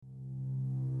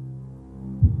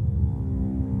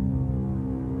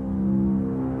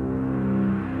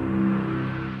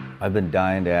I've been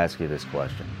dying to ask you this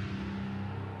question.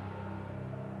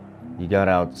 You got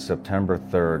out September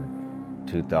 3rd,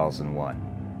 2001.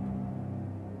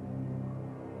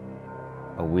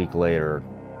 A week later,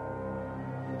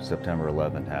 September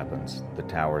 11th happens. The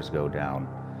towers go down.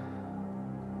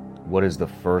 What is the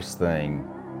first thing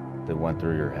that went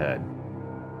through your head?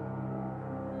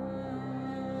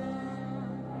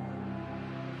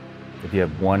 If you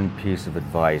have one piece of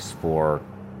advice for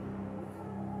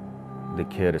the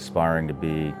kid aspiring to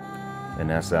be an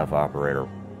SF operator.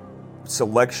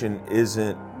 Selection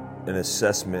isn't an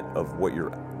assessment of what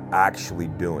you're actually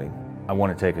doing. I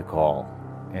want to take a call.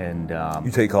 And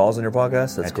you take calls on your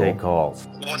podcast? That's cool. I take calls.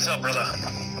 What's up, brother?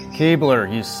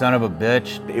 Keebler, you son of a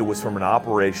bitch. It was from an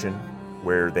operation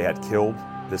where they had killed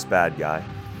this bad guy,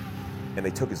 and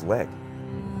they took his leg.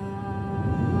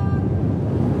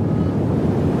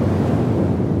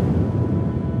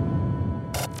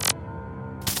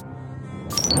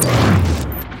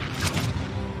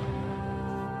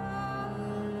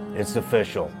 It's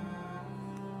official.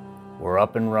 We're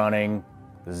up and running.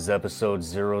 This is episode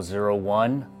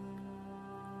 001.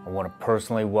 I want to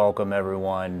personally welcome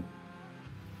everyone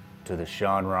to the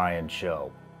Sean Ryan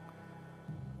Show.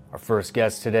 Our first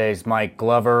guest today is Mike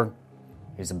Glover.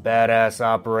 He's a badass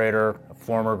operator, a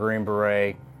former Green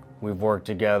Beret. We've worked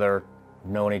together,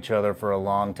 known each other for a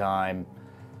long time.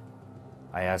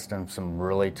 I asked him some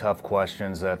really tough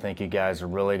questions that I think you guys are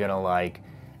really going to like.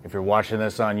 If you're watching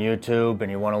this on YouTube and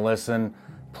you want to listen,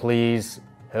 please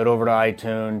head over to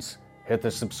iTunes, hit the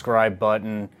subscribe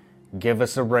button, give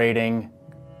us a rating.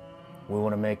 We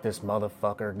want to make this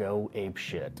motherfucker go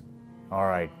apeshit. All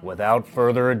right, without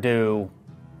further ado,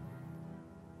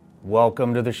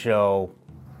 welcome to the show,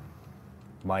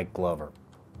 Mike Glover.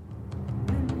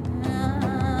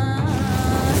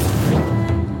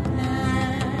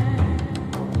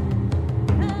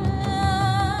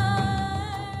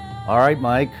 All right,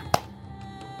 Mike,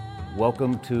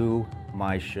 welcome to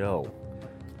my show.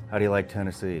 How do you like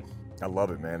Tennessee? I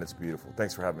love it, man. It's beautiful.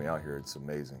 Thanks for having me out here. It's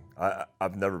amazing.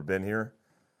 I've never been here.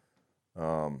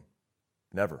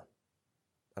 Never.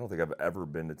 I don't think I've ever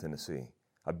been to Tennessee.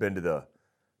 I've been to the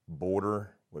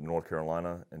border with North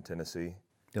Carolina and Tennessee.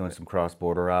 Doing some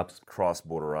cross-border ops?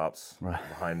 Cross-border ops, right.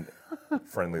 Behind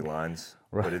friendly lines.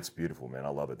 Right. But it's beautiful, man. I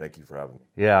love it. Thank you for having me.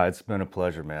 Yeah, it's been a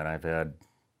pleasure, man. I've had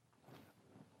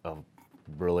a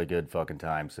really good fucking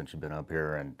time since you've been up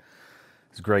here, and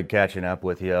it's great catching up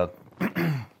with you.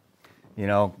 You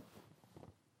know,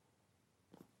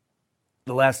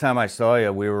 the last time I saw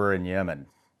you, we were in Yemen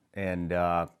and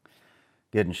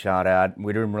getting shot at.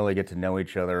 We didn't really get to know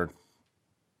each other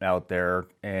out there,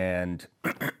 and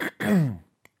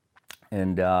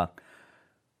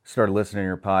started listening to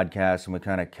your podcast, and we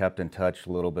kind of kept in touch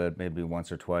a little bit, maybe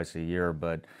once or twice a year,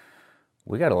 but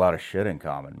we got a lot of shit in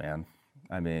common, man.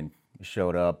 I mean, you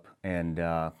showed up, and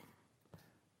the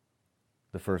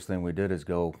first thing we did is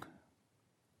go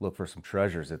look for some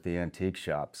treasures at the antique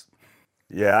shops.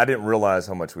 Yeah, I didn't realize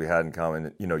how much we had in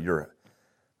common. You know, you're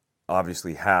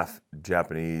obviously half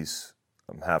Japanese,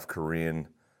 I'm half Korean,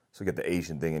 so we get the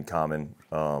Asian thing in common.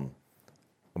 I'm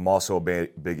also a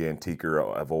big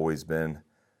antiquer. I've always been.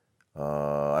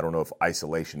 I don't know if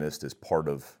isolationist is part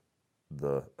of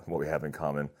what we have in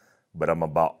common, but I'm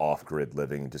about off-grid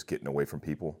living and just getting away from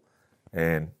people.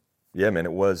 And yeah, man,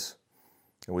 it was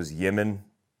Yemen,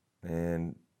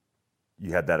 and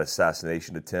you had that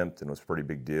assassination attempt, and it was a pretty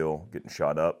big deal, getting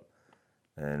shot up,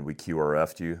 and we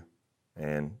QRF'd you,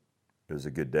 and it was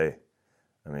a good day.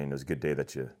 I mean, it was a good day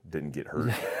that you didn't get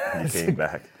hurt and you came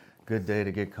back. Good day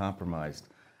to get compromised.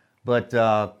 But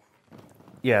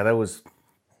yeah, that was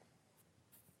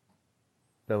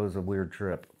a weird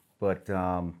trip. But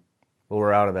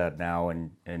we're out of that now,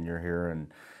 and you're here, and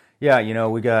yeah, you know,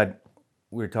 we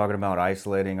were talking about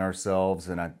isolating ourselves,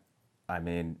 and I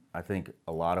mean, I think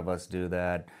a lot of us do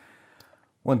that.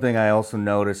 One thing I also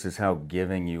notice is how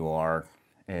giving you are,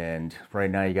 and right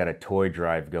now you got a toy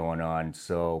drive going on,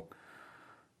 so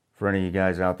for any of you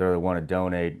guys out there that want to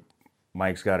donate,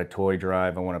 Mike's got a toy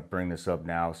drive. I want to bring this up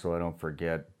now so I don't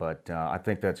forget, but I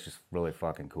think that's just really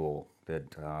fucking cool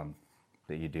that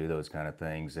you do those kind of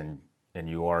things, and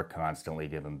you are constantly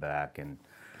giving back, and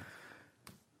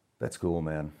that's cool,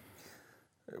 man.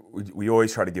 We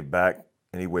always try to give back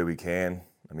any way we can.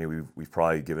 I mean, we've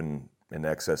probably given in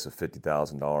excess of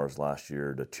 $50,000 last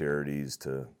year to charities,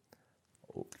 to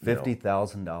 $50,000.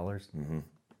 Mm-hmm.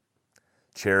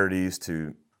 Charities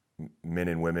to men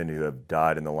and women who have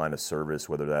died in the line of service,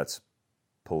 whether that's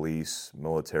police,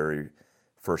 military,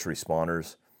 first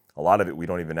responders. A lot of it we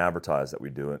don't even advertise that we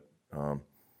do it,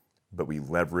 but we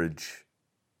leverage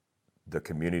the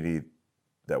community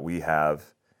that we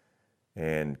have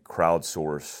and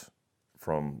crowdsource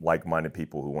from like-minded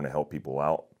people who want to help people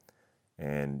out.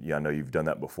 And yeah, I know you've done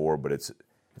that before, but it's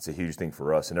a huge thing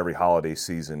for us. And every holiday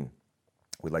season,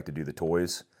 we like to do the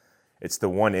toys. It's the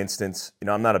one instance,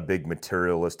 I'm not a big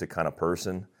materialistic kind of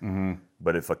person,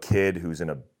 but if a kid who's in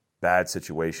a bad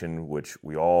situation, which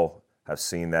we all have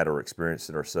seen that or experienced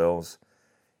it ourselves,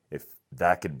 if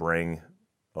that could bring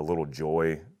a little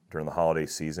joy during the holiday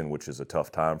season, which is a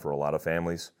tough time for a lot of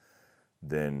families,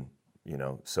 then,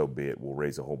 so be it. We'll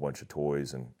raise a whole bunch of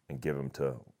toys and give them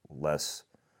to less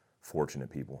fortunate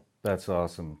people. That's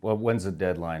awesome. Well, when's the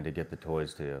deadline to get the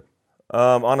toys to you?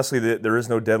 Honestly, there is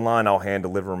no deadline. I'll hand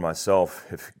deliver them myself.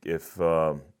 If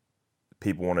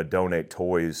people want to donate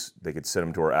toys, they could send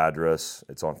them to our address.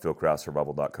 It's on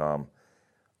fieldcraftsurvival.com,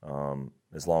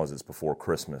 as long as it's before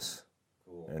Christmas.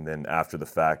 Cool. And then after the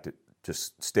fact,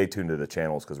 just stay tuned to the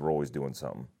channels because we're always doing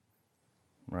something.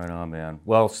 Right on, man.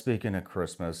 Well, speaking of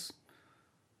Christmas,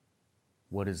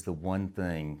 what is the one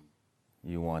thing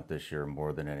you want this year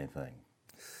more than anything?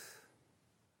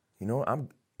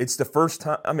 It's the first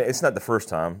time. I mean, it's not the first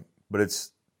time, but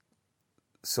it's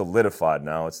solidified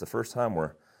now. It's the first time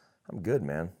where I'm good,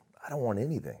 man. I don't want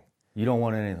anything. You don't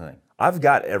want anything? I've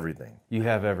got everything. You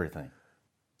have everything.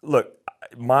 Look,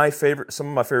 some of my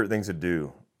favorite things to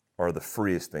do are the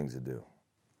freest things to do.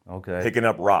 Okay. Picking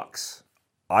up rocks.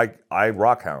 I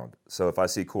rock hound, so if I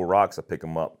see cool rocks, I pick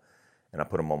them up and I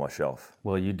put them on my shelf.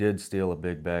 Well, you did steal a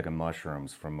big bag of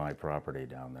mushrooms from my property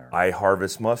down there. I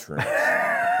harvest mushrooms,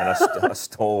 and I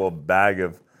stole a bag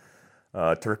of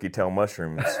turkey tail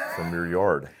mushrooms from your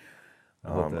yard.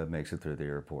 I hope that makes it through the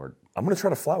airport. I'm going to try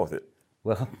to fly with it.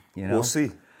 Well, We'll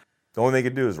see. The only thing they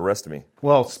could do is arrest me.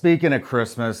 Well, speaking of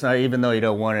Christmas, even though you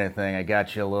don't want anything, I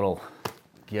got you a little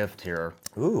gift here.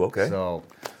 Ooh, okay. So,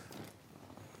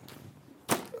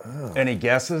 any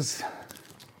guesses?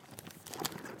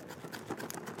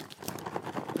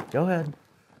 Go ahead.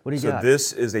 What do you got? So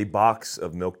this is a box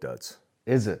of Milk Duds.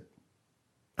 Is it?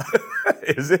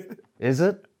 Is it? Is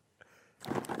it?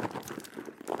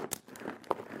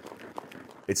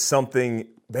 It's something.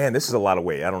 Man, this is a lot of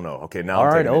weight. I don't know. Okay, now All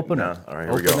I'm right, taking open it. Now, all right,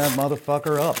 here we go. Open that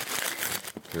motherfucker up.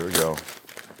 Here we go.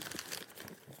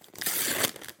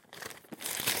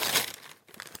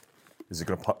 Is it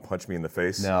going to punch me in the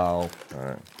face? No. All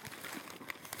right.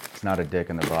 It's not a dick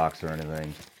in the box or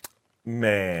anything.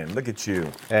 Man, look at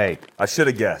you. Hey. I should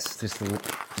have guessed. Just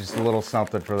a little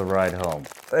something for the ride home.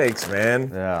 Thanks, man.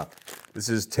 Yeah. This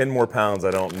is 10 more pounds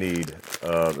I don't need.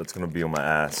 That's going to be on my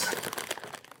ass.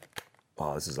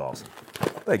 Oh, this is awesome.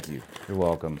 Thank you. You're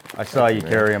welcome. I saw you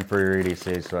carry them for your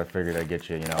EDC, so I figured I'd get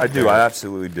you, I do. I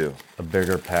absolutely do. a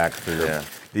bigger pack for your... Yeah.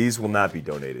 These will not be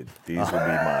donated. These will be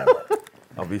mine.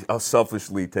 I'll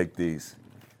selfishly take these.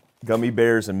 Gummy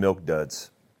bears and Milk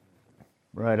Duds.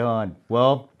 Right on.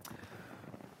 Well,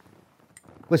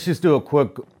 let's just do a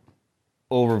quick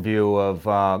overview of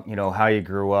how you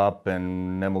grew up,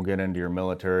 and then we'll get into your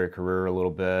military career a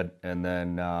little bit, and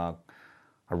then I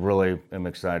really am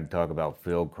excited to talk about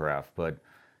Fieldcraft. But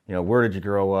where did you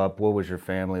grow up? What was your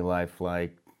family life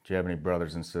like? Do you have any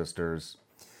brothers and sisters?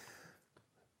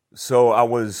 So I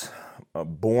was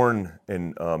born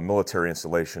in a military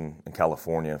installation in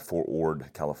California, Fort Ord,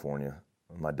 California.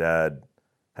 My dad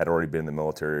had already been in the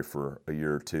military for a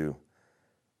year or two,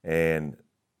 and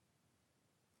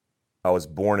I was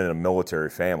born in a military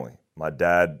family. My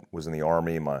dad was in the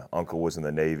Army. My uncle was in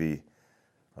the Navy.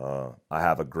 I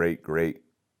have a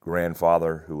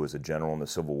great-great-grandfather who was a general in the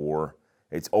Civil War.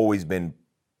 It's always been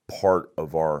part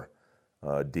of our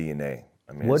DNA.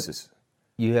 I mean, it's just...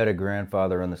 You had a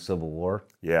grandfather in the Civil War?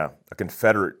 Yeah, a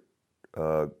Confederate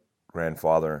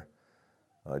grandfather,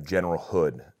 General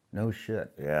Hood. No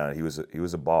shit. Yeah, he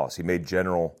was a boss. He made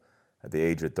general at the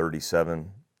age of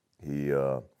 37. He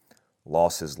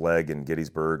lost his leg in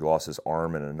Gettysburg, lost his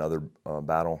arm in another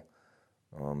battle.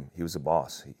 He was a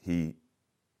boss. He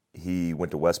went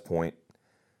to West Point.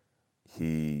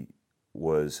 He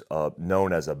was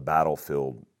known as a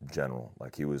battlefield general.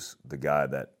 Like, he was the guy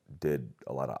that did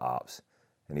a lot of ops.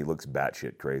 And he looks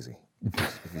batshit crazy.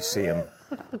 If you see him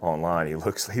online, he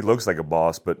looks like a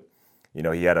boss, but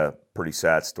he had a pretty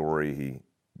sad story.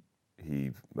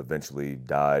 He eventually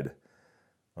died,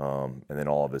 and then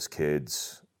all of his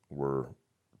kids were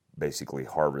basically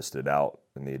harvested out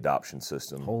in the adoption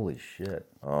system. Holy shit!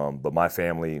 But my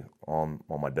family on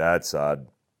my dad's side,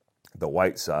 the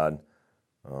white side,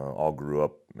 all grew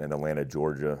up in Atlanta,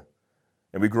 Georgia,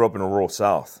 and we grew up in the rural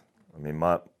South. I mean,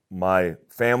 my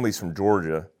family's from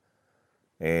Georgia,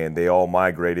 and they all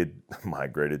migrated,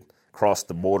 crossed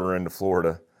the border into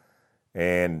Florida.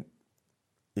 And,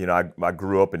 I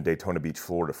grew up in Daytona Beach,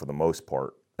 Florida for the most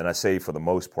part. and I say for the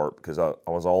most part because I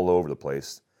was all over the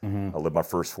place. I lived my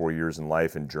first 4 years in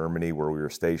life in Germany where we were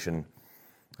stationed.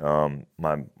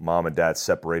 My mom and dad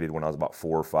separated when I was about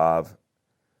 4 or 5.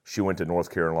 She went to North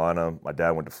Carolina. My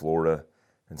dad went to Florida.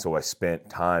 And so I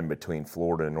spent time between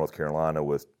Florida and North Carolina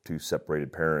with 2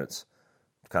 separated parents,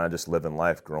 kind of just living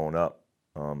life growing up.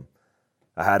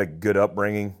 I had a good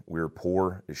upbringing. We were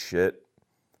poor as shit.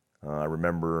 I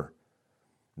remember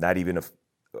not even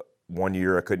 1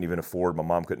 year I couldn't even afford, my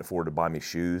mom couldn't afford to buy me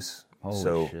shoes.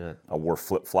 Holy shit. I wore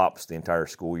flip-flops the entire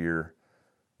school year.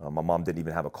 My mom didn't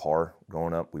even have a car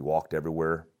growing up. We walked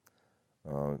everywhere.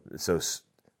 So,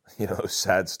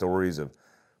 sad stories of,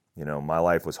 my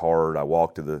life was hard. I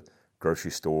walked to the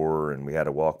grocery store and we had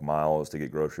to walk miles to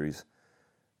get groceries.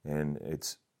 And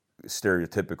it's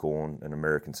stereotypical in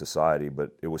American society,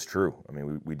 but it was true. I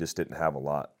mean, we just didn't have a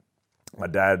lot. My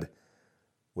dad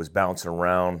was bouncing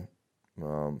around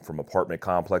from apartment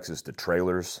complexes to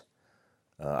trailers.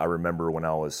 I remember when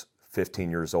I was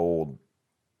 15 years old,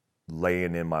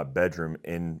 laying in my bedroom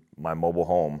in my mobile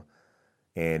home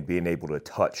and being able to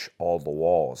touch all the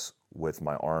walls with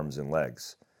my arms and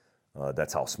legs.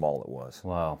 That's how small it was.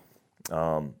 Wow.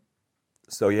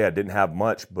 So yeah, didn't have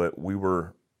much, but we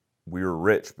were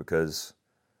rich because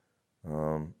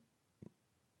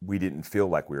we didn't feel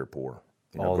like we were poor.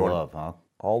 All love, huh?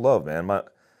 All love, man.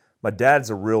 My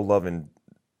dad's a real loving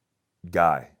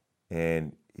guy,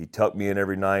 and he tucked me in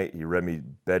every night. He read me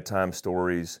bedtime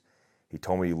stories. He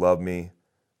told me he loved me.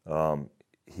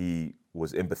 He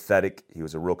was empathetic. He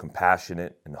was a real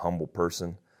compassionate and humble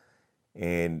person.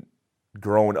 And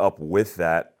growing up with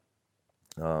that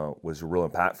was real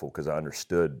impactful because I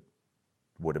understood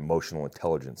what emotional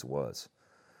intelligence was.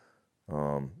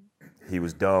 He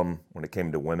was dumb when it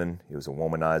came to women. He was a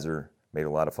womanizer, made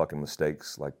a lot of fucking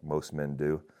mistakes like most men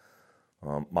do.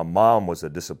 My mom was a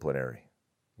disciplinary.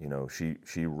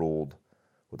 She ruled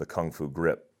with a kung fu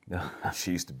grip.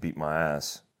 She used to beat my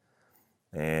ass.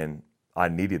 And I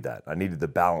needed that. I needed the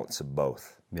balance of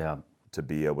both to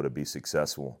be able to be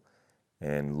successful.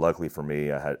 And luckily for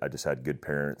me, I just had good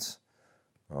parents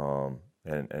and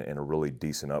a really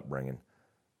decent upbringing.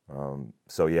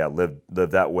 So yeah, lived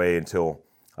that way until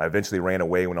I eventually ran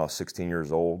away when I was 16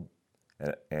 years old.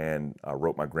 And I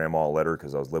wrote my grandma a letter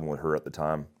because I was living with her at the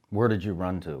time. Where did you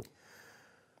run to?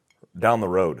 Down the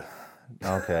road.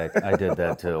 Okay, I did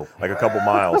that too. Like a couple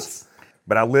miles.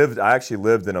 But I actually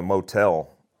lived in a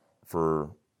motel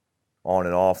for on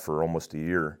and off for almost a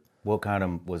year. What kind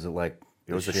of, was it like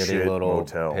It was a shitty shit little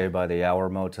motel. pay by the hour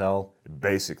motel?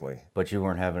 Basically. But you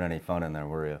weren't having any fun in there,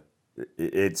 were you?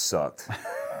 It sucked.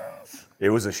 It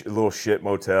was a little shit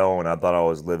motel, and I thought I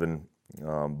was living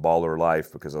baller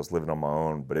life because I was living on my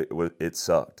own, but it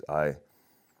sucked. I'll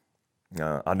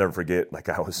never forget, like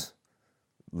I was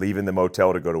leaving the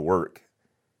motel to go to work,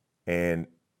 and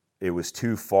it was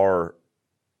too far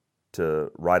to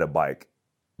ride a bike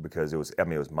because it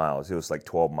was miles. It was like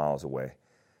 12 miles away.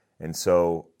 And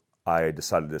so I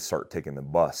decided to start taking the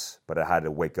bus, but I had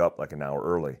to wake up like an hour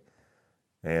early.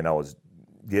 And I was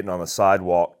getting on the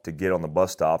sidewalk to get on the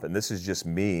bus stop, and this is just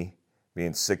me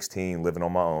being 16, living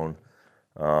on my own,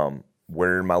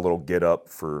 wearing my little get-up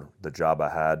for the job I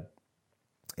had,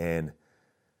 and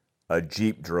a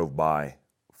Jeep drove by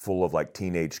full of like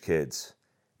teenage kids,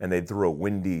 and they threw a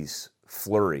Wendy's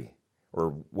Flurry or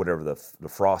whatever, the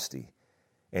Frosty,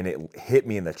 and it hit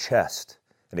me in the chest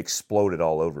and exploded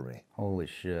all over me. Holy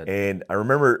shit. And I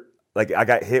remember, like, I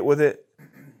got hit with it,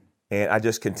 and I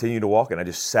just continued to walk, and I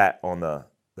just sat on the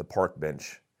park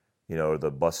bench,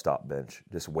 the bus stop bench,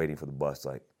 just waiting for the bus,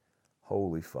 like,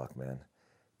 holy fuck, man.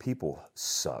 People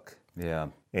suck. Yeah.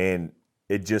 And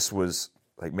it just was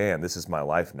like, man, this is my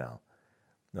life now.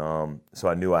 So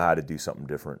I knew I had to do something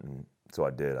different, and so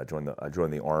I did. I joined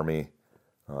the Army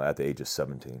at the age of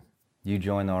 17. You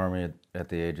joined the Army at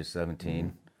the age of 17?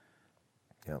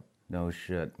 Mm-hmm. Yeah. No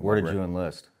shit. Where did you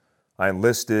enlist? I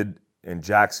enlisted in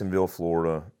Jacksonville,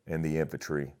 Florida, in the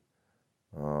infantry.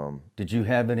 Did you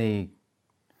have any,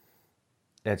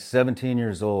 at 17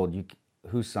 years old,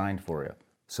 who signed for you?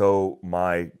 So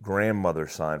my grandmother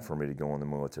signed for me to go in the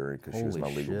military because she was my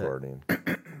legal guardian.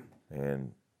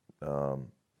 And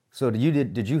so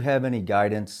did you have any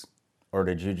guidance, or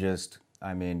did you just,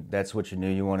 that's what you knew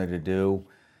you wanted to do,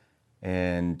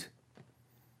 and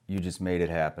you just made it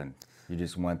happen? You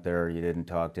just went there, you didn't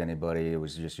talk to anybody, it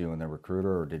was just you and the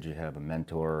recruiter, or did you have a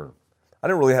mentor? I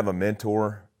didn't really have a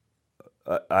mentor.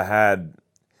 I had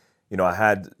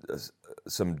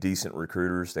some decent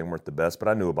recruiters. They weren't the best, but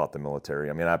I knew about the military.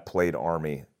 I played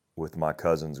Army with my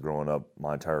cousins growing up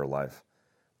my entire life.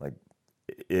 Like,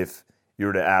 if you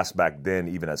were to ask back then,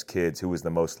 even as kids, who was the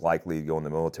most likely to go in the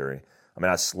military, I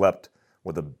mean, I slept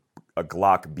with a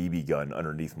Glock BB gun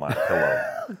underneath my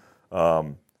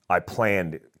pillow. I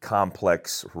planned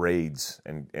complex raids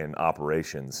and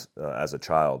operations as a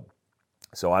child.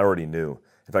 So I already knew.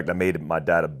 In fact, I made my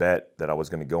dad a bet that I was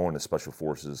going to go into Special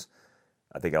Forces.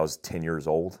 I think I was 10 years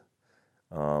old,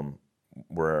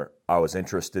 where I was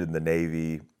interested in the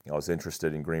Navy. I was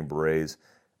interested in Green Berets.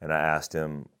 And I asked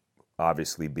him,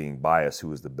 obviously being biased, who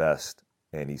was the best.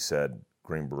 And he said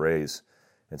Green Berets.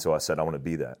 And so I said, I want to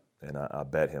be that. And I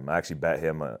bet him. I actually bet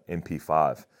him an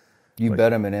MP5. You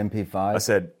bet him an MP5? I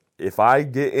said, if I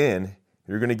get in,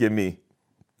 you're going to give me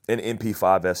an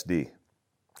MP5 SD.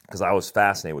 Because I was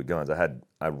fascinated with guns.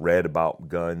 I read about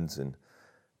guns and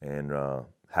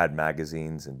had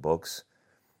magazines and books.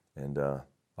 And I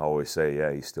always say,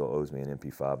 yeah, he still owes me an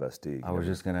MP5 SD. I was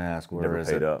just going to ask, where is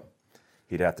it? Never paid up.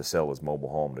 He'd have to sell his mobile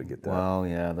home to get that. Well,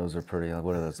 yeah, those are pretty.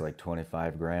 What are those, like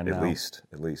 25 grand now? At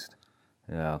least.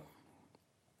 Yeah.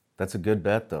 That's a good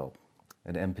bet, though.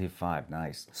 An MP5,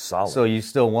 nice. Solid. So you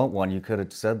still want one. You could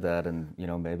have said that, and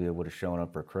maybe it would have shown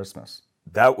up for Christmas.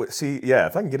 That would yeah.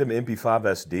 If I can get him an MP5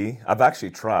 SD, I've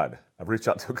actually tried. I've reached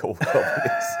out to a couple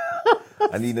companies.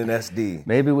 I need an SD.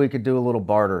 Maybe we could do a little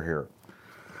barter here.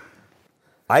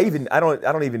 I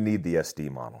don't even need the SD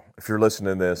model. If you're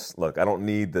listening to this, look, I don't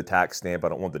need the tax stamp. I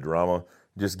don't want the drama.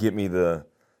 Just get me the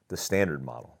standard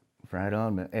model. Right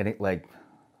on, man. And like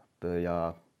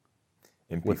the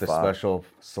MP5. with the special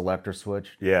selector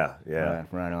switch. Yeah.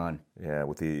 Right on. Yeah,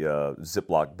 with the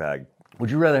Ziploc bag. Would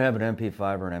you rather have an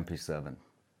MP5 or an MP7?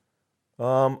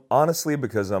 Honestly,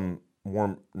 because I'm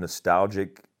more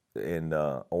nostalgic and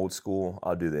old school,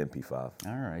 I'll do the MP5.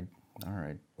 All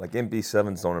right. Like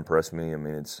MP7s don't impress me. I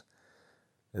mean,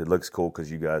 it looks cool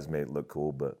because you guys made it look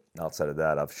cool, but outside of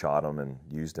that, I've shot them and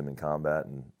used them in combat,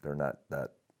 and they're not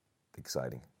that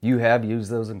exciting. You have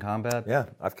used those in combat? Yeah,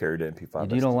 I've carried an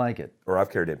MP5. You don't like it? Or I've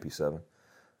carried MP7.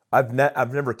 I've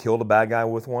never killed a bad guy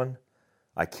with one.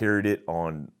 I carried it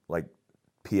on like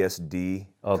PSD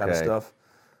kind of stuff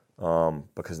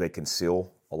because they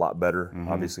conceal a lot better,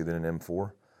 obviously, than an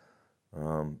M4.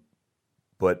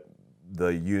 But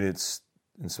the units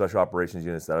and special operations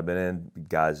units that I've been in,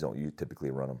 guys don't typically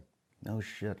run them. No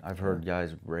shit. I've heard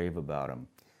guys rave about them.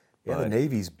 Yeah, the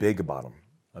Navy's big about them.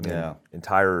 I mean,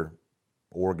 entire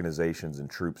organizations and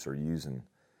troops are using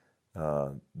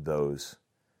those,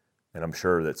 and I'm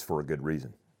sure that's for a good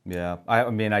reason. Yeah, I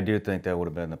mean, I do think that would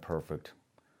have been the perfect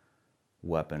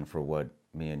weapon for what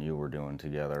me and you were doing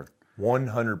together.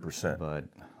 100%. But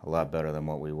a lot better than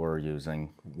what we were using.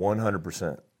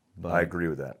 100%. I agree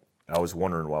with that. I was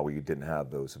wondering why we didn't have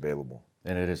those available.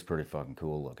 And it is pretty fucking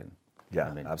cool looking. Yeah,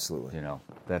 I mean, absolutely.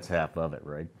 That's half of it,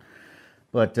 right?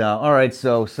 But, all right,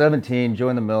 so 17,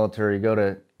 join the military, go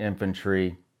to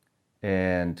infantry,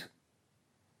 and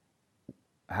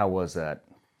how was that?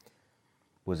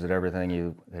 Was it everything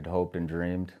you had hoped and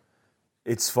dreamed?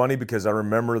 It's funny because I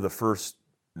remember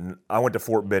I went to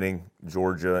Fort Benning,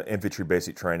 Georgia, infantry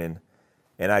basic training,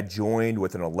 and I joined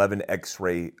with an 11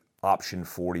 X-ray Option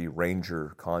 40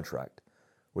 Ranger contract,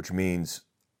 which means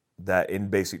that in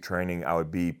basic training I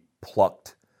would be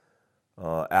plucked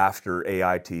after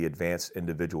AIT, Advanced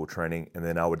Individual Training, and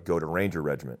then I would go to Ranger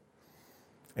Regiment.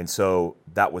 And so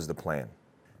that was the plan.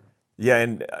 Yeah,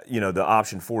 and the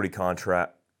Option 40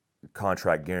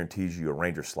 contract guarantees you a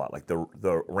Ranger slot. Like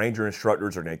the Ranger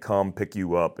instructors are going to come pick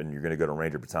you up and you're going to go to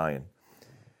Ranger Battalion.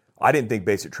 I didn't think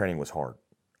basic training was hard.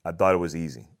 I thought it was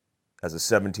easy. As a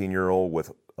 17-year-old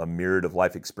with a myriad of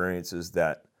life experiences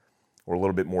that were a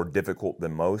little bit more difficult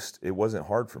than most, it wasn't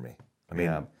hard for me. I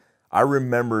mean, I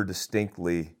remember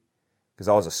distinctly, because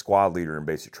I was a squad leader in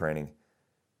basic training,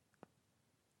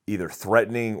 either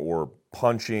threatening or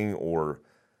punching or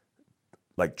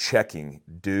like checking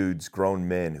dudes, grown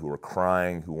men who were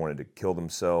crying, who wanted to kill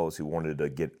themselves, who wanted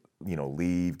to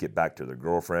leave, get back to their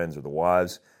girlfriends or their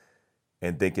wives,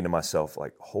 and thinking to myself,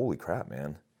 like, holy crap,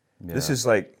 man. Yeah. This is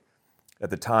like, at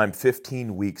the time,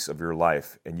 15 weeks of your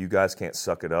life, and you guys can't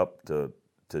suck it up to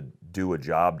do a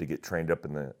job to get trained up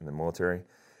in the military.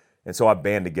 And so I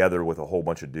band together with a whole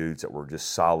bunch of dudes that were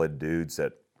just solid dudes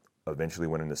that eventually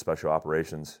went into special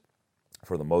operations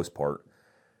for the most part.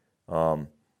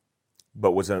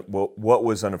 But what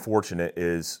was unfortunate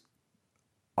is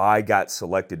I got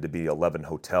selected to be 11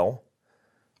 Hotel.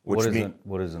 What is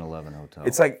an 11 Hotel?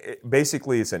 It's like,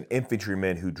 basically it's an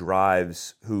infantryman who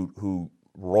drives, who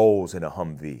rolls in a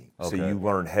Humvee. Okay. So you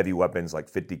learn heavy weapons like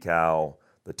 50 cal,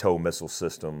 the TOW missile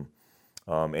system,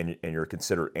 and you're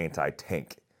considered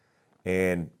anti-tank.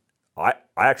 And I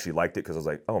actually liked it because I was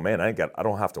like, oh man, I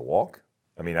don't have to walk.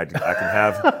 I mean, I can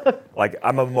have, like,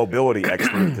 I'm a mobility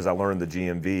expert because I learned the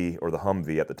GMV or the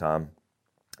Humvee at the time.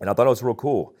 And I thought it was real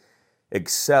cool,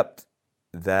 except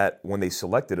that when they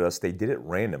selected us, they did it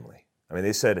randomly. I mean,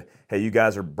 they said, hey, you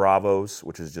guys are Bravos,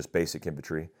 which is just basic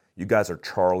infantry. You guys are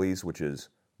Charlies, which is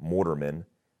mortarmen.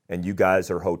 And you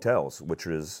guys are Hotels, which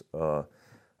is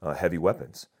heavy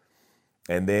weapons.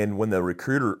 And then when the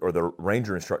recruiter or the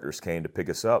ranger instructors came to pick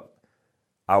us up,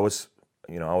 I was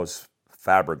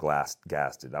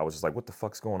flabbergasted. I was just like, what the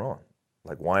fuck's going on?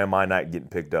 Like, why am I not getting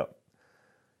picked up?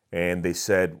 And they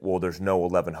said, well, there's no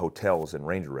 11 Hotels in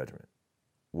Ranger Regiment,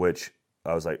 which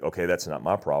I was like, okay, that's not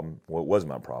my problem. Well, it was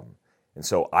my problem. And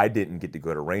so I didn't get to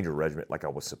go to Ranger Regiment like I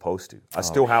was supposed to. I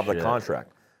still have the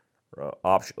contract,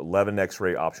 option 11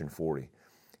 X-ray, option 40.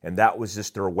 And that was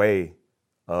just their way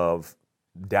of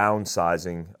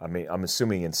downsizing. I mean, I'm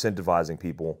assuming incentivizing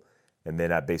people, and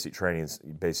then at basic training,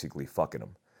 basically fucking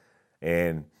them.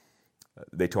 And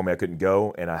they told me I couldn't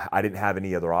go, and I didn't have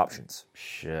any other options.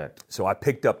 Shit. So I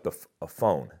picked up a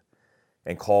phone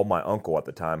and called my uncle at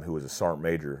the time, who was a sergeant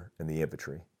major in the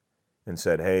infantry, and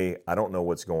said, hey, I don't know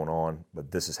what's going on,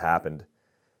 but this has happened.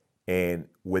 And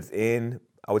within,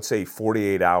 I would say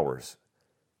 48 hours,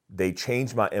 they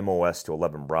changed my MOS to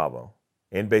 11 Bravo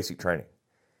in basic training.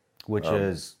 Which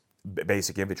is?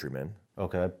 Basic infantryman.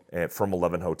 Okay. And from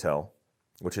 11 Hotel,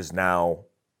 which is now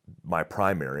my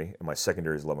primary, and my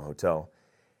secondary is 11 Hotel.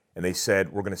 And they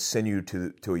said, we're going to send you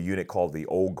to a unit called the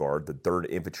Old Guard, the 3rd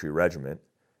Infantry Regiment.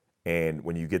 And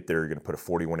when you get there, you're going to put a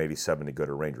 4187 to go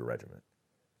to Ranger Regiment.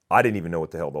 I didn't even know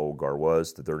what the hell the Old Guard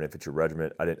was, the 3rd Infantry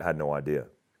Regiment. I had no idea.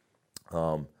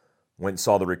 Went and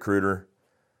saw the recruiter.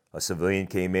 A civilian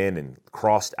came in and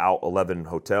crossed out 11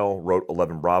 Hotel, wrote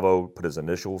 11 Bravo, put his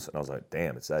initials, and I was like,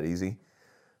 damn, it's that easy.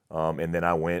 And then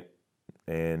I went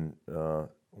and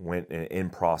in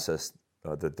processed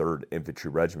the 3rd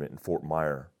Infantry Regiment in Fort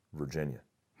Myer, Virginia.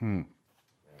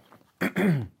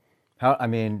 I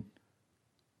mean,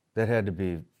 that had to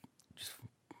be just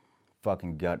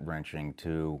fucking gut-wrenching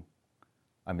to,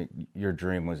 I mean, your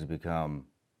dream was to become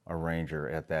a Ranger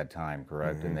at that time,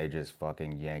 correct? Mm-hmm. And they just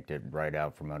fucking yanked it right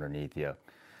out from underneath you.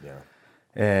 Yeah.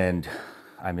 And,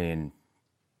 I mean,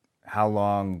 how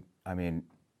long,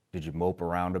 did you mope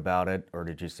around about it, or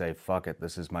did you say, fuck it,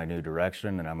 this is my new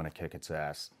direction, and I'm going to kick its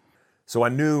ass? So I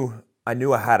knew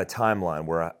I had a timeline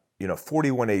where,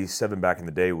 4187 back in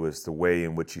the day was the way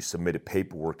in which you submitted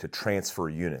paperwork to transfer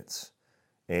units.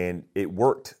 And it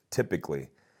worked typically.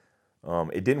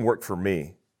 It didn't work for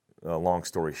me, long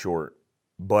story short.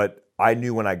 But I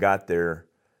knew when I got there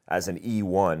as an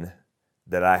E1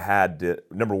 that I had to,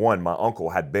 number one, my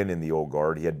uncle had been in the Old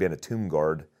Guard. He had been a tomb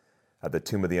guard at the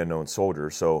Tomb of the Unknown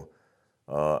Soldier. So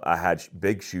I had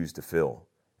big shoes to fill.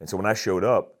 And so when I showed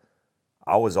up,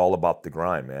 I was all about the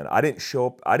grind, man. I didn't show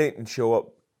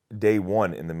up day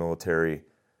one in the military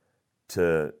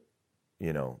to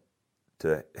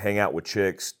hang out with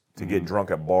chicks, to get drunk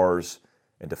at bars,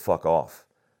 and to fuck off.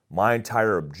 My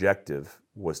entire objective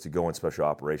was to go in special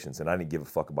operations, and I didn't give a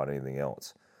fuck about anything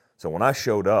else. So when I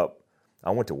showed up,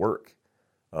 I went to work.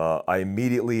 I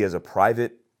immediately, as a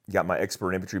private, got my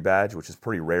expert infantry badge, which is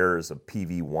pretty rare as a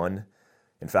PV1.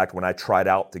 In fact, when I tried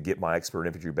out to get my expert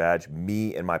infantry badge,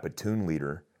 me and my platoon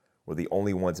leader were the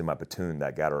only ones in my platoon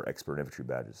that got our expert infantry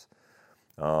badges,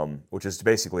 which is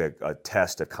basically a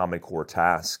test, a Common Core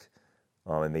task,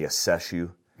 and they assess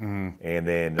you. And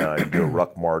then you do a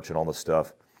ruck march and all this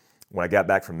stuff. When I got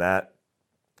back from that,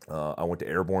 I went to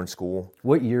airborne school.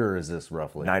 What year is this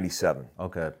roughly? 97.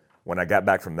 Okay. When I got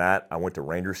back from that, I went to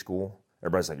Ranger school.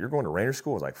 Everybody's like, you're going to Ranger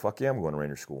school? I was like, fuck yeah, I'm going to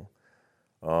Ranger school.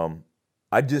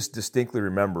 I just distinctly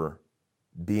remember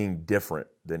being different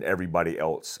than everybody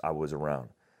else I was around.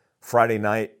 Friday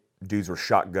night, dudes were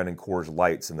shotgunning Coors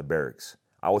Lights in the barracks.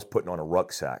 I was putting on a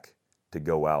rucksack to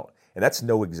go out. And that's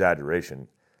no exaggeration.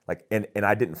 And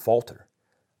I didn't falter.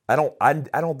 I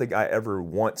don't think I ever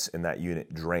once in that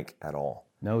unit drank at all.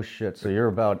 No shit. So you're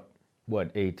about,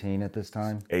 18 at this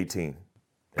time? 18.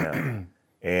 Yeah.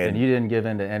 And you didn't give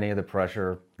in to any of the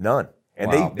pressure? None.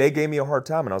 And wow. they gave me a hard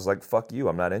time, and I was like, fuck you,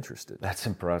 I'm not interested. That's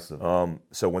impressive.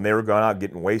 So when they were going out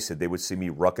getting wasted, they would see me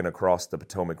rucking across the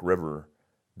Potomac River,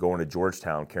 going to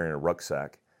Georgetown carrying a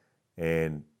rucksack.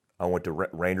 And I went to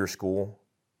Ranger school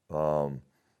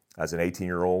as an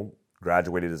 18-year-old,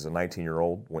 graduated as a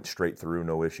 19-year-old, went straight through,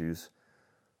 no issues.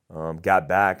 Got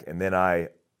back, and then I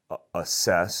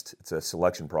assessed, it's a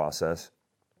selection process,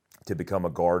 to become a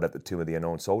guard at the Tomb of the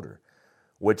Unknown Soldier,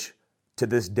 which to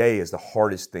this day is the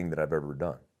hardest thing that I've ever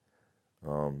done.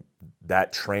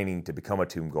 That training to become a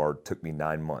tomb guard took me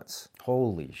 9 months.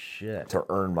 Holy shit. To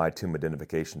earn my tomb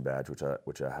identification badge,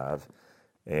 which I have.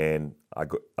 And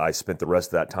I spent the rest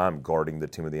of that time guarding the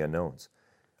Tomb of the Unknowns,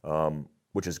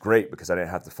 which is great because I didn't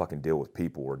have to fucking deal with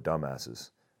people or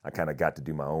dumbasses. I kind of got to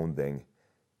do my own thing.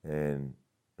 And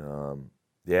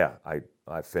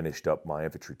I finished up my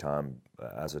infantry time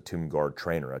as a tomb guard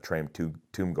trainer. I trained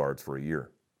tomb guards for a year.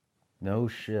 No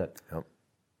shit. Yep.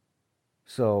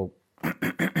 So,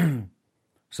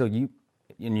 so you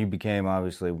became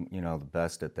obviously, the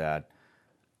best at that.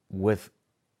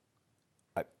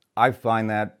 I find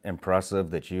that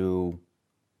impressive that your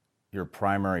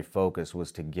primary focus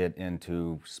was to get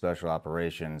into special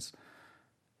operations,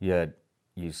 yet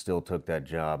you still took that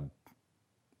job,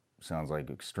 sounds like,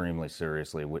 extremely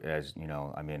seriously. As you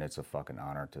know, I mean, it's a fucking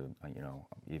honor to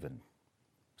even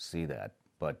see that.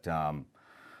 But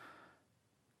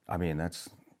I mean, that's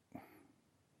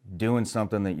doing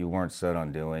something that you weren't set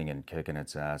on doing and kicking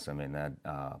its ass. I mean, that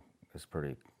is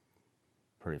pretty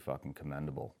fucking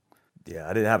commendable. Yeah,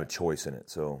 I didn't have a choice in it.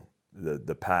 So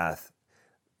the path,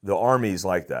 the Army's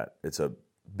like that. It's a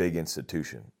big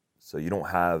institution. So you don't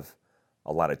have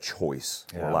a lot of choice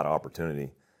or a lot of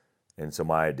opportunity. And so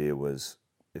my idea was,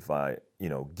 if I,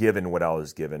 given what I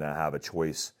was given, I have a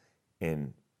choice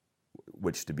in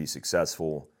which to be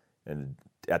successful and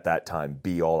at that time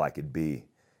be all I could be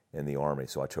in the Army.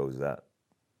 So I chose that.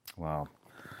 Wow.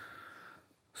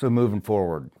 So moving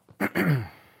forward.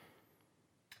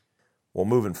 Well,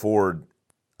 moving forward,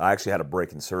 I actually had a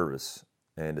break in service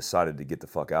and decided to get the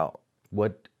fuck out.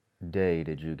 What day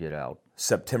did you get out?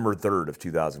 September 3rd of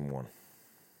 2001.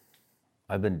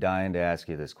 I've been dying to ask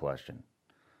you this question.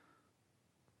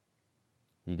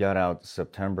 You got out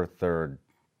September 3rd,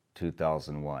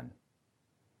 2001.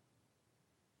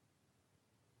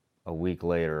 A week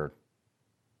later,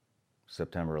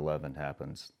 September 11th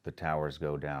happens. The towers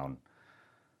go down.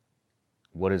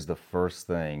 What is the first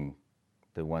thing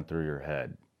that went through your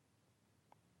head,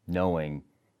 knowing,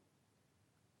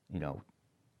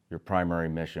 your primary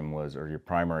mission was, or your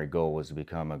primary goal was to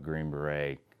become a Green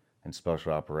Beret in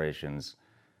special operations,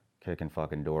 kicking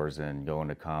fucking doors in, going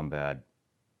to combat,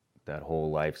 that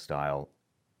whole lifestyle,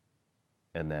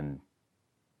 and then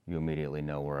you immediately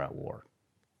know we're at war.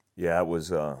 Yeah, it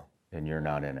was... and you're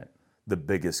not in it. The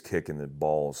biggest kick in the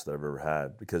balls that I've ever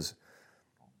had, because,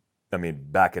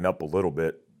 backing up a little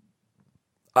bit,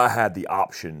 I had the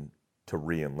option to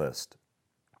re-enlist.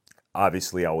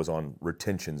 Obviously, I was on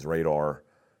retention's radar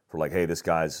for like, hey, this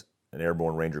guy's an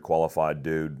airborne ranger qualified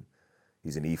dude.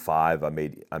 He's an E5.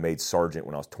 I made sergeant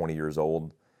when I was 20 years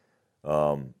old.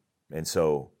 And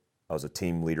so I was a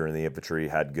team leader in the infantry,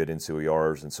 had good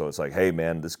NCOERs. And so it's like, hey,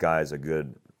 man, this guy's a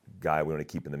good guy we want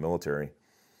to keep in the military.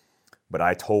 But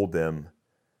I told them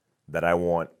that I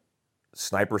want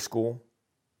sniper school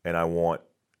and I want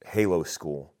Halo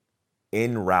school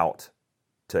en route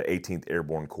to 18th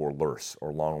Airborne Corps LRS,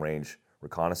 or Long Range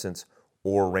Reconnaissance,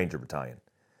 or Ranger Battalion.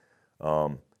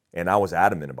 And I was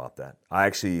adamant about that. I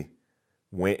actually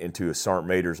went into a Sergeant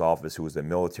Major's office, who was the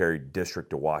military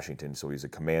district of Washington, so he's a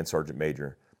command sergeant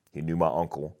major. He knew my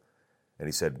uncle, and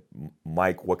he said,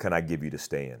 Mike, what can I give you to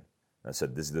stay in? And I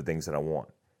said, these are the things that I want.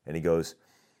 And he goes,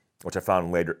 which I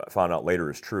found out later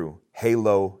is true,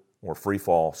 Halo or free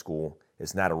fall school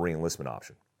is not a re-enlistment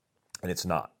option. And it's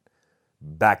not.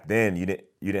 Back then, you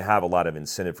didn't have a lot of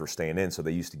incentive for staying in, so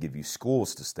they used to give you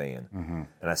schools to stay in. Mm-hmm.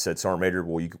 And I said, Sergeant Major,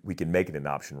 well, we can make it an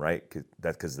option, right?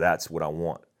 Because that's what I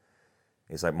want.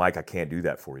 He's like, Mike, I can't do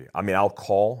that for you. I'll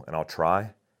call and I'll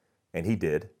try, and he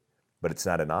did, but it's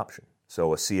not an option.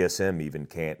 So a CSM even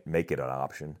can't make it an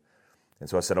option. And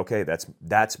so I said, okay,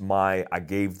 I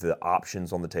gave the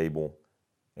options on the table,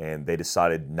 and they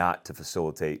decided not to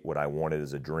facilitate what I wanted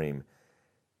as a dream.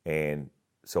 And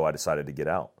so I decided to get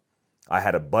out. I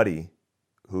had a buddy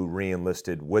who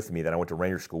re-enlisted with me that I went to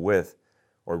Ranger School with,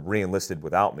 or re-enlisted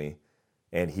without me,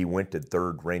 and he went to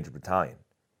 3rd Ranger Battalion.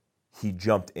 He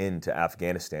jumped into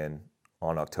Afghanistan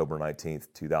on October 19th,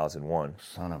 2001.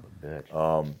 Son of a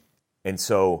bitch. And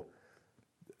so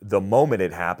the moment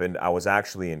it happened, I was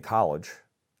actually in college,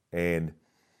 and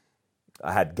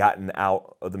I had gotten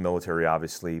out of the military,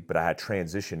 obviously, but I had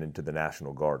transitioned into the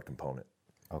National Guard component.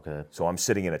 Okay. So I'm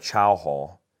sitting in a chow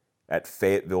hall at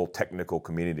Fayetteville Technical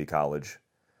Community College,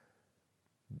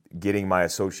 getting my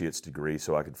associate's degree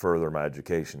so I could further my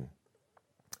education,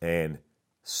 and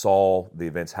saw the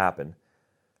events happen.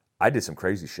 I did some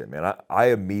crazy shit, man. I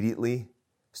immediately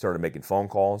started making phone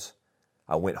calls.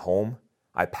 I went home.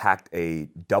 I packed a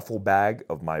duffel bag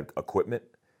of my equipment.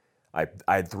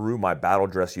 I threw my battle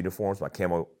dress uniforms, my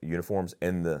camo uniforms,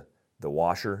 in the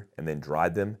washer and then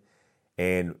dried them,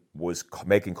 and was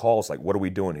making calls like, what are we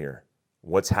doing here?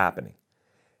 What's happening?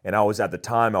 And I was at the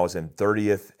time, I was in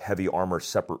 30th Heavy Armor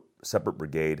Separate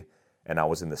Brigade, and I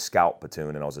was in the Scout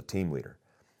Platoon, and I was a team leader.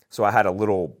 So I had a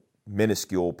little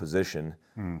minuscule position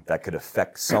that could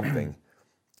affect something.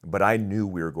 but I knew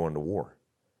we were going to war.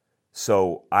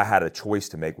 So I had a choice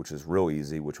to make, which was real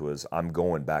easy, which was I'm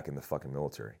going back in the fucking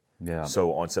military. Yeah.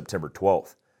 So on September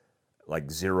 12th, like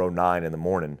 09 in the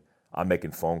morning, I'm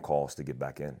making phone calls to get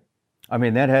back in. I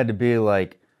mean, that had to be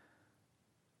like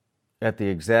at the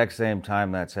exact same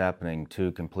time that's happening,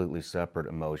 two completely separate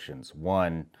emotions.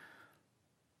 One,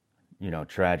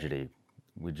 tragedy.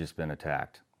 We'd just been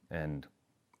attacked and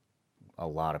a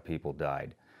lot of people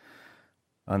died.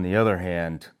 On the other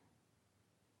hand,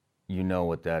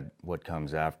 what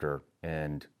comes after,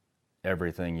 and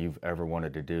everything you've ever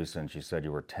wanted to do since you said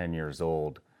you were 10 years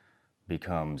old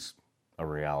becomes a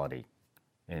reality,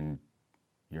 and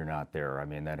you're not there. I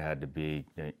mean, that had to be,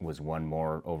 was one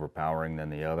more overpowering than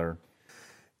the other?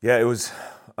 Yeah, it was.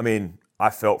 I mean, I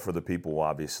felt for the people,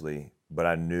 obviously, but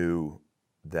I knew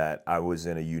that I was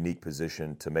in a unique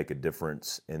position to make a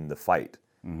difference in the fight,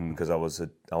 because I was an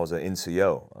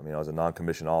NCO. I mean, I was a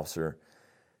non-commissioned officer,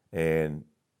 and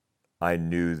I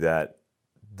knew that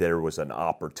there was an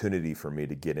opportunity for me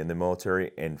to get in the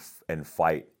military and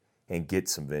fight and get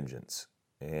some vengeance,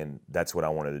 and that's what I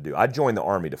wanted to do. I joined the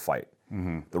Army to fight.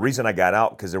 The reason I got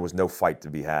out, because there was no fight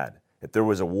to be had. If there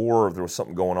was a war, if there was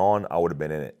something going on, I would have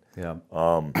been in it. Yeah.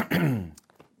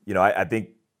 I think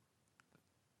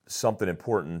something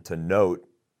important to note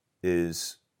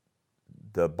is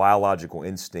the biological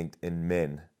instinct in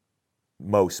men,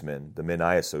 most men, the men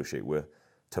I associate with,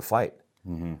 to fight.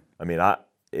 I mean,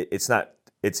 it's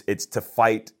to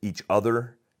fight each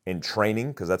other in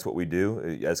training, because that's what we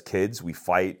do as kids. We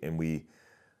fight, and we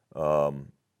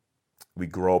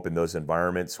grow up in those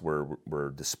environments where we're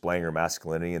displaying our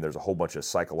masculinity, and there's a whole bunch of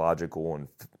psychological and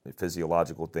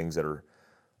physiological things that are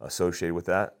associated with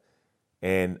that.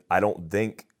 And I don't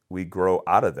think we grow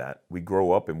out of that. We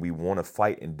grow up and we want to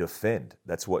fight and defend.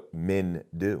 That's what men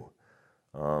do.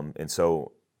 And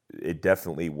so it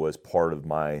definitely was part of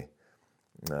my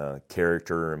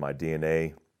character and my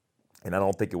DNA. And I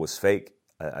don't think it was fake.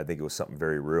 I think it was something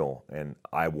very real. And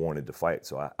I wanted to fight,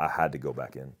 so I had to go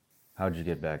back in. How'd you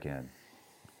get back in?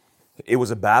 It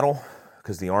was a battle,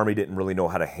 because the Army didn't really know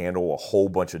how to handle a whole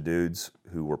bunch of dudes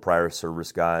who were prior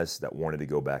service guys that wanted to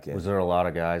go back in. Was there a lot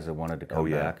of guys that wanted to come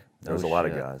back? There was a lot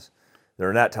of guys.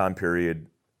 During that time period,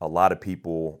 a lot of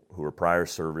people who were prior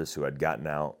service who had gotten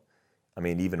out, I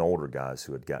mean, even older guys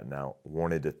who had gotten out,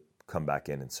 wanted to come back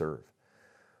in and serve.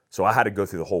 So I had to go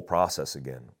through the whole process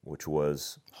again, which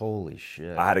was... Holy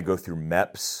shit. I had to go through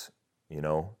MEPS,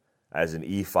 as an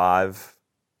E5,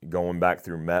 going back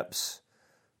through MEPS,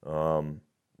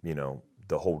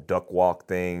 the whole duck walk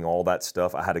thing, all that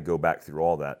stuff. I had to go back through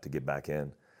all that to get back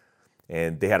in.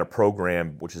 And they had a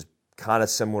program which is kind of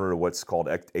similar to what's called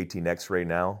 18 X-ray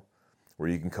now, where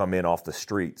you can come in off the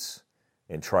streets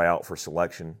and try out for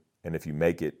selection. And if you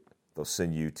make it, they'll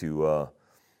send you to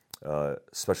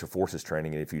Special Forces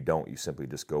training. And if you don't, you simply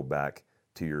just go back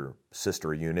to your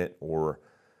sister unit, or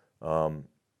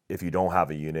if you don't have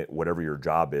a unit, whatever your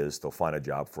job is, they'll find a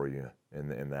job for you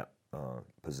in that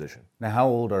position. Now, how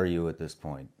old are you at this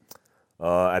point?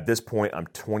 At this point, I'm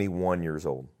 21 years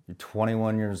old. You're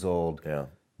 21 years old. Yeah.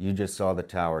 You just saw the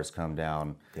towers come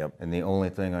down. Yep. And the only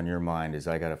thing on your mind is,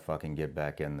 I got to fucking get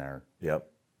back in there. Yep.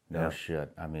 No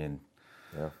shit. I mean,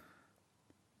 yeah.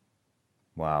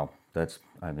 Wow. That's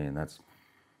a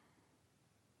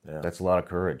lot of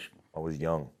courage. I was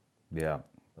young. Yeah.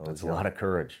 That's a young. lot of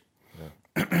courage.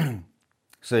 Yeah.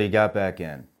 So you got back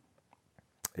in.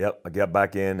 Yep. I got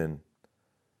back in and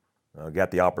got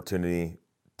the opportunity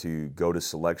to go to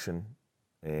selection,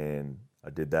 and I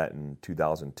did that in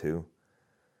 2002,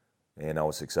 and I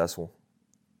was successful.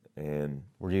 And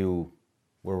where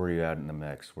were you at in the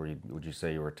mix? Would you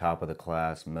say you were top of the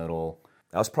class, middle?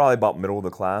 I was probably about middle of the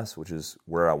class, which is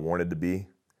where I wanted to be.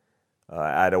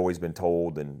 I'd always been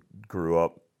told and grew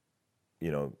up,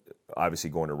 obviously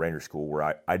going to Ranger school,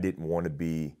 where I didn't want to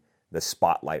be the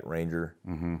spotlight Ranger.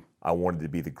 Mm-hmm. I wanted to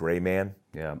be the gray man.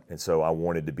 Yeah. And so I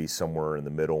wanted to be somewhere in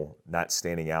the middle, not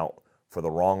standing out for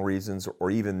the wrong reasons or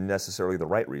even necessarily the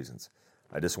right reasons.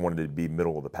 I just wanted to be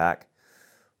middle of the pack.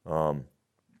 I'm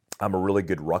a really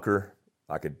good rucker.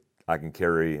 I can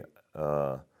carry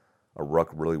a ruck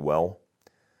really well.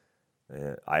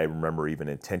 I remember even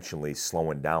intentionally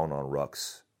slowing down on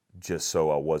rucks just so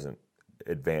I wasn't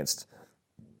advanced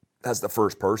as the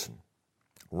first person.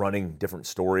 Running, different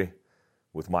story.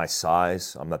 With my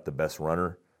size, I'm not the best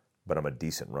runner, but I'm a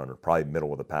decent runner, probably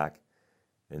middle of the pack.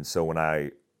 And so when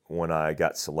I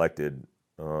got selected,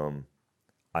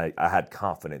 I had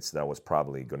confidence that I was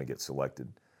probably going to get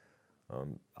selected.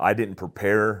 I didn't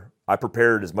prepare. I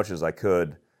prepared as much as I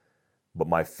could, but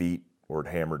my feet were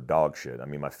hammered dog shit. I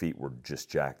mean, my feet were just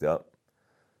jacked up.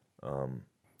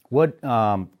 What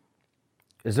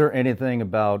is there anything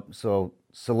about, so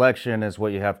selection is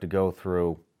what you have to go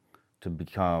through to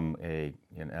become an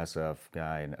SF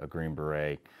guy and a Green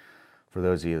Beret, for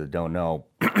those of you that don't know.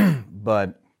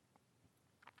 But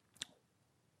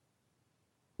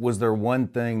was there one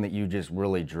thing that you just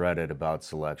really dreaded about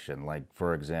selection? Like,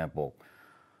 for example,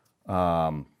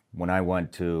 when I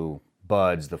went to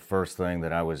Buds, the first thing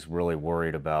that I was really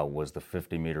worried about was the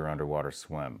 50-meter underwater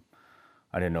swim.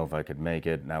 I didn't know if I could make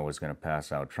it, and I was going to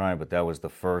pass out trying, but that was the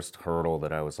first hurdle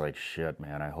that I was like, shit,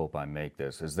 man, I hope I make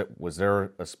this. Was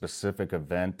there a specific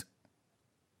event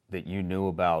that you knew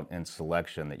about in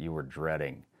selection that you were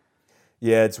dreading?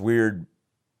 Yeah, it's weird,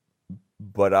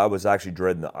 but I was actually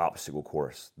dreading the obstacle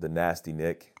course, the Nasty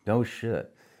Nick. No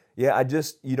shit. Yeah,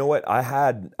 you know what? I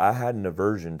had an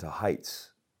aversion to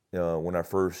heights when I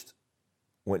first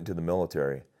went into the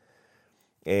military,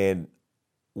 and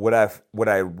what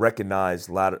I recognized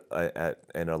in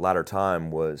a latter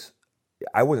time was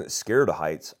I wasn't scared of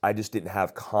heights. I just didn't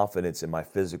have confidence in my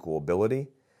physical ability.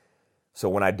 So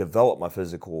when I developed my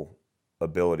physical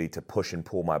ability to push and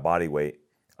pull my body weight,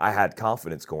 I had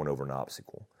confidence going over an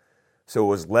obstacle. So it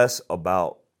was less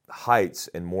about heights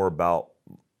and more about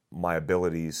my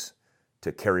abilities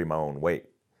to carry my own weight.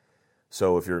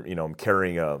 So if I'm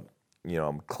climbing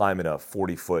a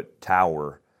 40-foot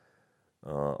tower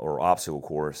or obstacle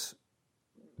course,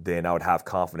 then I would have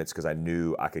confidence because I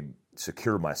knew I could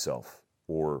secure myself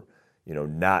or,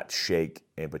 not shake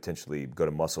and potentially go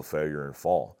to muscle failure and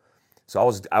fall.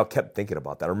 So I kept thinking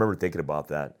about that. I remember thinking about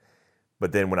that.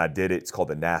 But then when I did it, it's called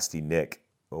the Nasty Nick,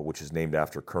 which is named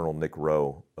after Colonel Nick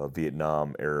Rowe, a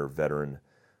Vietnam era veteran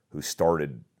who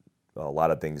started a lot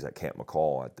of things at Camp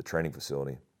McCall at the training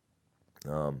facility.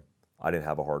 I didn't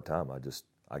have a hard time.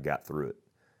 I got through it.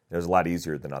 It was a lot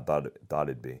easier than I thought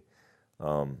it'd be.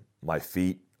 My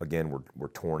feet, again, were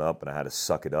torn up, and I had to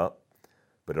suck it up.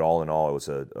 But all in all, it was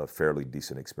a fairly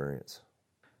decent experience.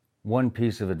 One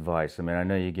piece of advice. I mean, I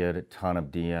know you get a ton of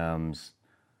DMs.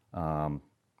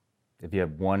 If you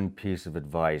have one piece of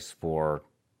advice for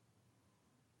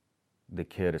the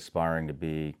kid aspiring to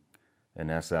be an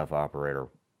SF operator,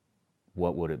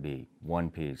 what would it be? One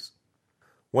piece.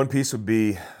 One piece would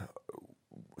be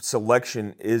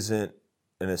selection isn't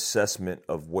an assessment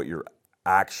of what you're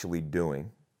actually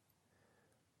doing.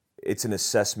 It's an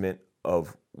assessment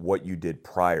of what you did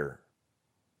prior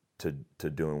to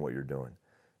doing what you're doing.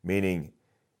 Meaning,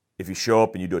 if you show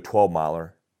up and you do a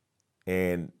 12-miler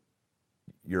and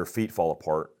your feet fall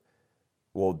apart,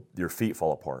 well, your feet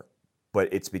fall apart.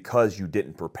 But it's because you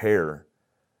didn't prepare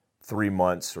 3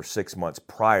 months or 6 months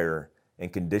prior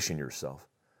and condition yourself.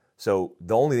 So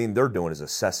the only thing they're doing is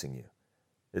assessing you.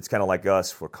 It's kind of like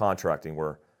us for contracting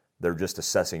where they're just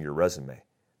assessing your resume.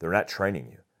 They're not training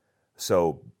you.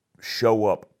 So show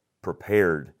up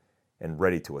prepared and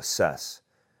ready to assess,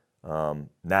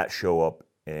 not show up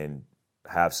and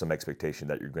have some expectation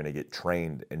that you're going to get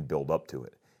trained and build up to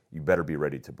it. You better be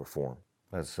ready to perform.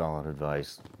 That's solid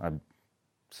advice. I'd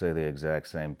say the exact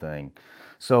same thing.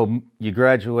 So you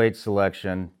graduate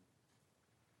selection.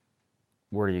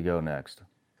 Where do you go next?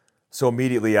 So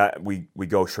immediately we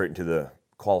go straight into the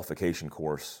qualification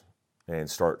course and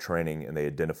start training, and they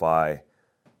identify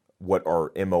what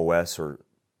our MOS or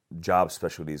job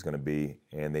specialty is going to be,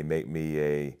 and they make me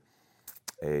a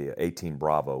 18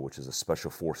 Bravo, which is a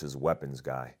Special Forces weapons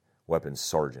guy. Weapons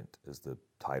sergeant is the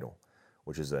title,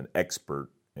 which is an expert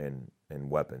in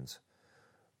weapons.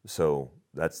 So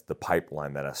that's the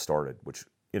pipeline that I started, which,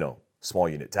 small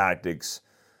unit tactics,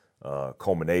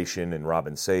 culmination in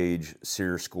Robin Sage,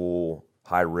 SEER school,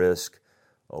 high risk,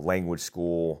 language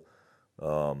school,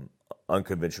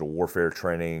 unconventional warfare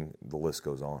training, the list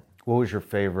goes on. What was your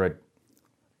favorite,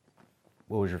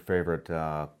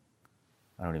 I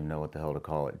don't even know what the hell to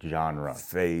call it, genre?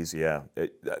 Phase, yeah.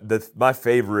 My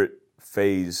favorite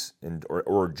phase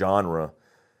or genre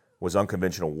was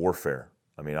unconventional warfare.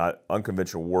 I mean,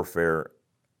 unconventional warfare,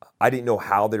 I didn't know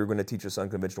how they were going to teach us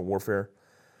unconventional warfare,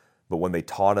 but when they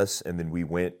taught us and then we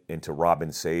went into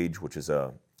Robin Sage, which is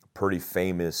a pretty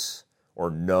famous, or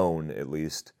known at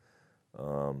least,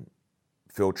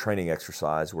 field training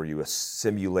exercise where you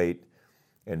simulate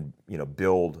and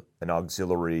build an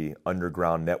auxiliary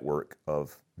underground network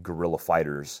of guerrilla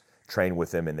fighters, train with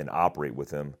them, and then operate with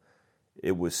them.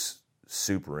 It was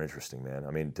super interesting, man.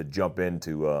 I mean, to jump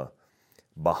into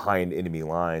behind enemy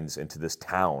lines into this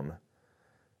town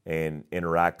and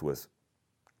interact with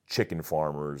chicken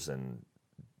farmers and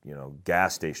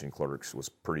gas station clerks was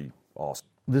pretty awesome.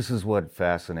 This is what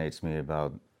fascinates me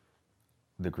about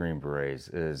the Green Berets,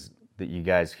 is that you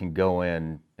guys can go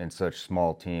in such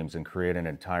small teams and create an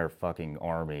entire fucking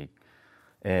army.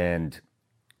 And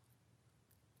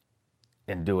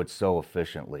and do it so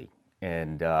efficiently.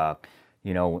 And,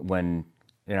 when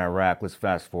in Iraq, let's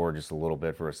fast forward just a little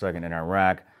bit for a second. In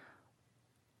Iraq,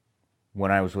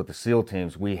 when I was with the SEAL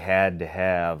teams, we had to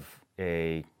have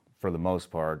for the most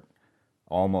part,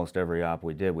 almost every op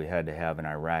we did, we had to have an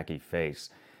Iraqi face.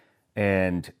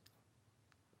 And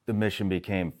the mission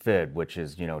became FID, which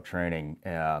is, training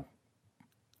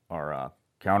our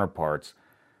counterparts.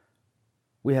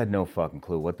 We had no fucking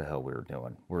clue what the hell we were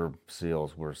doing. We're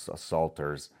SEALs, we're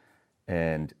assaulters,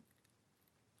 and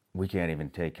we can't even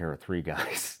take care of 3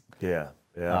 guys. Yeah.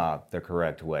 The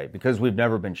correct way, because we've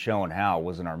never been shown how. It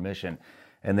wasn't our mission.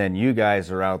 And then you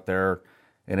guys are out there,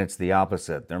 and it's the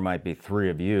opposite. There might be 3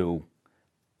 of you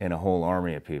in a whole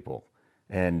army of people.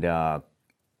 And how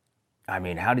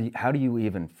do you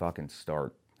even fucking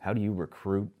start? How do you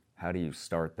recruit? How do you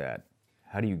start that?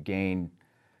 How do you gain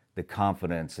the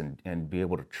confidence and be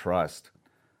able to trust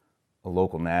a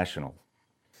local national?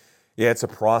 Yeah, it's a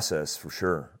process for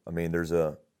sure. I mean, there's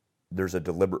a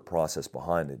deliberate process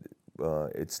behind it.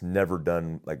 It's never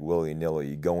done like willy-nilly.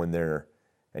 You go in there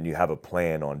and you have a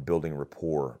plan on building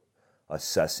rapport,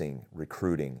 assessing,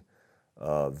 recruiting,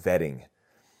 vetting.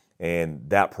 And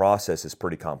that process is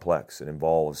pretty complex. It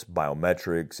involves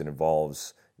biometrics, it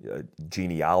involves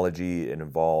genealogy, it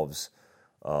involves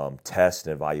tests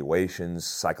and evaluations,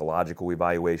 psychological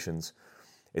evaluations.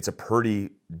 It's a pretty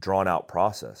drawn-out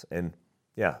process. And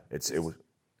yeah, it was.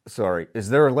 Sorry, is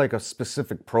there like a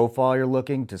specific profile you're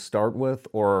looking to start with,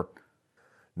 or?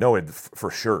 No,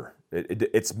 for sure.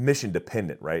 It's mission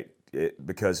dependent, right?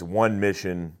 Because one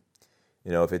mission,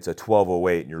 if it's a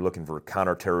 1208 and you're looking for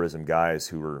counterterrorism guys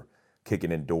who are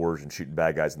kicking in doors and shooting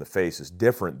bad guys in the face, is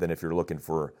different than if you're looking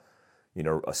for,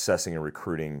 assessing and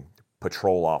recruiting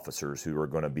patrol officers who are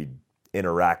going to be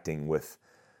interacting with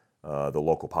the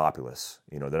local populace.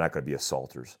 They're not going to be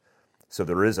assaulters. So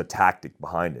there is a tactic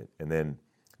behind it, and then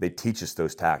they teach us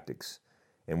those tactics.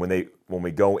 And when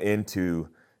we go into,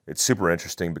 it's super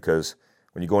interesting because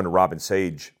when you go into Robin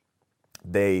Sage,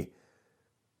 they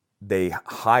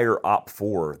hire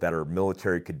OPFOR that are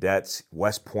military cadets,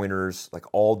 West Pointers, like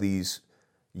all these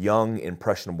young,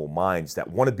 impressionable minds that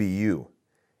want to be you.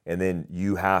 And then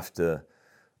you have to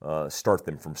start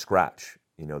them from scratch.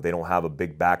 They don't have a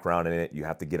big background in it. You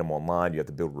have to get them online. You have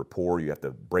to build rapport. You have to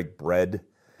break bread.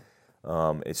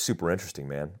 It's super interesting,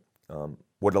 man.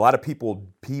 What a lot of people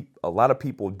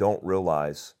don't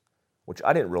realize, which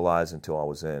I didn't realize until I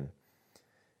was in,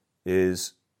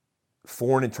 is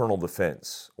foreign internal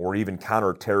defense, or even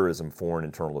counterterrorism foreign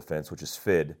internal defense, which is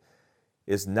FID,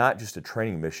 is not just a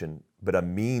training mission, but a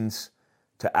means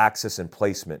to access and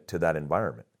placement to that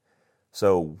environment.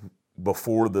 So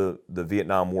before the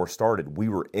Vietnam War started, we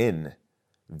were in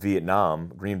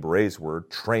Vietnam, Green Berets were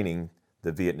training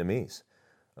the Vietnamese.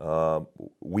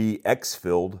 We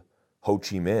exfilled Ho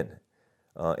Chi Minh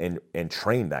and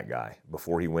trained that guy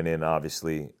before he went in,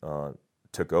 obviously,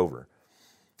 took over.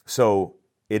 So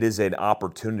it is an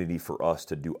opportunity for us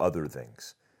to do other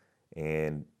things.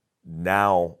 And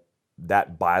now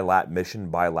that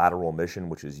bilateral mission,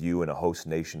 which is you and a host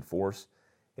nation force,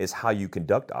 is how you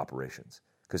conduct operations.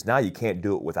 Because now you can't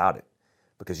do it without it.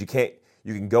 Because you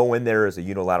can go in there as a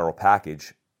unilateral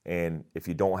package, and if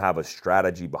you don't have a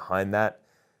strategy behind that,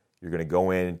 you're going to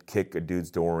go in, kick a dude's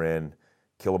door in,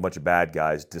 kill a bunch of bad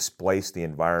guys, displace the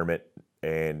environment,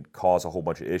 and cause a whole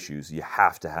bunch of issues. You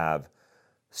have to have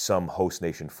some host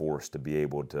nation force to be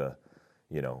able to,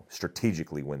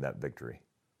 strategically win that victory.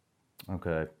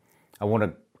 Okay. I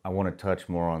want to touch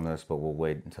more on this, but we'll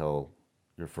wait until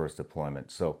your first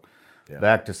deployment. So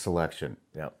back to selection.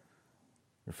 Yeah.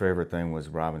 Your favorite thing was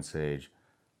Robin Sage.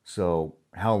 So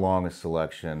how long is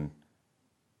selection,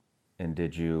 and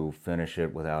did you finish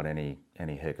it without any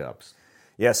hiccups?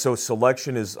 Yeah, so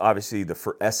selection is obviously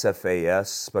for SFAS,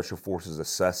 Special Forces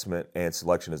Assessment, and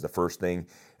selection is the first thing.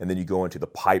 And then you go into the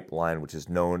pipeline, which is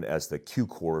known as the Q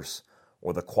course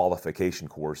or the qualification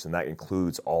course, and that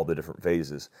includes all the different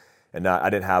phases. And I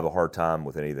didn't have a hard time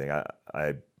with anything.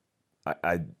 I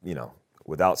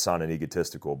without sounding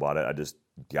egotistical about it, I just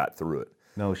got through it.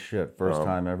 No shit. First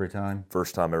time every time?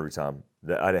 First time every time.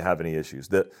 I didn't have any issues.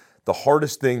 The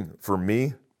hardest thing for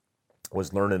me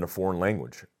was learning a foreign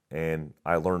language. And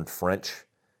I learned French.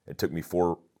 It took me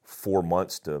four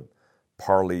months to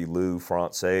parlez-vous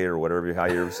français, or whatever, how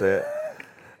you ever say it.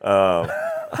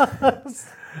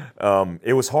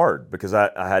 It was hard because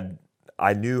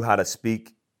I knew how to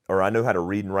speak, or I knew how to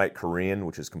read and write Korean,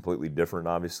 which is completely different,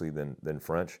 obviously, than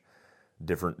French.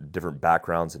 Different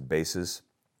backgrounds and bases.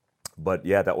 But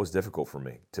yeah, that was difficult for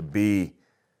me to be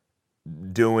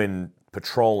doing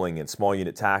patrolling and small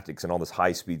unit tactics and all this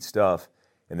high-speed stuff,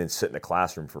 and then sit in a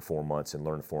classroom for 4 months and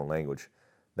learn a foreign language.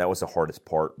 That was the hardest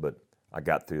part, but I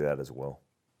got through that as well.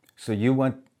 So you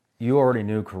already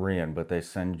knew Korean, but they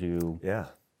send you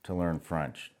to learn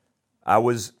French. I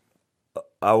was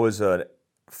a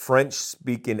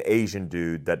French-speaking Asian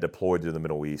dude that deployed to the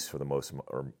Middle East for the most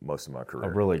of my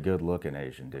career. A really good-looking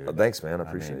Asian dude. Thanks, man. I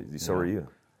appreciate it. So are you.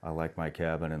 I like my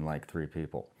cabin and like 3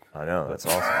 people. I know. That's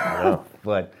awesome. I know.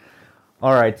 But,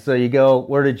 all right, so you go,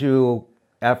 where did you,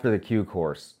 after the Q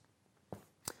course,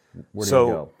 where did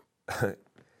you go?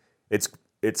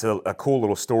 It's a cool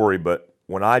little story, but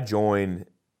when I joined,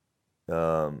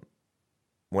 when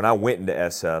I went into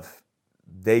SF,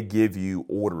 they give you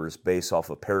orders based off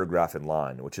a paragraph in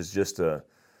line, which is just a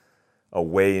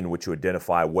way in which you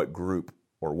identify what group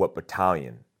or what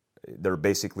battalion. They're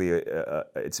basically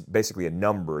it's basically a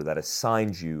number that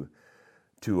assigns you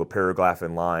to a paragraph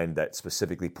in line that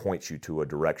specifically points you to a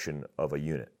direction of a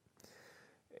unit.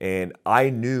 And I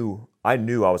knew I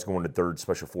was going to 3rd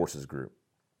Special Forces Group,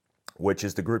 which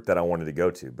is the group that I wanted to go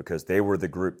to because they were the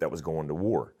group that was going to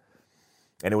war.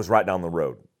 And it was right down the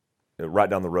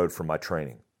road from my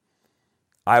training.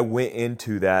 I went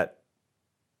into that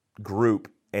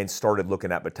group and started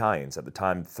looking at battalions. At the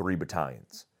time, 3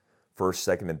 battalions,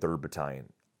 1st, 2nd, and 3rd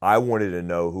Battalion. I wanted to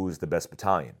know who was the best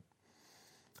battalion.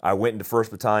 I went into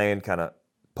 1st Battalion, kind of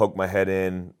poked my head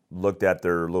in, looked at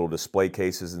their little display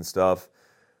cases and stuff,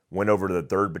 went over to the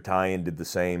 3rd Battalion, did the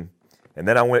same. And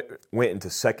then I went into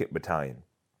 2nd Battalion.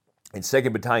 And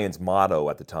 2nd Battalion's motto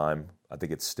at the time, I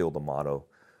think it's still the motto,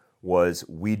 was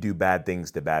 "We do bad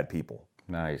things to bad people."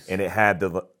 Nice. And it had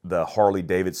the Harley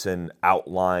Davidson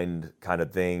outlined kind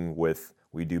of thing with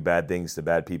 "We do bad things to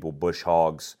bad people," Bush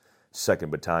Hogs, 2nd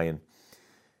Battalion.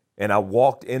 And I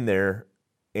walked in there,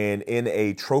 and in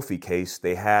a trophy case,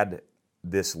 they had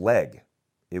this leg.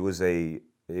 It was a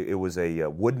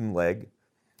wooden leg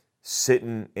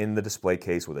sitting in the display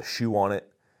case with a shoe on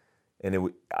it.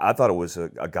 And I thought it was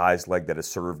a guy's leg that had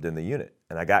served in the unit.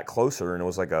 And I got closer, and it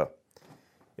was like a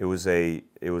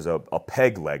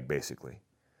peg leg, basically.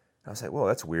 I was like, well,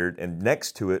 that's weird. And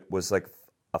next to it was like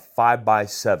a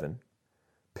 5x7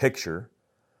 picture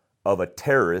of a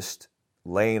terrorist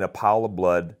laying a pile of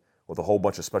blood with a whole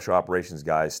bunch of special operations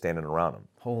guys standing around him.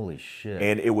 Holy shit.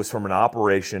 And it was from an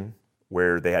operation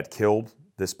where they had killed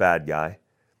this bad guy,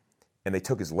 and they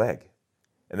took his leg.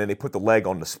 And then they put the leg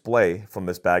on display from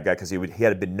this bad guy because he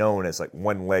had been known as like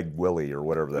One Leg Willie or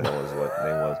whatever the hell his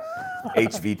name was.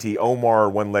 HVT, Omar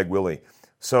One Leg Willie.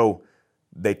 So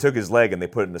they took his leg and they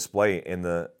put it in display in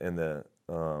the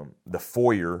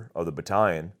foyer of the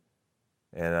battalion.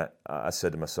 And I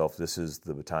said to myself, this is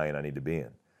the battalion I need to be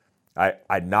in.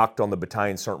 I knocked on the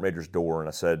battalion sergeant major's door and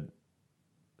I said,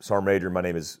 "Sergeant Major, my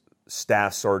name is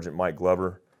Staff Sergeant Mike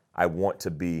Glover. I want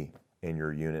to be in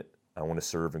your unit. I want to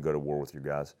serve and go to war with you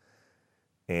guys."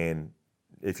 And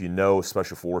if you know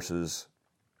Special Forces,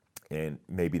 and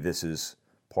maybe this is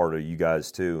part of you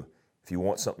guys too, if you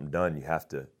want something done, you have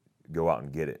to go out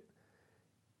and get it.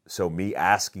 So me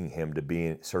asking him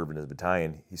to serve in his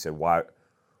battalion, he said, "Why?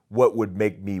 What would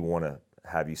make me want to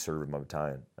have you serve in my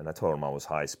battalion?" And I told him I was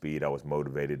high speed, I was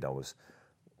motivated, I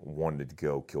wanted to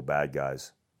go kill bad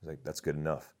guys. I was like, "That's good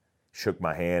enough." Shook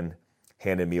my hand,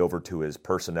 handed me over to his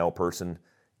personnel person,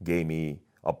 gave me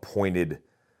a pointed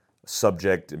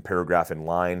subject and paragraph in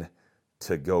line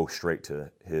to go straight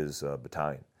to his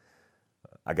battalion.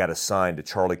 I got assigned to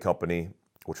Charlie Company,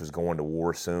 which was going to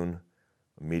war soon,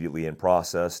 immediately in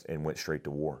process, and went straight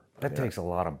to war. That takes a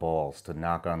lot of balls to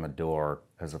knock on the door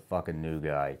as a fucking new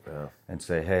guy and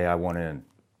say, "Hey, I want in.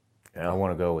 I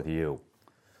want to go with you."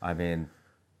 I mean,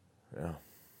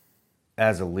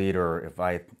 as a leader, if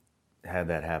I had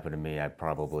that happen to me, I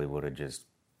probably would have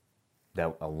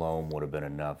that alone would have been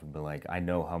enough and be like, I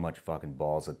know how much fucking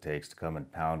balls it takes to come and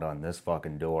pound on this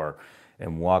fucking door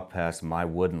and walk past my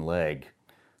wooden leg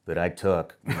that I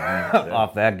took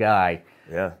off that guy.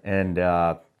 Yeah.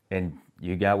 And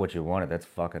you got what you wanted. That's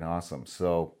fucking awesome.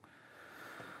 So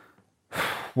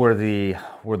were the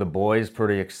boys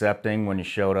pretty accepting when you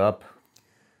showed up?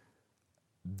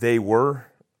 They were.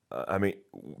 I mean,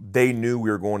 they knew we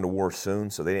were going to war soon,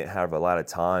 so they didn't have a lot of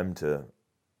time to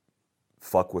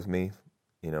fuck with me.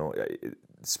 You know,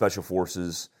 Special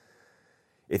Forces,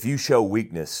 if you show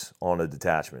weakness on a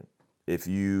detachment, if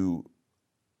you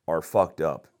are fucked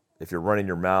up, if you're running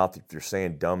your mouth, if you're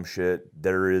saying dumb shit,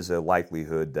 there is a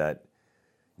likelihood that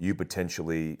you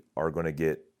potentially are going to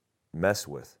get messed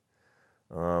with.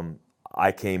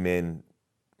 I came in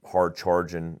hard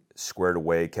charging, squared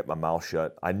away, kept my mouth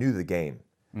shut. I knew the game.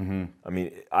 Mm-hmm. I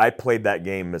mean, I played that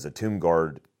game as a Tomb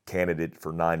Guard candidate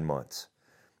for 9 months.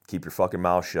 Keep your fucking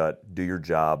mouth shut, do your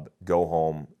job, go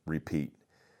home, repeat.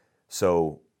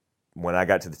 So when I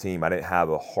got to the team, I didn't have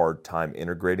a hard time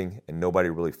integrating, and nobody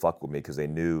really fucked with me because they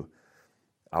knew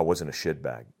I wasn't a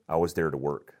shitbag. I was there to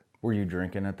work. Were you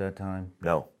drinking at that time?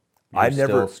 No. You're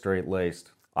still straight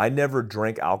laced. I never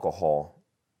drank alcohol,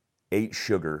 ate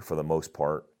sugar for the most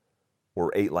part,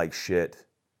 or ate like shit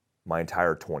my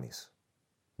entire 20s.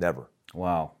 Never.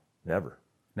 Wow. Never.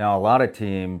 Now, a lot of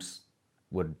teams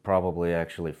would probably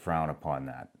actually frown upon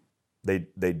that. They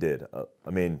did. I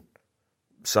mean,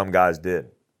 some guys did,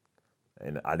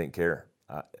 and I didn't care.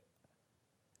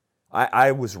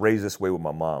 I was raised this way with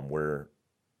my mom, where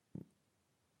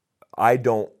I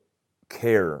don't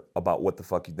care about what the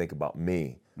fuck you think about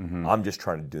me. Mm-hmm. I'm just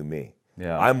trying to do me.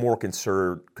 Yeah. I'm more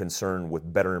concerned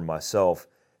with bettering myself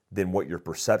than what your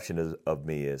perception of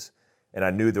me is. And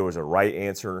I knew there was a right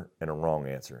answer and a wrong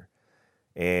answer.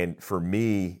 And for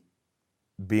me,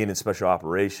 being in special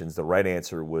operations, the right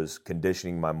answer was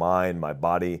conditioning my mind, my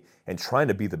body, and trying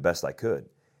to be the best I could.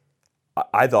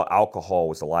 I thought alcohol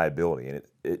was a liability, and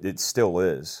it still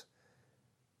is.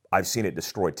 I've seen it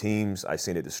destroy teams. I've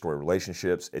seen it destroy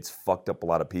relationships. It's fucked up a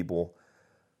lot of people.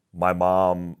 My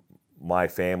mom, my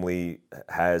family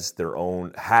had their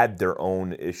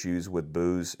own issues with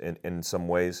booze in some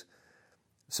ways.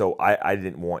 So I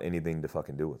didn't want anything to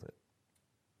fucking do with it.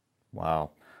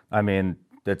 Wow. I mean,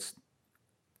 it's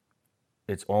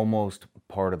almost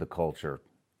part of the culture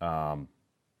in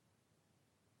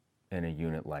a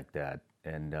unit like that.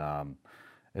 And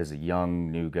as a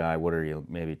young new guy, what are you,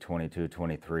 maybe 22,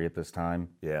 23 at this time?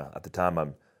 Yeah, at the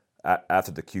time,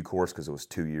 after the Q course, because it was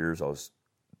 2 years, I was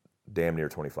damn near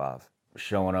 25.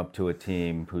 Showing up to a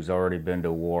team who's already been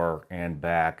to war and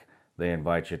back, they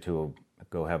invite you to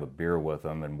go have a beer with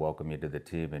them and welcome you to the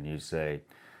team, and you say,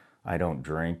 I don't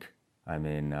drink. I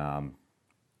mean,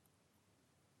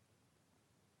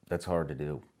 that's hard to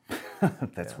do.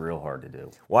 That's real hard to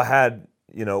do. Well, I had,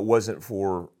 it wasn't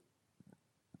for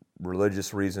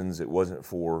religious reasons. It wasn't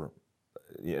for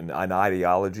an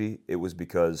ideology. It was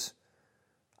because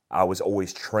I was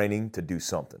always training to do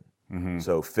something. Mm-hmm.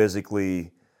 So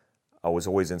physically, I was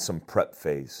always in some prep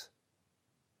phase.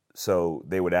 So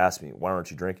they would ask me, why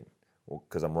aren't you drinking? Well,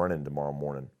 because I'm running tomorrow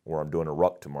morning, or I'm doing a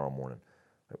ruck tomorrow morning.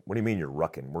 What do you mean you're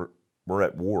rucking? We're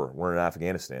at war. We're in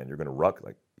Afghanistan. You're going to ruck?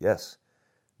 Like, yes,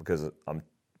 because I'm,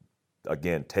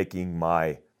 again, taking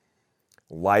my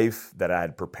life that I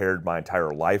had prepared my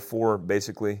entire life for,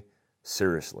 basically,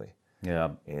 seriously. Yeah.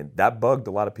 And that bugged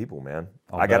a lot of people, man.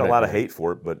 I got a lot of hate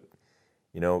for it, but,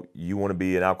 you want to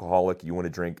be an alcoholic, you want to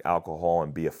drink alcohol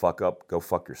and be a fuck up, go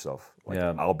fuck yourself.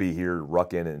 I'll be here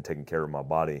rucking and taking care of my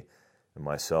body and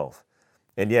myself.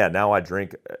 And yeah, now I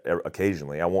drink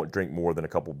occasionally. I won't drink more than a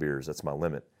couple beers. That's my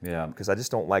limit. Yeah. Because I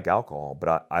just don't like alcohol,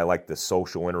 but I like the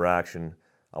social interaction.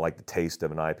 I like the taste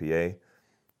of an IPA,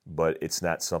 but it's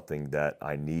not something that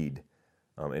I need.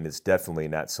 And it's definitely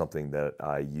not something that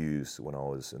I used when I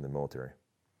was in the military.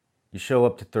 You show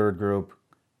up to third group,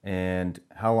 and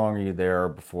how long are you there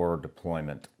before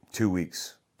deployment? 2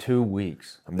 weeks. 2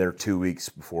 weeks. I'm there 2 weeks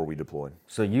before we deployed.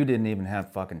 So you didn't even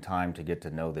have fucking time to get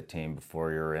to know the team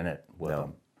before you're in it with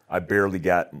them? I barely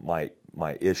got my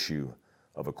issue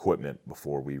of equipment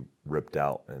before we ripped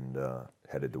out and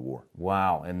headed to war.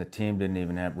 Wow, and the team didn't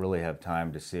even really have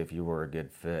time to see if you were a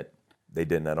good fit. They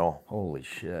didn't at all. Holy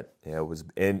shit. Yeah, it was,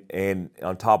 and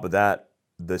on top of that,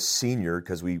 the senior,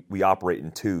 because we operate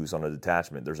in twos on a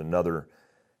detachment, there's another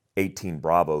 18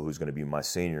 Bravo who's going to be my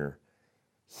senior.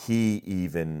 He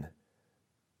even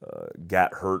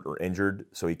got hurt or injured,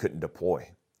 so he couldn't deploy.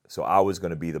 So I was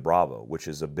going to be the Bravo, which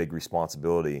is a big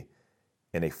responsibility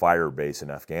in a fire base in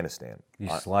Afghanistan. You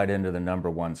slide into the number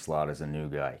one slot as a new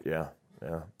guy. Yeah.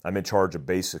 I'm in charge of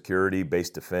base security, base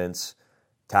defense,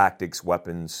 tactics,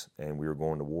 weapons, and we were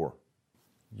going to war.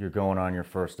 You're going on your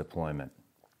first deployment.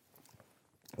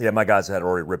 Yeah, my guys had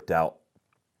already ripped out,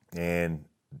 and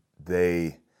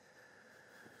they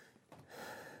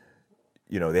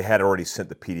had already sent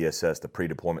the PDSS, the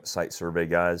pre-deployment site survey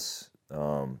guys,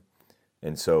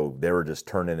 and so they were just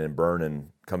turning and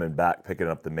burning, coming back, picking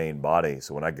up the main body.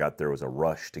 So when I got there, it was a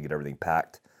rush to get everything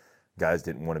packed. Guys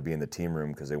didn't want to be in the team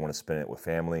room because they want to spend it with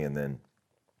family, and then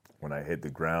when I hit the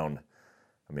ground,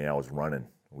 I was running.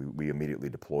 We immediately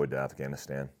deployed to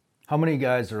Afghanistan. How many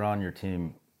guys are on your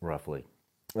team, roughly?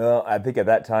 Well, I think at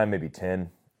that time, maybe 10.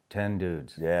 10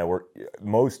 dudes. Yeah,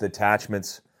 most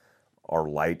attachments are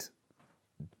light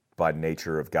by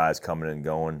nature of guys coming and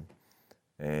going.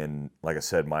 And like I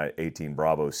said, my 18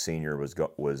 Bravo senior was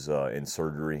in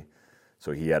surgery.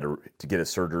 So he had to get his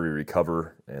surgery,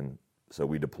 recover, and so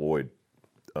we deployed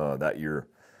that year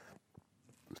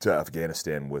to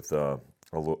Afghanistan with a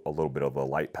little bit of a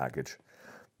light package.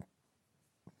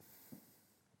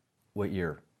 What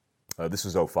year? This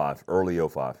was '05, early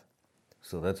 '05.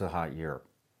 So that's a hot year.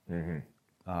 Yeah.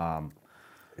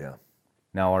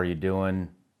 Now, are you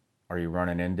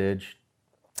running Indige?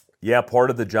 Yeah, part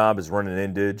of the job is running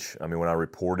Indige. I mean, when I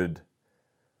reported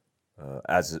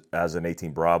as an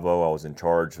 18 Bravo, I was in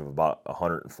charge of about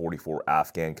 144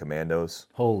 Afghan commandos.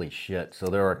 Holy shit. So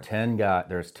there are 10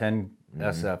 there's 10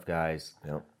 SF guys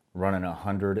Yep. running a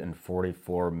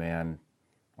 144-man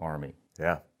army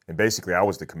Yeah, and basically I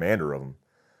was the commander of them,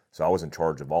 so I was in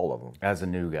charge of all of them as a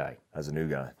new guy. as a new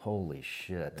guy. Holy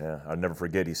shit. Yeah, I'll never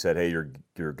forget. He said, "Hey,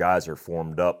 your guys are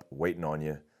formed up, waiting on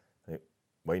you." Hey,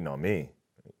 waiting on me?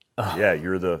 Yeah,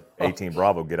 you're the 18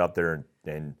 Bravo. Get up there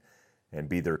and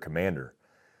be their commander,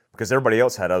 because everybody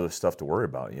else had other stuff to worry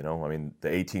about. You know, I mean,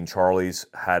 the 18 Charlies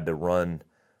had to run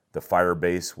the fire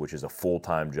base, which is a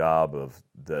full-time job of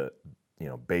the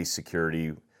base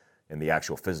security and the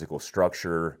actual physical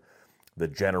structure, the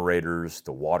generators,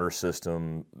 the water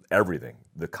system, everything.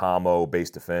 The commo, base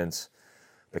defense.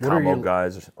 The commo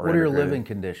guys are What are your integrated. living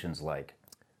conditions like?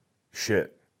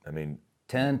 Shit. I mean,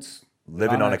 Tents?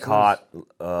 living on a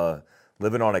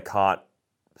connexes? cot,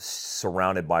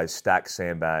 surrounded by stacked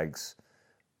sandbags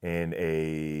in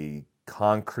a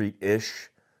concrete-ish,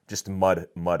 just mud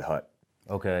hut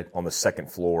Okay. on the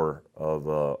second floor of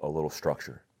a little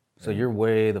structure. So you're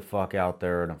way the fuck out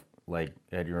there like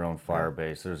at your own fire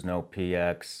base. There's no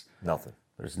PX. Nothing.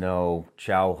 There's no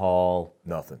chow hall.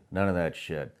 Nothing. None of that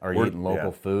shit. Are you eating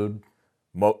local food?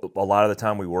 A lot of the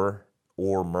time we were,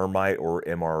 or Mermite or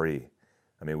MRE.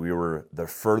 I mean, we were the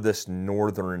furthest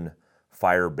northern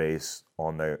fire base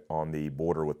on the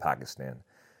border with Pakistan,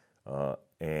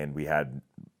 and we had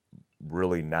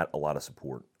really not a lot of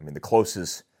support. I mean, the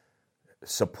closest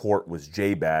support was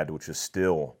JBAD, which is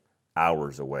still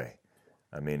hours away.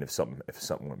 I mean, if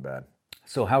something went bad.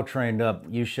 So how trained up?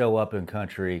 You show up in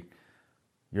country.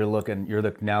 You're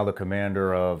now the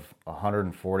commander of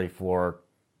 144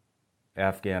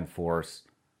 Afghan force.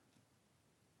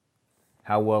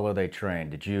 How well are they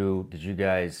trained? Did you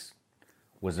guys?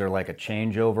 Was there like a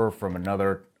changeover from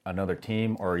another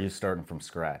team, or are you starting from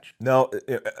scratch? No,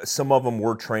 some of them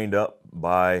were trained up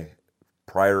by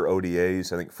prior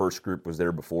ODAs. I think first group was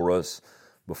there before us.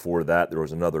 Before that, there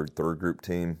was another third group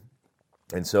team.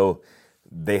 And so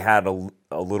they had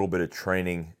a little bit of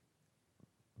training.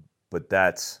 But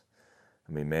I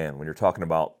mean, man, when you're talking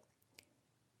about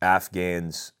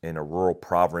Afghans in a rural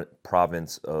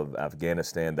province of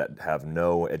Afghanistan that have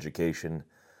no education,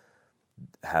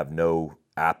 have no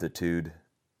aptitude,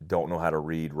 don't know how to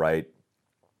read, write.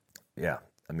 Yeah,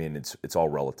 I mean, it's all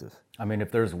relative. I mean,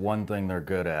 if there's one thing they're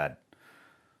good at,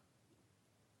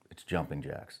 it's jumping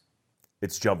jacks.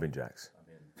 It's jumping jacks.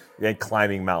 And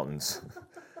climbing mountains.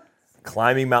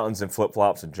 Climbing mountains in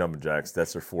flip-flops and jumping jacks,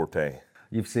 that's their forte.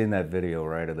 You've seen that video,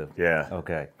 right? Yeah.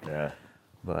 Okay. Yeah.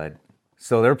 But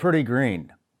so they're pretty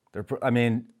green.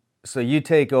 So you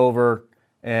take over,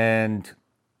 and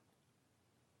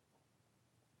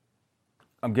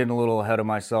I'm getting a little ahead of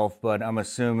myself, but I'm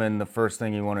assuming the first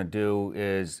thing you want to do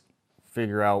is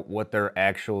figure out what they're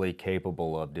actually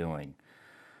capable of doing.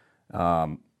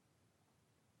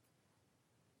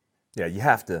 Yeah, you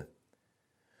have to,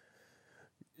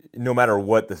 no matter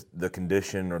what the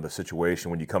condition or the situation,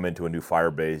 when you come into a new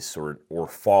fire base or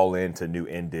fall into new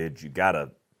Indige, you got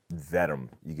to vet them.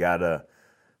 You got to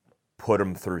put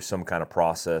them through some kind of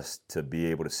process to be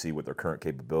able to see what their current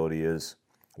capability is.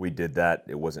 We did that.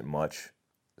 It wasn't much,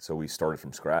 so we started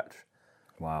from scratch.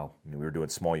 Wow. I mean, we were doing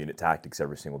small unit tactics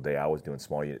every single day. I was doing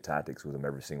small unit tactics with them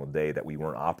every single day that we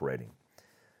weren't operating.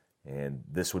 And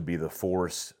this would be the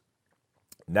force.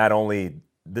 Not only,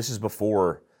 this is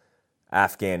before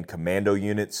Afghan commando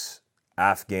units,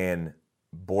 Afghan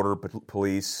border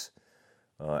police,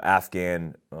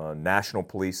 Afghan national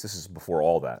police. This is before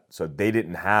all that. So they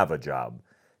didn't have a job.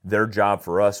 Their job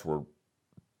for us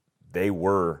they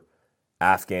were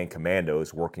Afghan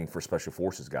commandos working for special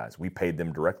forces guys. We paid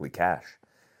them directly cash.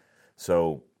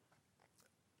 So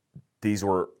these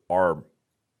were our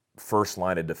first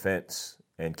line of defense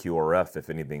and QRF if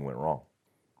anything went wrong.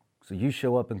 So you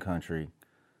show up in country,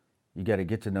 you got to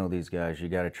get to know these guys, you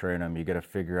got to train them, you got to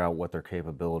figure out what their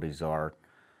capabilities are,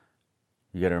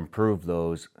 you got to improve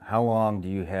those. How long do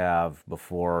you have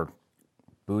before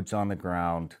boots on the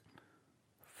ground,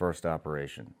 first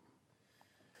operation?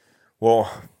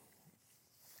 Well,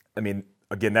 I mean,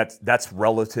 again, that's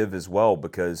relative as well,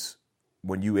 because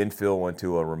when you infill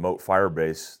into a remote fire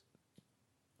base,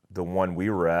 the one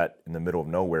we were at in the middle of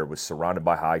nowhere was surrounded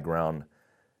by high ground.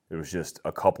 It was just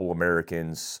a couple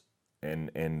Americans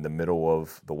in the middle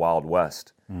of the Wild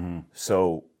West. Mm-hmm.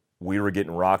 So we were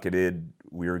getting rocketed.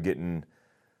 We were getting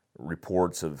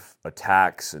reports of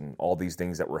attacks and all these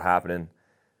things that were happening.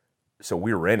 So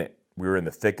we were in it. We were in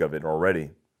the thick of it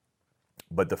already.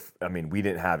 But we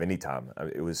didn't have any time.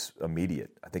 It was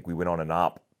immediate. I think we went on an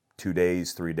op 2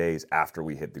 days, 3 days after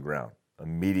we hit the ground.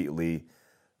 Immediately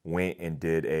went and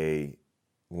did a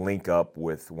link up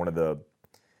with one of the,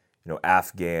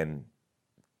 Afghan,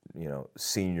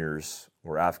 seniors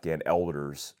or Afghan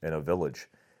elders in a village.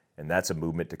 And that's a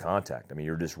movement to contact. I mean,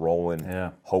 you're just rolling,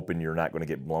 hoping you're not going to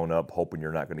get blown up, hoping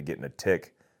you're not going to get in a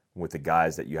tick with the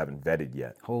guys that you haven't vetted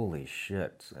yet. Holy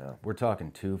shit. Yeah. We're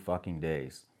talking 2 fucking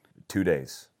days. 2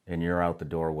 days. And you're out the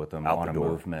door with them on a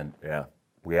movement. Yeah.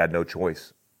 We had no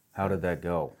choice. How did that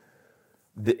go?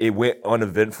 It went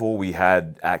uneventful. We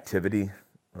had activity,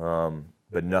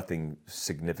 but nothing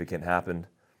significant happened,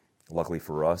 luckily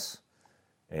for us.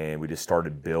 And we just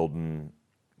started building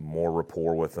more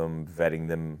rapport with them, vetting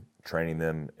them, training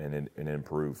them, and it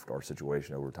improved our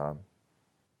situation over time.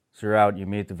 So you're out, you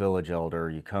meet the village elder,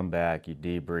 you come back, you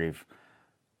debrief.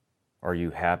 Are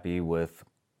you happy with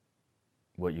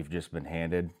what you've just been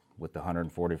handed with the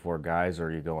 144 guys, or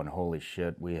are you going, holy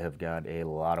shit, we have got a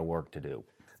lot of work to do?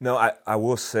 No, I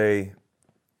will say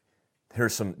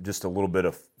here's just a little bit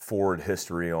of forward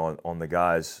history on the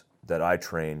guys that I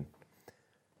trained.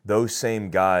 Those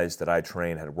same guys that I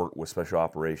trained had worked with special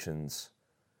operations,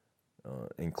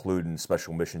 including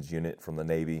Special Missions Unit from the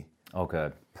Navy. Okay.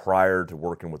 Prior to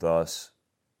working with us.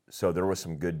 So there were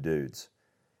some good dudes.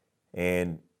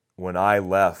 And when I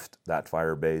left that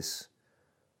fire base,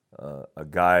 a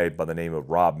guy by the name of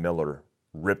Rob Miller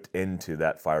ripped into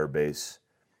that fire base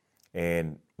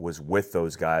and was with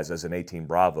those guys as an 18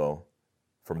 Bravo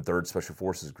from 3rd Special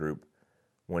Forces Group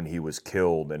when he was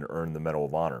killed and earned the Medal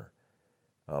of Honor,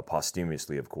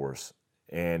 posthumously, of course.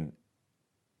 And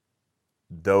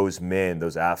those men,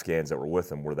 those Afghans that were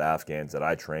with him, were the Afghans that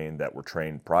I trained that were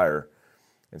trained prior.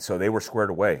 And so they were squared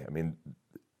away. I mean,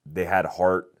 they had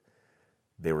heart.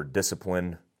 They were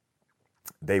disciplined.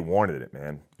 They wanted it,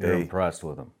 man. You're impressed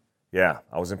with them. Yeah,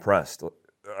 I was impressed.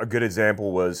 A good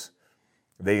example was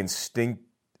they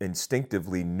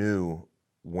instinctively knew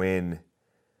when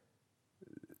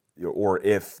or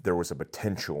if there was a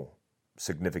potential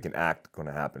significant act going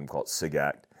to happen, called SIG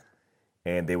Act.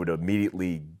 And they would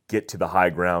immediately get to the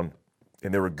high ground,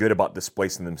 and they were good about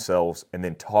displacing themselves and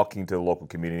then talking to the local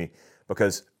community,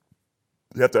 because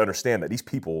you have to understand that these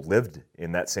people lived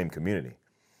in that same community.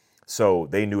 So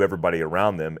they knew everybody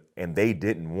around them, and they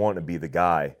didn't want to be the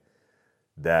guy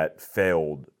that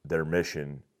failed their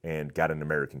mission and got an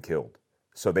American killed.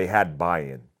 So they had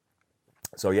buy-in.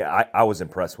 So yeah, I was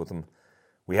impressed with them.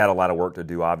 We had a lot of work to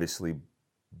do, obviously,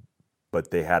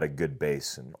 but they had a good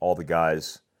base, and all the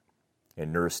guys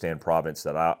in Nuristan province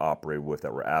that I operated with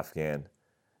that were Afghan,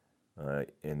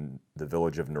 in the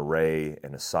village of Naray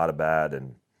and Asadabad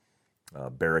and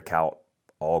Barakout,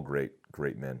 all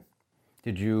great men.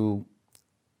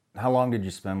 How long did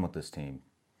you spend with this team?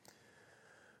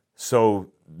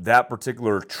 So that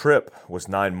particular trip was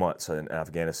 9 months in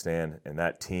Afghanistan, and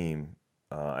that team,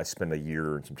 I spent a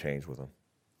year and some change with them.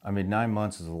 I mean, 9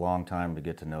 months is a long time to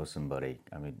get to know somebody.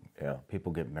 I mean, yeah.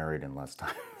 People get married in less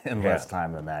time less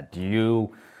time than that. Did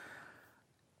you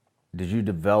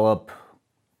develop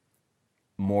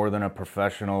more than a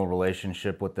professional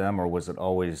relationship with them, or was it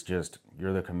always just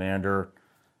you're the commander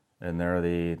and they're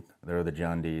the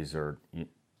Jundies, or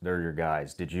they're your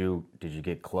guys? Did you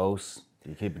get close? Did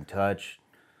you keep in touch?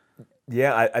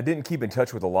 Yeah, I didn't keep in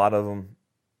touch with a lot of them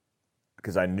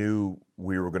because I knew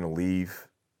we were going to leave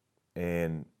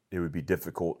and it would be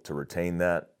difficult to retain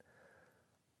that.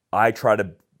 I try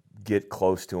to get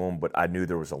close to them, but I knew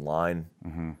there was a line.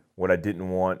 Mm-hmm. What I didn't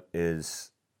want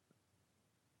is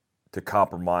to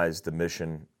compromise the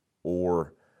mission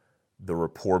or the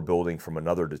rapport building from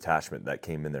another detachment that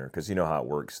came in there, because you know how it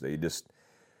works.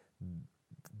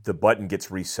 The button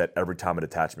gets reset every time a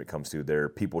detachment comes through there.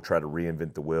 People try to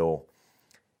reinvent the wheel.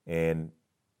 And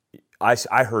I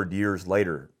heard years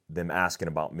later them asking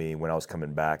about me when I was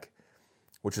coming back,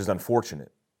 which is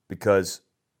unfortunate because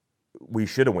we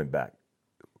should have went back.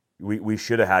 We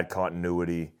should have had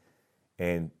continuity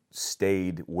and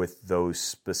stayed with those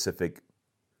specific,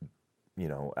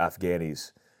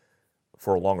 Afghanis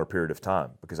for a longer period of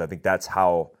time, because I think that's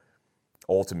how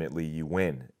ultimately you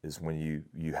win, is when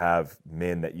you have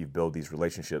men that you build these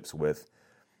relationships with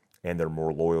and they're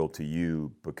more loyal to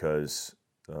you because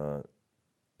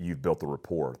you've built the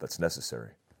rapport that's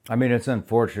necessary. I mean, it's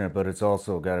unfortunate, but it's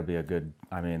also got to be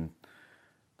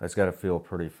that's got to feel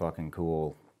pretty fucking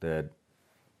cool that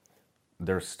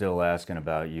they're still asking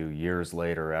about you years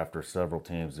later after several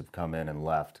teams have come in and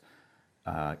left.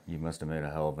 You must have made a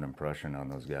hell of an impression on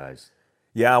those guys.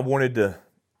 Yeah, I wanted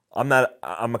I'm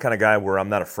a kind of guy where I'm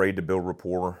not afraid to build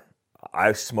rapport.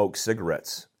 I smoked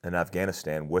cigarettes in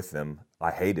Afghanistan with them.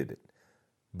 I hated it,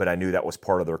 but I knew that was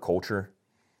part of their culture.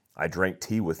 I drank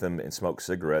tea with them and smoked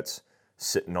cigarettes,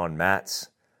 sitting on mats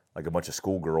like a bunch of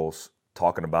schoolgirls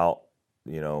talking about,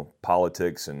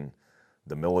 politics and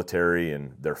the military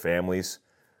and their families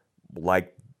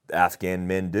like Afghan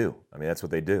men do. I mean, that's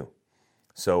what they do.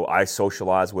 So I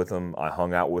socialized with them. I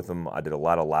hung out with them. I did a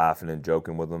lot of laughing and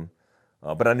joking with them.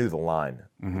 But I knew the line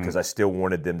because I still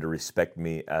wanted them to respect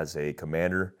me as a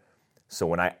commander. So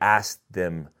when I asked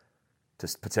them to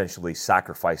potentially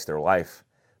sacrifice their life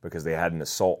because they had an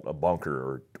assault a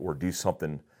bunker or do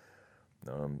something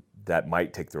that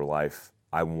might take their life,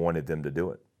 I wanted them to do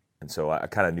it. And so I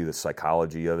kind of knew the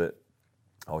psychology of it.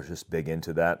 I was just big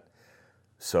into that.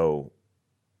 So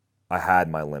I had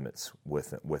my limits with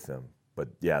them. But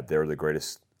yeah, they're the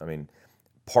greatest. I mean,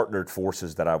 partnered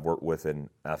forces that I've worked with in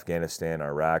Afghanistan,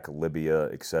 Iraq, Libya,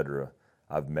 etc.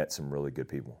 I've met some really good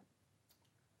people.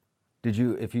 Did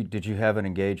you have an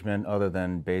engagement other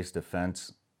than base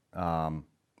defense,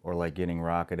 or like getting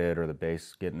rocketed or the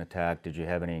base getting attacked? Did you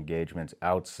have any engagements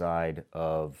outside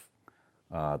of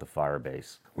the fire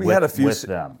base? We had a few with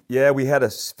them. Yeah, we had a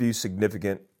few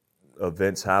significant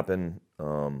events happen.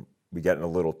 We got in a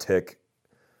little tick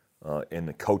in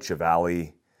the Cocha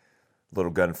Valley.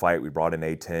 Little gunfight. We brought in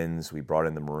A-10s. We brought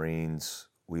in the Marines.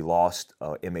 We lost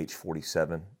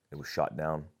MH-47. It was shot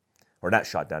down, or not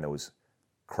shot down. It was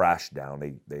crashed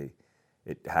down.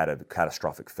 It had a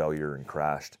catastrophic failure and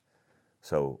crashed.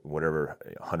 So whatever,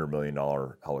 $100 million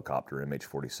helicopter,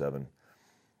 MH-47.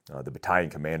 The battalion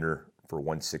commander for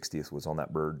 160th was on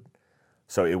that bird.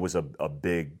 So it was a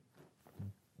big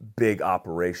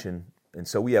operation. And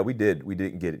so we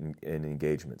didn't get in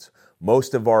engagements.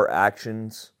 Most of our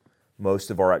actions,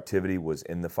 most of our activity was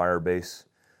in the fire base,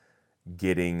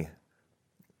 getting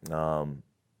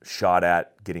shot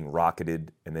at, getting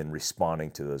rocketed, and then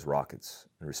responding to those rockets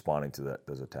and responding to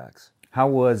those attacks. How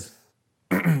was,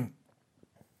 because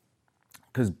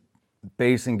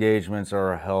base engagements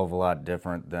are a hell of a lot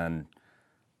different than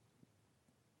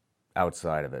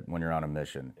outside of it when you're on a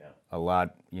mission. Yeah. A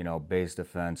lot, base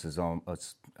defense is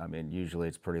usually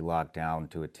it's pretty locked down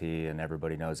to a T and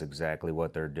everybody knows exactly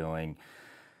what they're doing.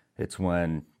 It's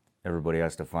when everybody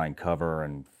has to find cover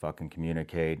and fucking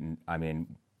communicate. And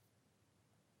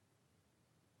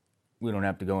we don't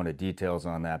have to go into details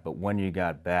on that, but when you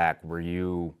got back, were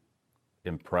you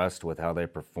impressed with how they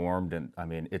performed? And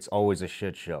it's always a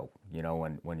shit show,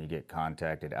 when you get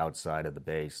contacted outside of the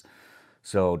base.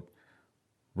 So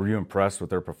were you impressed with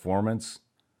their performance?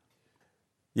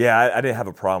 Yeah, I didn't have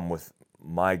a problem with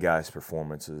my guys'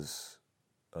 performances.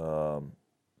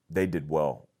 They did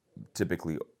well,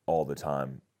 typically all the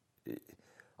time.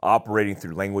 Operating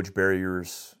through language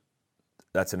barriers,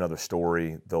 that's another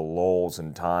story. The lulls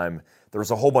in time. There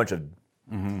was a whole bunch of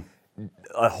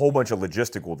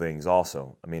logistical things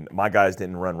also. My guys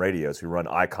didn't run radios. We run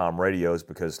ICOM radios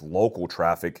because local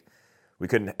traffic, we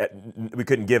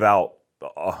couldn't give out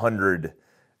 100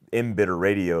 embidder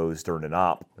radios during an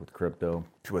op With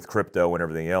crypto and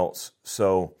everything else.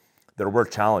 So there were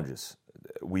challenges.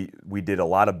 We did a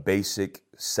lot of basic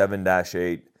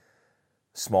 7-8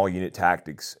 small unit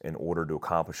tactics in order to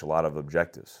accomplish a lot of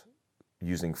objectives,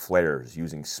 using flares,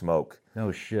 using smoke.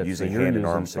 No shit. Using so you're hand and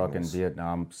arm using fucking signals.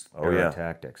 Vietnam Oh, era yeah.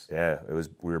 tactics. Yeah,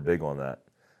 we were big on that.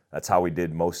 That's how we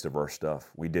did most of our stuff.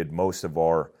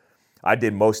 I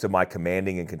did most of my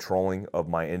commanding and controlling of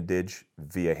my indige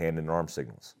via hand and arm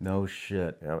signals. No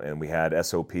shit. And we had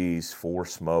SOPs for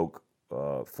smoke,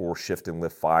 for shift and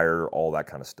lift fire, all that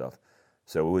kind of stuff.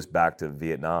 So it was back to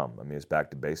Vietnam. It was back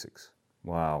to basics.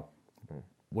 Wow.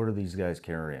 What are these guys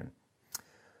carrying?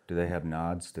 Do they have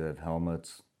nods? Do they have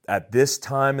helmets? At this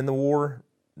time in the war,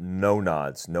 no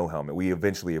nods, no helmet. We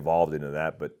eventually evolved into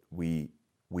that, but we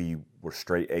were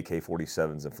straight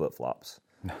AK-47s and flip-flops.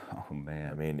 Oh,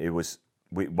 man.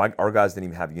 Our guys didn't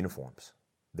even have uniforms.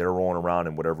 They're rolling around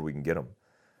in whatever we can get them.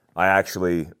 I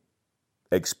actually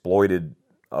exploited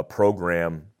a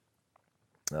program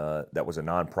that was a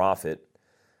nonprofit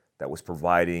that was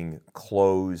providing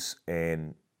clothes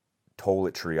and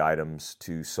toiletry items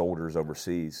to soldiers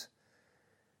overseas,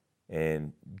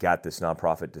 and got this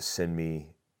nonprofit to send me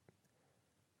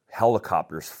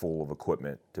helicopters full of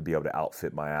equipment to be able to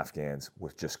outfit my Afghans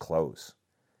with just clothes,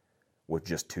 with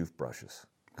just toothbrushes,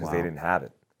 because they didn't have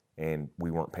it, and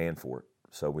we weren't paying for it,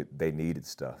 so they needed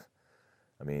stuff.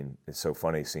 It's so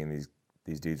funny seeing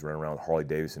these dudes running around with Harley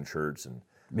Davidson shirts and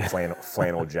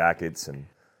flannel jackets and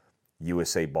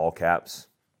USA ball caps,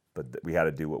 but we had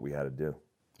to do what we had to do.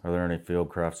 Are there any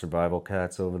Fieldcraft survival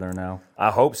cats over there now?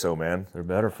 I hope so, man. They're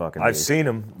better fucking. I've seen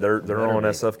them. They're on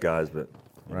SF guys, but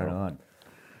right on.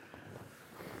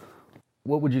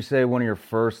 What would you say one of your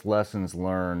first lessons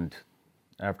learned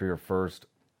after your first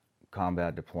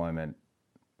combat deployment,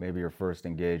 maybe your first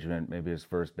engagement, maybe his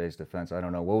first base defense? I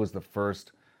don't know. What was the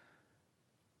first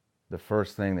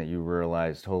thing that you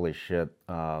realized? Holy shit,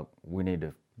 we need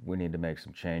to make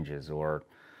some changes, or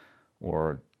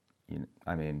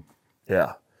I mean,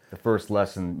 yeah. The first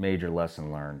major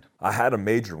lesson learned. I had a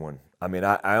major one. I mean,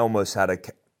 I almost had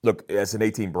look, as an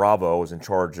 18 Bravo, I was in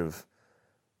charge of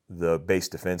the base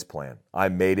defense plan. I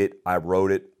made it, I wrote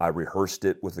it, I rehearsed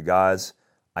it with the guys,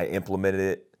 I implemented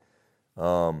it,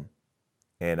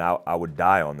 and I would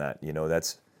die on that.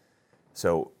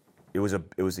 So it was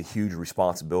a huge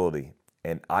responsibility,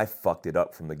 and I fucked it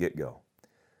up from the get-go.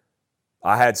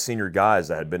 I had senior guys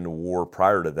that had been to war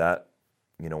prior to that.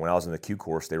 When I was in the Q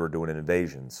course, they were doing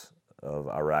invasions of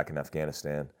Iraq and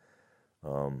Afghanistan.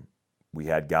 We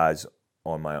had guys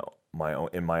on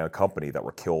in my own company that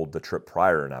were killed the trip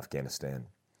prior in Afghanistan.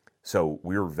 So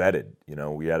we were vetted.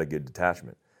 We had a good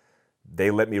detachment. They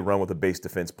let me run with a base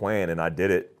defense plan, and I did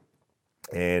it,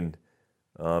 and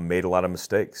made a lot of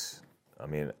mistakes. I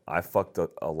mean, I fucked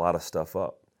a lot of stuff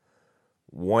up.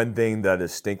 One thing that I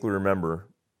distinctly remember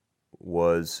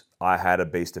was I had a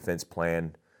base defense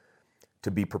plan to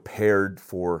be prepared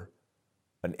for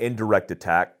an indirect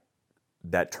attack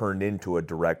that turned into a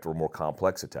direct or more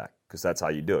complex attack, because that's how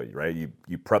you do it, right?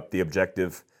 You prep the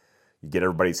objective, you get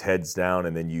everybody's heads down,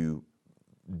 and then you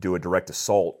do a direct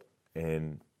assault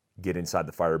and get inside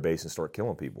the fire base and start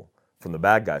killing people from the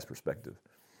bad guy's perspective.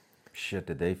 Shit,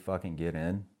 did they fucking get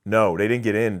in? No, they didn't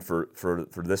get in for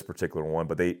this particular one,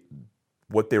 but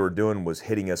what they were doing was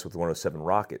hitting us with 107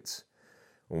 rockets.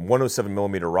 107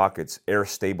 millimeter rockets air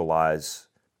stabilize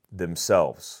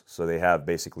themselves, so they have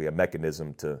basically a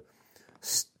mechanism to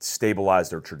stabilize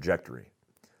their trajectory.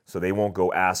 So they won't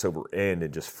go ass over end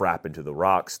and just frap into the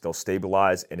rocks. They'll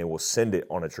stabilize, and it will send it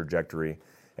on a trajectory,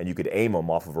 and you could aim them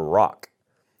off of a rock.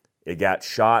 It got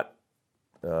shot,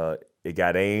 it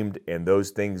got aimed, and those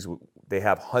things, they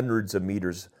have hundreds of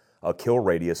meters of kill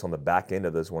radius on the back end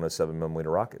of those 107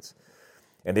 millimeter rockets.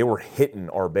 And they were hitting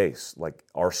our base, like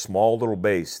our small little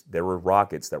base. There were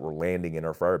rockets that were landing in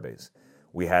our fire base.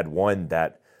 We had one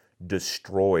that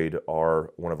destroyed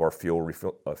one of our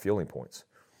fueling points.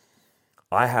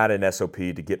 I had an SOP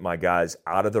to get my guys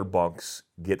out of their bunks,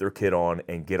 get their kit on,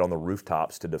 and get on the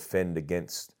rooftops to defend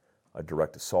against a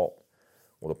direct assault.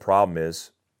 Well, the problem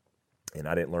is, and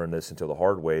I didn't learn this until the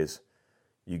hard way, is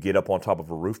you get up on top of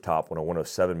a rooftop when a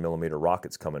 107 millimeter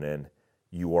rocket's coming in,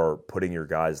 you are putting your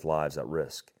guys' lives at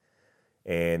risk.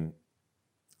 And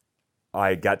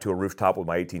I got to a rooftop with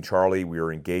my 18 Charlie.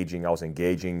 I was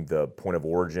engaging the point of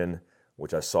origin,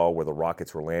 which I saw where the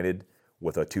rockets were landed,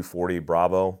 with a 240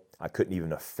 Bravo. I couldn't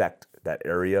even affect that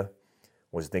area.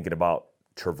 Was thinking about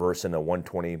traversing a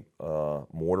 120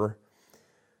 mortar.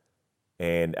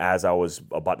 And as I was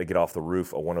about to get off the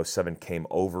roof, a 107 came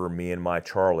over me and my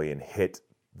Charlie and hit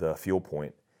the fuel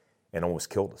point and almost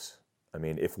killed us. I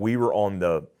mean, if we were on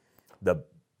the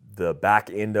back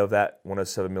end of that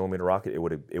 107 millimeter rocket, it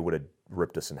would have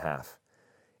ripped us in half.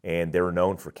 And they were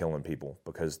known for killing people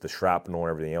because the shrapnel and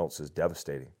everything else is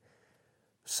devastating.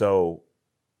 So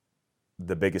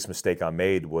the biggest mistake I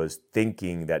made was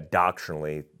thinking that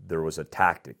doctrinally there was a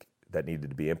tactic that needed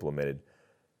to be implemented.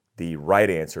 The right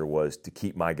answer was to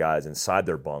keep my guys inside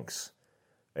their bunks,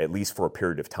 at least for a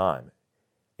period of time,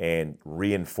 and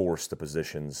reinforce the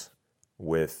positions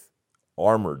with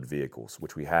armored vehicles,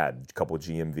 which we had, a couple of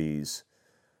GMVs,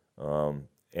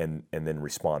 and then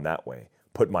respond that way.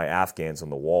 Put my Afghans on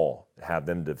the wall, have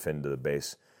them defend the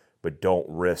base, but don't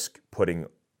risk putting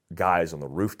guys on the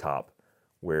rooftop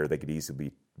where they could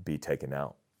easily be taken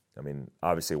out. I mean,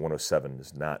 obviously 107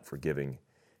 is not forgiving,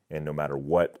 and no matter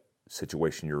what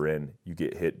situation you're in, you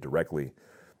get hit directly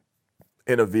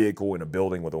in a vehicle, in a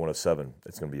building with a 107,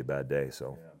 it's going to be a bad day.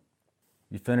 So,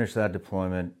 you finish that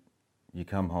deployment, you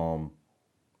come home.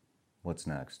 What's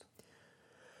next?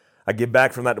 I get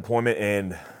back from that deployment,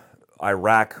 and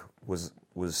Iraq was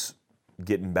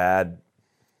getting bad,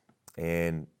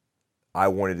 and I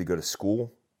wanted to go to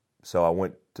school, so I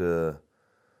went to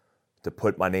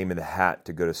put my name in the hat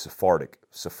to go to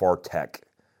SFARTech,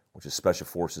 which is Special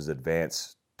Forces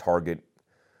Advanced Target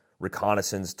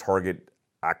Reconnaissance, Target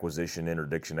Acquisition,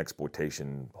 Interdiction,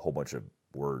 Exploitation, a whole bunch of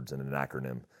words and an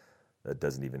acronym that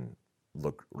doesn't even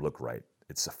look right.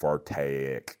 It's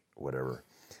SFARTech, whatever.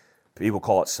 People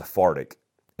call it SFARTech,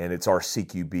 and it's our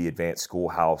CQB advanced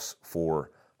schoolhouse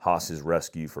for hostage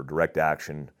rescue, for direct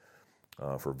action,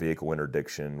 for vehicle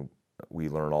interdiction, We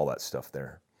learn all that stuff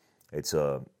there. It's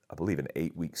I believe an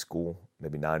 8-week school,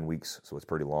 maybe 9 weeks, so it's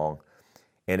pretty long.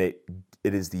 And it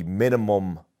is the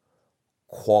minimum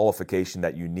qualification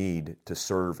that you need to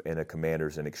serve in a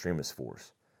commander's and extremist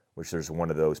force, which there's one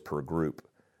of those per group,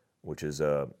 which is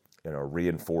a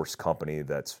reinforced company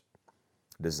that's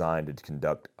designed to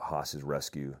conduct hostage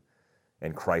rescue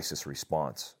and crisis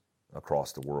response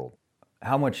across the world.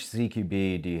 How much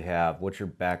CQB do you have? What's your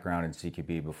background in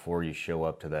CQB before you show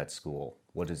up to that school?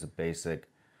 What is the basic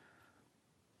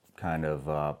kind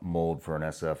of mold for an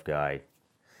SF guy?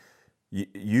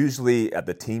 Usually at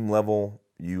the team level,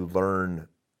 you learn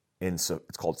it's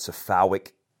called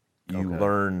CFAWIC. You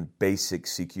learn basic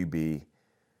CQB.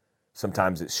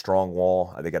 Sometimes it's strong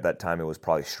wall. I think at that time it was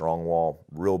probably strong wall,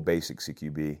 real basic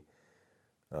CQB.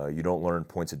 You don't learn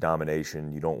points of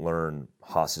domination. You don't learn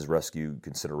hostage rescue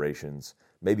considerations.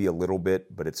 Maybe a little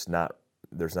bit, but there's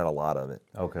not a lot of it.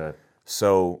 Okay.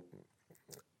 So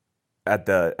at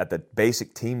the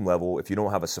basic team level, if you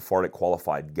don't have a Sephardic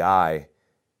qualified guy,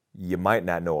 you might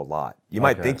not know a lot. You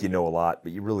might think you know a lot,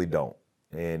 but you really don't.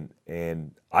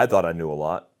 And I thought I knew a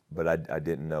lot, but I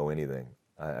didn't know anything.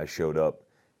 I showed up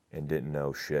and didn't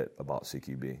know shit about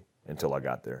CQB until I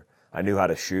got there. I knew how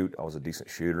to shoot. I was a decent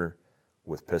shooter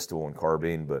with pistol and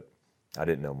carbine, but I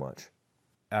didn't know much.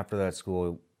 After that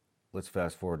school, let's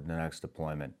fast forward to the next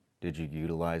deployment. Did you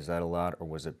utilize that a lot, or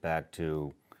was it back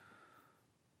to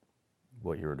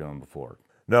what you were doing before?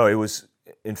 No, it was,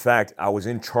 in fact, I was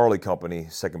in Charlie Company,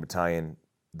 2nd Battalion.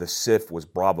 The SIF was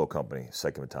Bravo Company,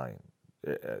 2nd Battalion.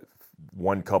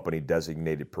 One company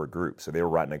designated per group, so they were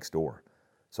right next door.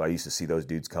 So I used to see those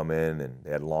dudes come in, and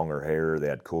they had longer hair, they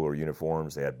had cooler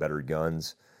uniforms, they had better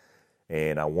guns,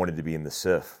 and I wanted to be in the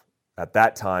SIF. At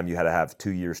that time, you had to have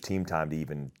 2 years team time to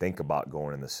even think about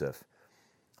going in the SIF.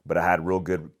 But I had real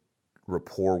good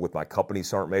rapport with my company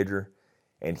sergeant major,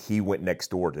 and he went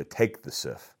next door to take the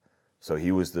SIF. So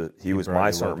he was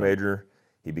my sergeant major.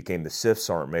 He became the SIF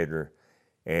sergeant major,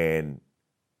 and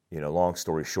long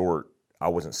story short, I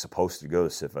wasn't supposed to go to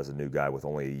SIF as a new guy with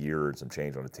only a year and some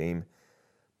change on the team.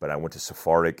 But I went to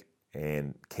Sephardic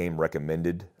and came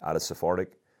recommended out of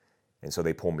Sephardic, and so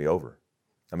they pulled me over.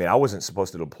 I mean, I wasn't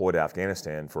supposed to deploy to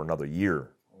Afghanistan for another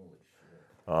year. Holy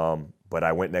shit. But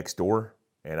I went next door,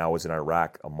 and I was in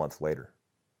Iraq a month later.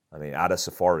 I mean, out of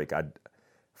Sephardic,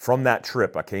 from that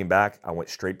trip, I came back, I went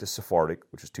straight to Sephardic,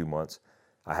 which was 2 months.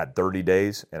 I had 30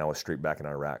 days, and I was straight back in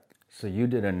Iraq. So you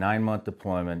did a 9-month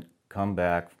deployment, come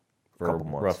back for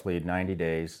roughly 90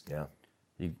 days. Yeah.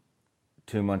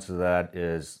 2 months of that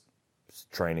is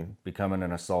training, becoming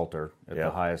an assaulter at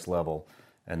the highest level,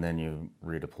 and then you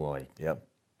redeploy. Yep.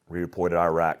 Redeployed to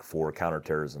Iraq for a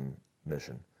counterterrorism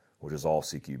mission, which is all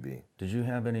CQB.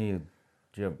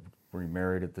 Were you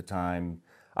married at the time?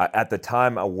 At the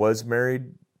time, I was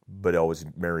married, but I was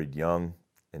married young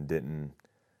and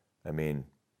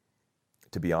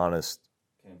to be honest.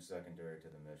 Came secondary to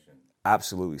the mission.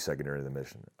 Absolutely secondary to the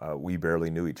mission. We barely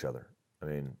knew each other. I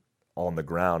mean, on the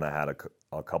ground, I had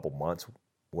a couple months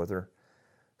with her.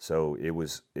 So it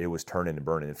was turning and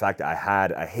burning. In fact, I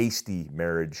had a hasty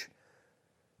marriage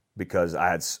because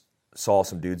I saw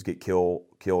some dudes get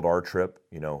killed our trip.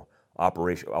 I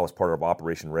was part of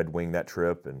Operation Red Wing that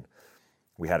trip, and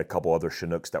we had a couple other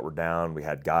Chinooks that were down. We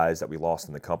had guys that we lost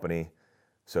in the company.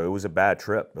 So it was a bad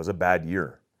trip. It was a bad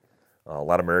year. A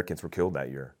lot of Americans were killed that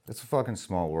year. It's a fucking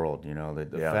small world,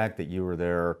 The fact that you were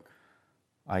there,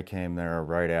 I came there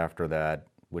right after that,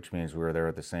 which means we were there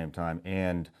at the same time.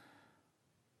 And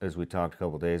as we talked a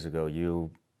couple days ago,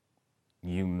 you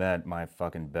met my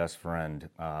fucking best friend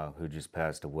who just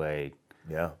passed away.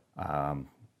 Yeah.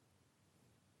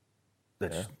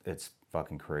 It's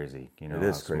fucking crazy. It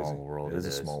is crazy. Small world it is.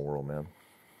 A small world, man.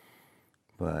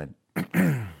 But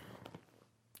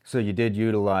so you did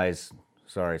utilize.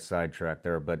 Sorry, sidetrack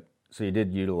there. But so you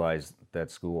did utilize that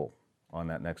school on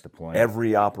that next deployment.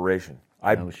 Every operation.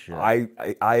 No shit.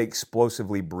 I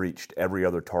explosively breached every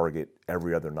other target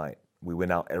every other night. We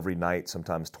went out every night,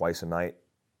 sometimes twice a night,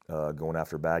 going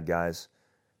after bad guys,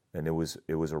 and it was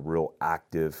a real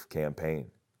active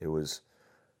campaign. It was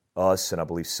us and I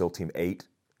believe SEAL Team 8,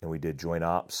 and we did joint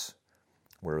ops,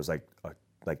 where it was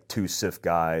like 2 SIF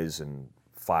guys and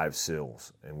 5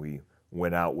 SEALs, and we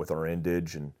went out with our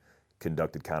indige and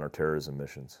conducted counterterrorism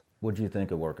missions. What did you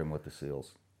think of working with the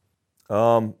SEALs?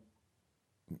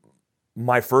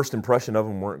 My first impression of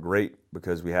them weren't great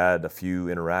because we had a few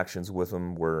interactions with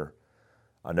them where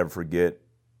I'll never forget.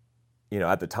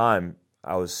 At the time,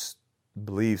 I was,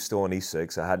 believe, still in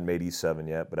E6. I hadn't made E7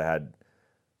 yet, but I had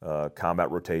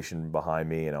combat rotation behind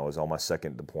me, and I was on my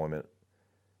second deployment.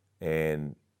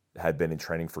 And had been in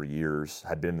training for years,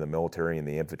 had been in the military and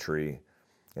the infantry,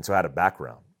 and so I had a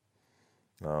background.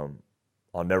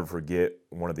 I'll never forget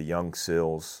one of the young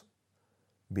SEALs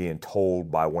being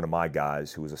told by one of my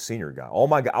guys who was a senior guy.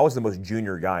 I was the most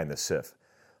junior guy in the SIF.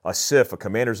 A SIF, a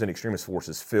Commanders and Extremist Force,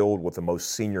 is filled with the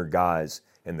most senior guys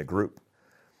in the group.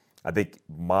 I think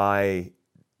my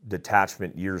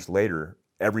detachment years later,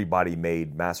 everybody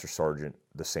made Master Sergeant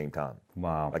the same time.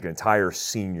 Wow. Like an entire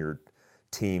senior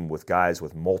team with guys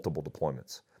with multiple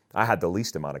deployments. I had the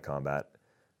least amount of combat.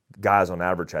 Guys on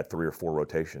average had 3 or 4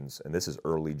 rotations, and this is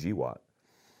early GWAT.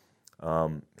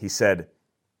 He said,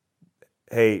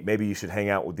 hey, maybe you should hang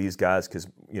out with these guys because,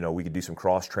 we could do some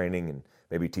cross-training and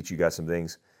maybe teach you guys some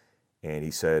things. And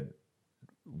he said,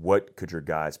 what could your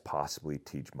guys possibly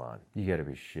teach mine? You got to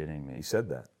be shitting me. He said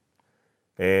that.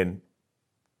 And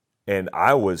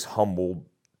I was humbled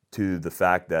to the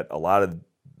fact that a lot of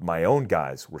my own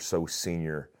guys were so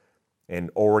senior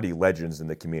and already legends in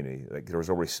the community. Like there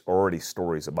was already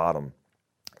stories about them.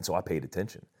 And so I paid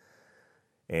attention.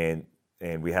 And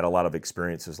we had a lot of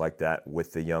experiences like that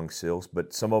with the young SEALs,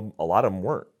 but a lot of them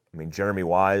weren't. I mean, Jeremy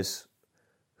Wise,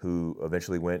 who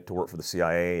eventually went to work for the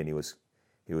CIA, and he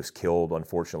was killed,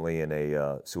 unfortunately, in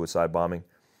a suicide bombing.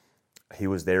 He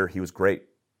was there. He was great.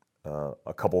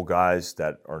 A couple guys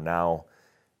that are now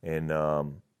in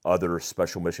other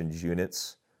special missions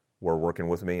units were working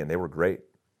with me, and they were great.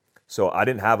 So I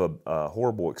didn't have a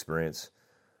horrible experience,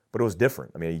 but it was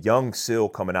different. I mean, a young SEAL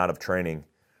coming out of training,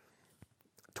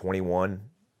 21,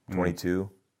 22,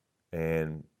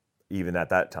 and even at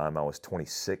that time, I was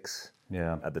 26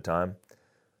 at the time.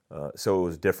 So it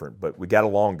was different, but we got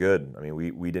along good. I mean,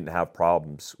 we didn't have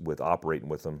problems with operating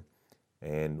with them,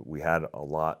 and we had a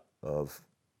lot of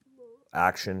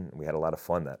action. We had a lot of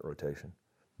fun that rotation.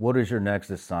 What is your next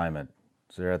assignment?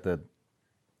 So you're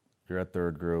at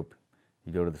third group,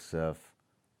 you go to the SIF.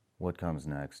 What comes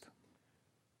next?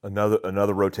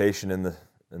 Another rotation in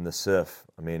the SIF.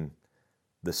 I mean,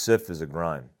 the SIF is a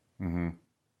grind. Mm-hmm.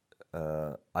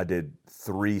 I did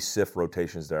 3 SIF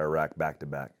rotations to Iraq back to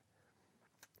back.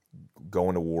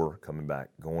 Going to war, coming back,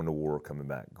 going to war, coming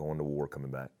back, going to war,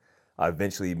 coming back. I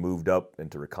eventually moved up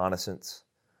into reconnaissance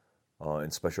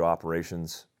and special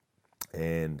operations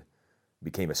and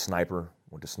became a sniper,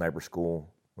 went to sniper school,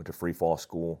 went to free fall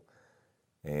school,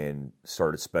 and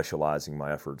started specializing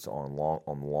my efforts on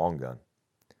the long gun.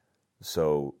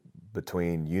 So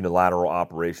between unilateral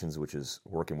operations, which is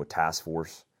working with task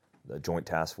force, the joint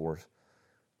task force,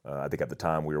 I think at the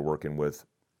time we were working with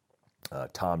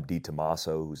Tom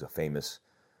DiTomaso, who's a famous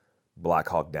Black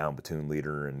Hawk Down platoon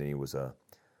leader, and he was a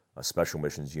special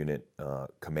missions unit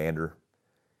commander.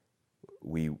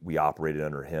 We operated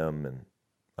under him and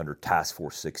under Task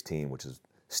Force 16, which is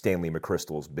Stanley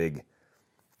McChrystal's big,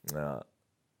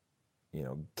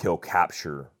 kill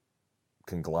capture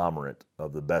conglomerate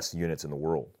of the best units in the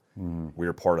world. Mm-hmm. We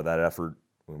were part of that effort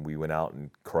when we went out and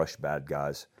crushed bad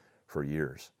guys for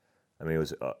years. I mean,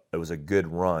 it was a good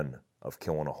run of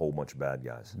killing a whole bunch of bad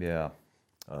guys. Yeah.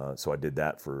 So I did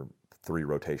that for 3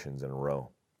 rotations in a row.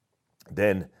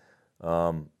 Then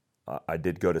I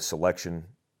did go to selection,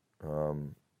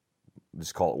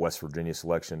 just call it West Virginia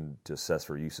selection, to assess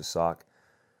for use of SOC.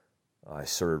 I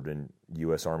served in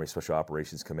U.S. Army Special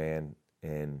Operations Command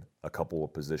in a couple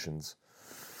of positions,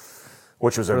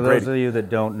 which was For a great... those of you that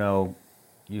don't know,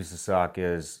 USASOC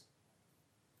is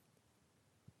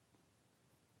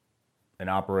an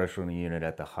operational unit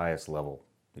at the highest level.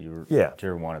 You're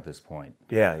Tier 1 at this point.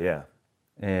 Yeah.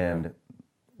 And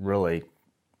really,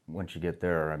 once you get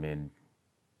there, I mean,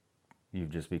 you've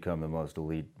just become the most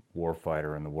elite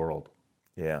warfighter in the world.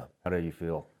 Yeah. How do you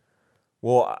feel?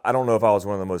 Well, I don't know if I was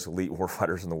one of the most elite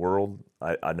warfighters in the world.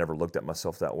 I never looked at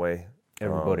myself that way.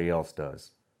 Everybody else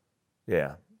does.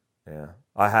 Yeah.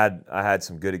 I had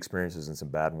some good experiences and some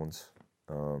bad ones.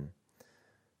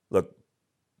 Look,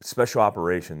 special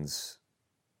operations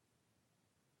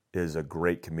is a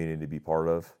great community to be part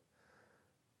of,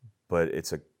 but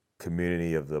it's a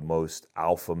community of the most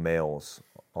alpha males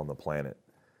on the planet.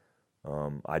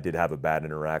 I did have a bad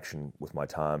interaction with my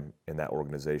time in that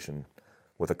organization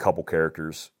with a couple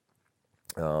characters.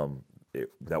 It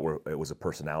was a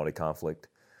personality conflict.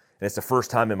 And it's the first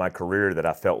time in my career that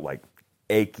I felt like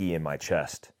achy in my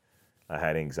chest. I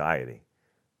had anxiety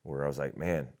where I was like,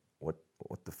 man, what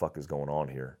the fuck is going on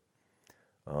here?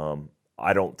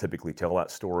 I don't typically tell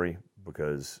that story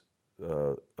because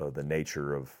of the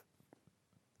nature of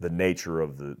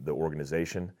the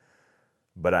organization.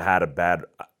 But I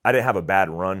didn't have a bad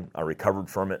run. I recovered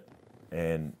from it,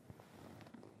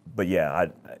 but yeah,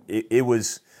 it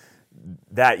was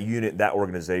that unit, that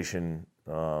organization.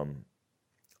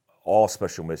 All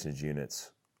special missions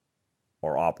units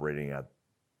are operating at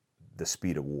the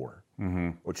speed of war,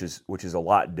 which is a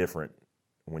lot different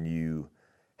when you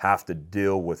have to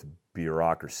deal with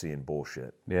bureaucracy and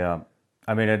bullshit. Yeah.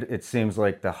 I mean, it seems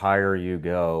like the higher you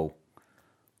go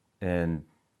in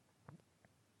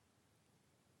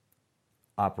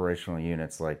operational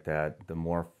units like that, the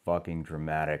more fucking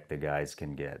dramatic the guys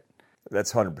can get.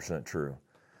 That's 100% true.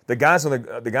 The guys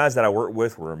that I worked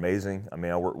with were amazing. I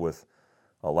mean, I worked with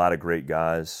a lot of great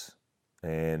guys,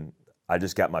 and I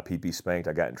just got my PP spanked.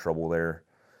 I got in trouble there.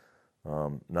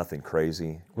 Nothing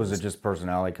crazy. Was it just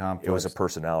personality conflict? It was a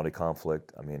personality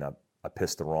conflict. I mean, I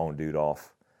pissed the wrong dude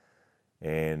off,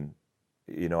 and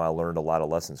I learned a lot of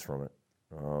lessons from it.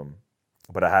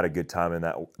 But I had a good time in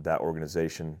that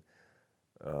organization.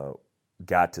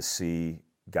 Got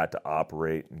to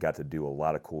operate, and got to do a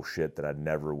lot of cool shit that I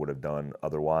never would have done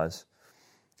otherwise.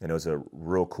 And it was a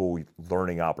real cool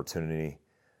learning opportunity.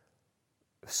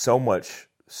 So much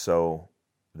so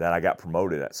that I got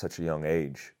promoted at such a young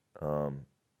age.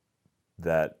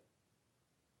 That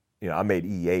I made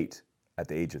E8 at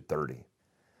the age of 30.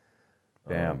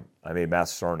 Damn. I made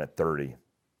Master Sergeant at 30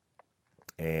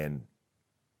 and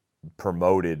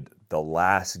promoted the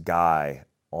last guy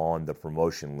on the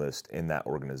promotion list in that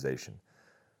organization.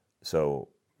 So,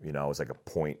 I was like a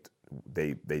point.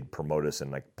 They'd promote us in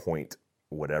like point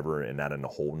whatever and not in a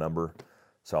whole number.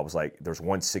 So I was like, there's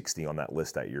 160 on that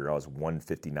list that year. I was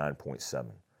 159.7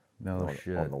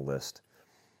 on the list.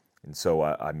 And so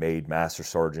I made Master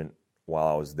Sergeant while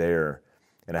I was there,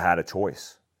 and I had a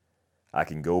choice. I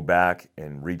can go back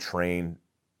and retrain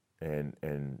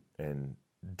and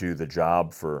do the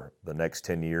job for the next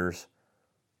 10 years,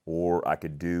 or I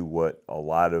could do what a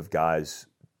lot of guys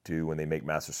do when they make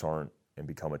Master Sergeant and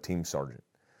become a team sergeant,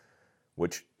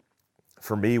 which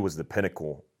for me was the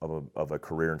pinnacle of a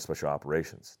career in special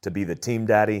operations. To be the team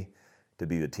daddy, to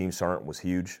be the team sergeant was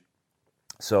huge.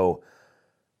 So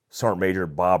Sergeant Major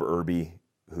Bob Irby,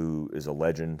 who is a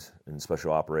legend in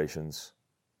special operations,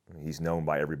 he's known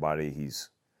by everybody. He's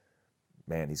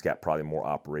got probably more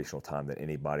operational time than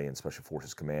anybody in Special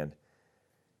Forces Command.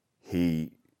 He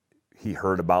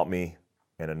heard about me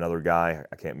and another guy,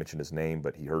 I can't mention his name,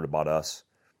 but he heard about us,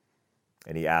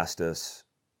 and he asked us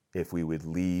if we would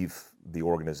leave the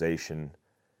organization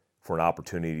for an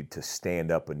opportunity to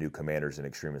stand up a new commanders and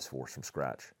extremist force from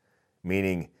scratch,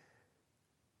 meaning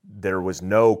there was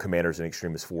no commanders and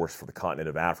extremist force for the continent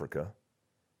of Africa,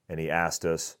 and he asked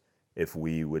us if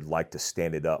we would like to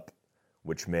stand it up,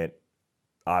 which meant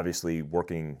obviously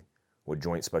working with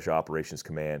Joint Special Operations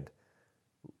Command.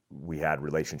 We had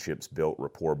relationships built,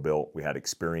 rapport built. We had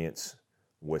experience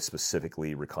with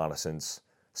specifically reconnaissance,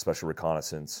 special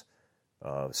reconnaissance,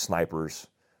 snipers,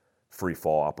 free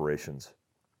fall operations.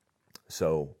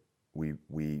 So we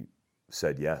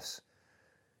said yes,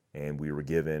 and we were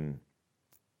given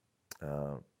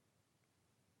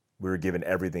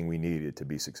everything we needed to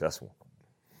be successful.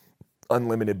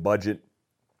 Unlimited budget.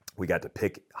 We got to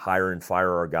pick, hire, and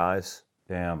fire our guys.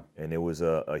 Damn. And it was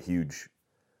a huge,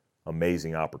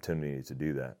 amazing opportunity to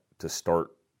do that, to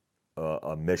start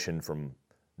a mission from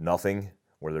nothing,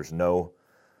 where there's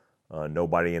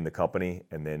nobody in the company,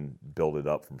 and then build it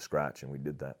up from scratch, and we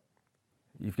did that.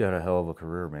 You've got a hell of a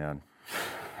career, man.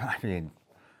 I mean,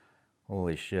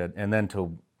 holy shit. And then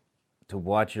to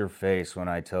watch your face when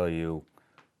I tell you,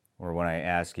 or when I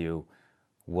ask you,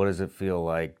 what does it feel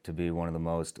like to be one of the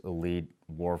most elite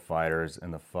warfighters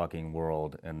in the fucking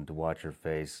world, and to watch your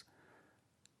face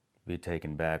be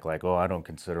taken back like, oh, I don't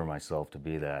consider myself to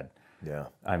be that. Yeah.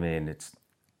 I mean,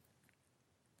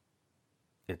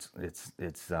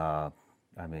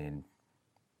 I mean,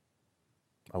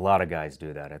 a lot of guys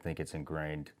do that. I think it's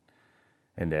ingrained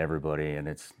into everybody, and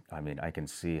I can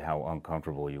see how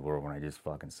uncomfortable you were when I just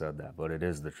fucking said that, but it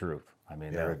is the truth. I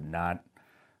mean, there are not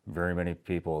very many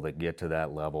people that get to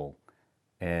that level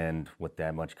and with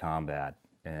that much combat,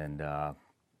 and I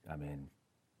mean,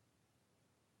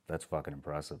 that's fucking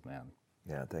impressive, man.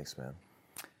 Yeah, thanks, man.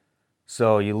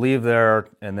 So you leave there,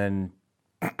 and then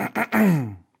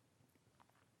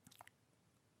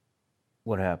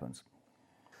what happens?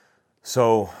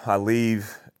 So I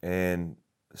leave and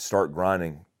start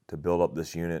grinding to build up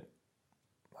this unit,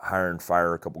 hire and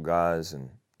fire a couple guys, and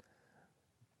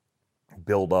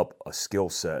build up a skill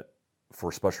set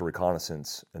for special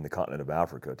reconnaissance in the continent of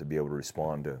Africa to be able to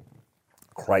respond to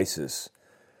crisis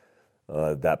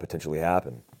that potentially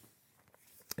happened.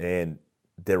 And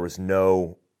there was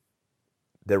no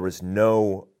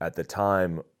at the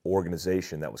time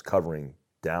organization that was covering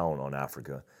down on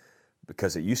Africa,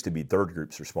 because it used to be third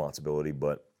group's responsibility,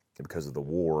 but because of the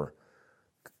war,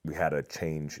 we had a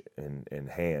change in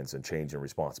hands and change in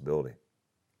responsibility.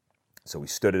 So we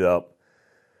stood it up.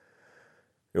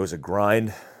 It was a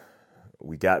grind.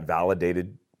 We got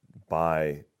validated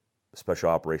by Special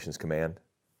Operations Command,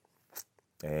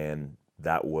 and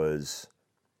that was,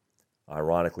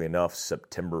 ironically enough,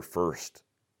 September 1st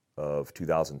of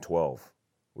 2012.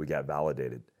 We got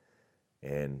validated,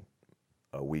 and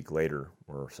a week later,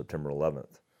 or September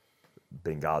 11th,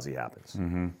 Benghazi happens.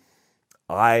 Mm-hmm.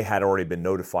 I had already been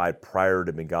notified prior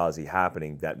to Benghazi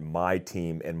happening that my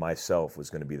team and myself was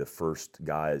going to be the first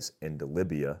guys into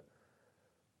Libya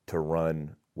to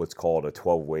run what's called a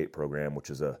 12-weight program, which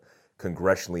is a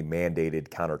congressionally mandated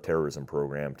counterterrorism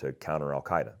program to counter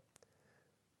Al-Qaeda,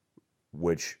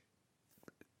 which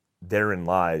therein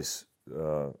lies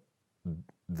the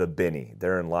Benny,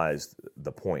 therein lies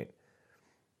the point,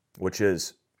 which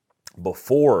is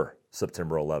before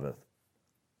September 11th,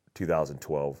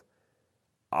 2012,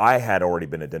 I had already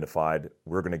been identified.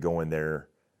 We're going to go in there,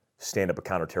 stand up a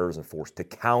counterterrorism force to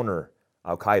counter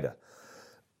Al-Qaeda.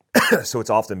 So it's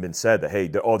often been said that, hey,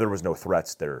 there was no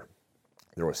threats there.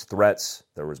 There was threats,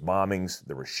 there was bombings,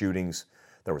 there were shootings,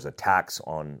 there was attacks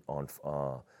on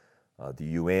the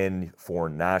UN,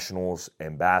 foreign nationals,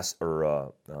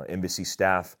 embassy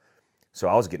staff. So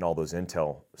I was getting all those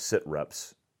intel sit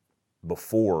reps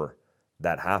before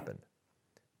that happened.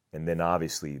 And then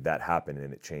obviously that happened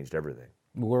and it changed everything.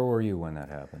 Where were you when that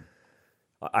happened?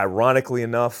 Ironically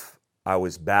enough, I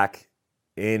was back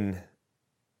in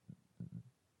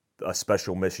a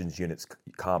Special Missions Units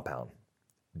compound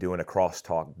doing a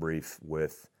crosstalk brief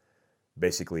with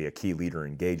basically a key leader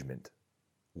engagement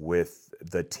with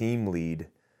the team lead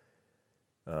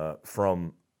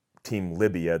from Team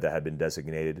Libya that had been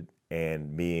designated,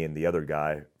 and me and the other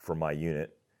guy from my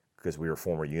unit, because we were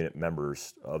former unit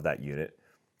members of that unit.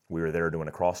 We were there doing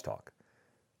a crosstalk.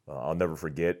 I'll never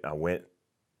forget, I went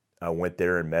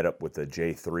there and met up with the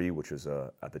J3, which was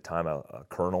at the time a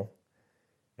colonel,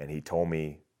 and he told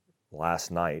me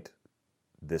last night,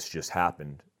 this just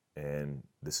happened and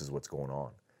this is what's going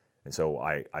on. And so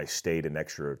I stayed an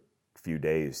extra few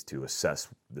days to assess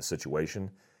the situation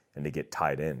and to get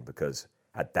tied in, because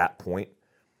at that point,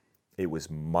 it was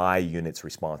my unit's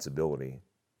responsibility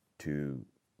to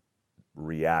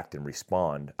react and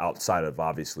respond outside of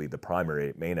obviously the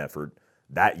primary main effort.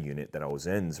 That unit that I was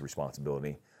in's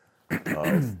responsibility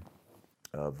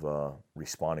of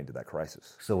responding to that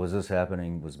crisis. So was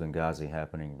Benghazi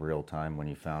happening real time when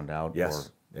you found out?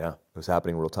 Yes. Yeah, it was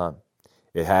happening real time.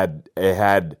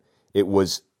 It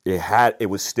was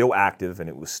still active and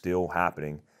it was still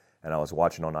happening, and I was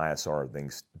watching on ISR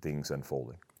things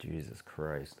unfolding. Jesus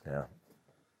Christ. Yeah.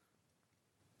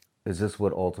 Is this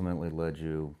what ultimately led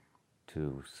you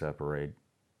to separate?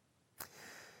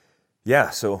 Yeah,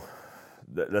 so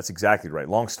that's exactly right.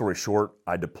 Long story short,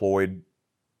 I deployed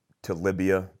to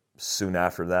Libya soon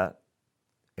after that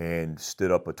and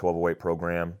stood up a 1208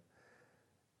 program,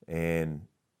 and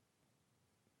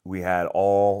we had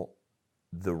all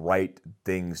the right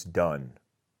things done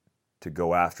to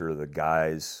go after the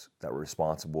guys that were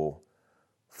responsible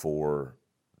for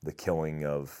the killing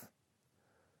of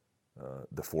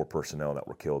the 4 personnel that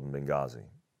were killed in Benghazi.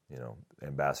 You know,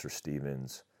 Ambassador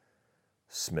Stevens,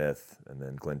 Smith, and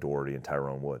then Glenn Doherty and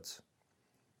Tyrone Woods.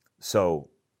 So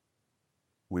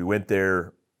we went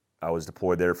there. I was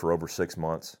deployed there for over 6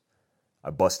 months. I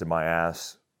busted my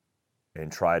ass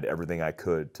and tried everything I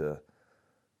could to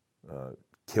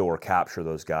kill or capture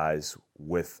those guys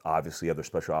with obviously other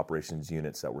special operations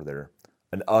units that were there,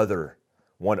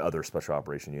 one other special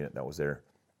operation unit that was there.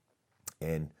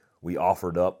 And we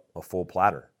offered up a full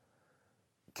platter.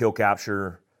 Kill,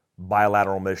 capture,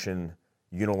 bilateral mission,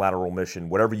 unilateral mission,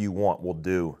 whatever you want, we'll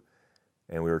do.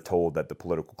 And we were told that the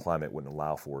political climate wouldn't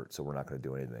allow for it, so we're not going to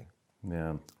do anything.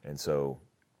 Yeah. And so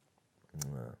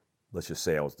let's just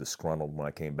say I was disgruntled when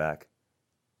I came back.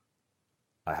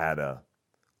 I had a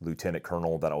lieutenant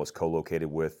colonel that I was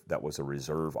co-located with that was a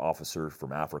reserve officer from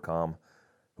AFRICOM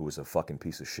who was a fucking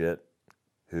piece of shit,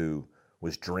 who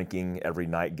was drinking every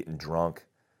night, getting drunk,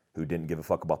 who didn't give a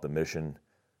fuck about the mission,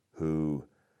 who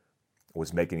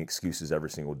was making excuses every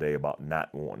single day about not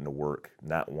wanting to work,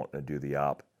 not wanting to do the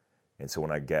op. And so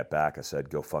when I got back, I said,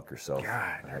 go fuck yourself.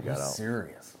 God, and I are got you out.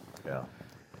 serious? Yeah.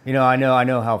 You know, I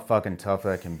know how fucking tough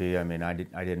that can be. I mean,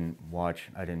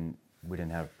 we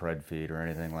didn't have pred feed or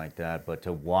anything like that, but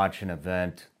to watch an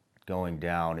event going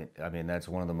down, I mean, that's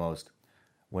one of the most,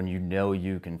 when you know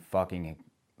you can fucking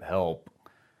help,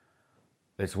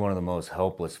 it's one of the most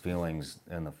helpless feelings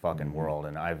in the fucking world,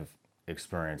 and I've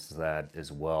experienced that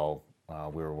as well.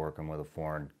 We were working with a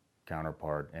foreign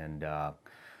counterpart and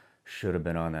should have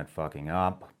been on that fucking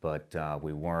op, but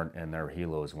we weren't, and their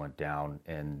helos went down,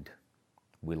 and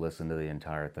we listened to the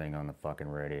entire thing on the fucking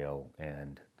radio,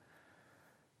 and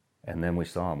And then we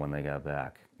saw them when they got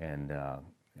back. And,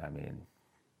 I mean,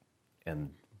 and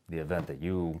the event that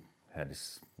you had to,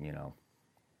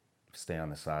 stay on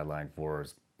the sideline for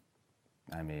is,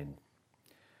 I mean,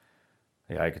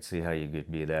 yeah, I could see how you could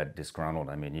be that disgruntled.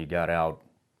 I mean, you got out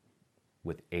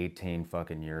with 18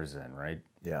 fucking years in, right?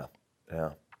 Yeah.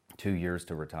 Yeah. 2 years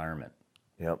to retirement.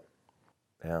 Yep.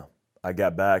 Yeah. I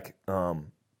got back.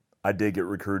 I did get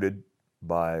recruited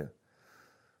by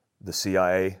the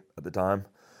CIA at the time.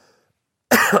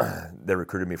 They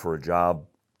recruited me for a job.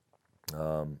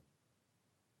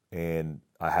 And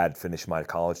I had finished my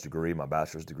college degree, my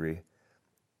bachelor's degree,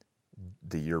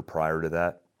 the year prior to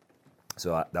that.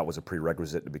 So that was a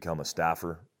prerequisite to become a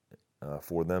staffer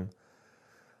for them.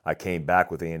 I came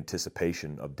back with the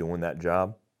anticipation of doing that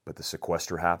job, but the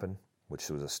sequester happened, which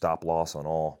was a stop loss on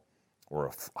all, or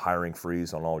a hiring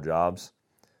freeze on all jobs.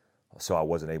 So I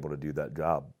wasn't able to do that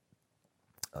job,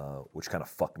 which kind of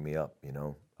fucked me up,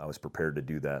 I was prepared to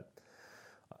do that.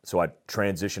 So I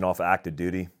transitioned off active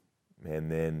duty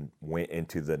and then went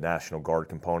into the National Guard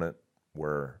component,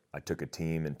 where I took a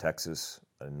team in Texas,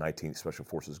 a 19th Special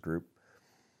Forces group,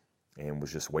 and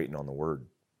was just waiting on the word,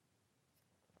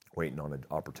 waiting on an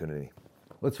opportunity.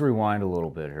 Let's rewind a little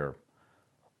bit here.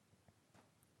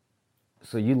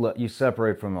 So you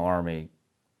separate from the Army,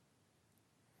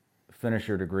 finish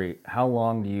your degree. How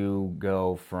long do you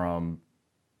go from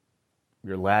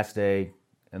your last day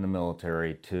in the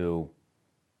military to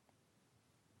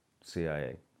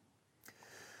CIA?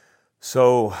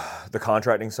 So the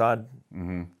contracting side,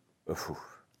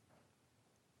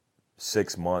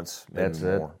 6 months, maybe That's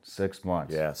more. it? 6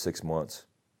 months? Yeah, 6 months.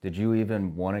 Did you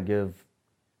even want to give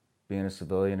being a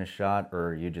civilian a shot,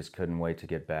 or you just couldn't wait to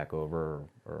get back over?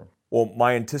 Or? Well,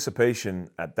 my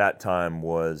anticipation at that time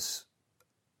was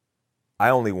I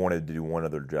only wanted to do one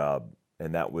other job,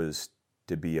 and that was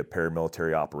to be a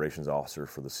paramilitary operations officer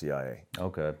for the CIA.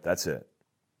 Okay. That's it.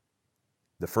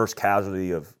 The first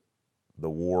casualty of the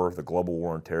war, the global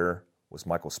war on terror, was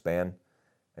Michael Spann,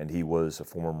 and he was a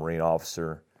former Marine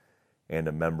officer and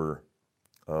a member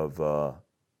of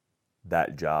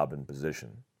that job and position.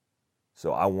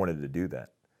 So I wanted to do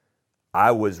that.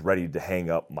 I was ready to hang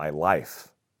up my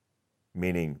life,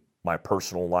 meaning my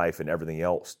personal life and everything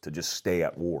else, to just stay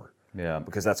at war. Yeah.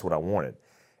 Because that's what I wanted.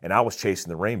 And I was chasing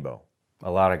the rainbow.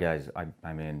 A lot of guys,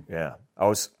 I mean... Yeah. I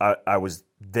was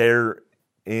there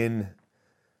in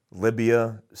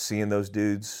Libya, seeing those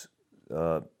dudes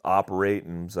operate,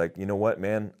 and was like, you know what,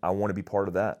 man, I want to be part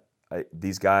of that.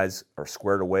 These guys are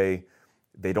squared away.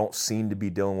 They don't seem to be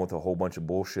dealing with a whole bunch of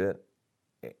bullshit,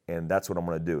 and that's what I'm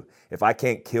going to do. If I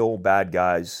can't kill bad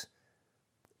guys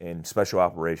in special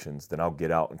operations, then I'll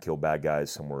get out and kill bad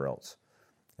guys somewhere else.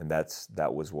 And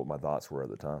that was what my thoughts were at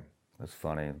the time. That's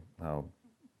funny how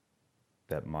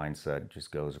that mindset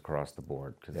just goes across the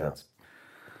board, because that's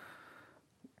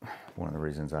one of the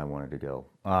reasons I wanted to go.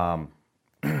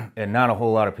 And not a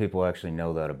whole lot of people actually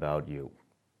know that about you.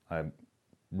 I'm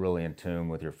really in tune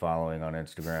with your following on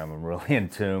Instagram. I'm really in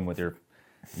tune with your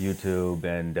YouTube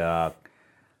and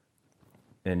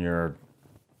in your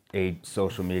 8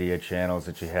 social media channels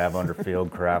that you have under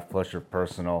Fieldcraft, plus your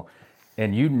personal.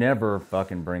 And you never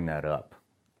fucking bring that up.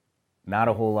 Not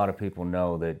a whole lot of people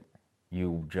know that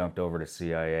you jumped over to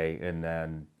CIA, and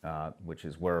then, which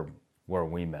is where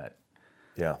we met.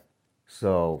 Yeah.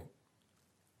 So,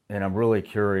 and I'm really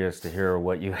curious to hear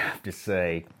what you have to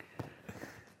say.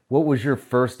 What was your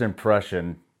first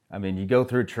impression? I mean, you go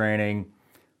through training,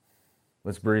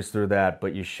 let's breeze through that,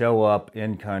 but you show up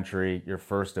in country, your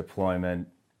first deployment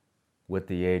with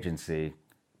the agency.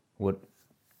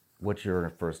 What's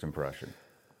your first impression?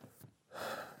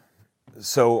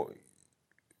 So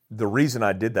the reason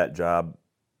I did that job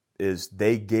is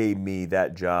they gave me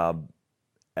that job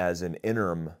as an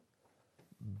interim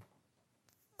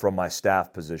from my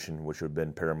staff position, which would have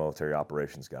been paramilitary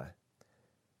operations guy.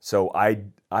 So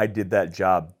I did that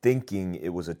job thinking it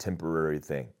was a temporary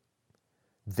thing,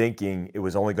 thinking it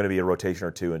was only going to be a rotation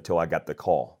or two until I got the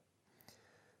call.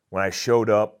 When I showed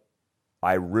up,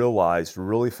 I realized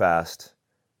really fast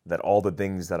that all the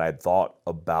things that I'd thought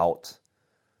about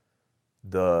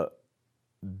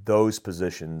those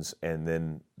positions and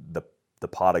then the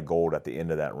pot of gold at the end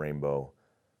of that rainbow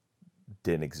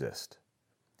didn't exist.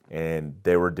 And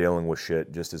they were dealing with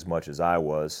shit just as much as I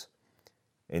was.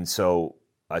 And so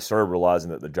I started realizing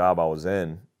that the job I was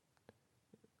in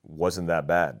wasn't that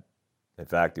bad. In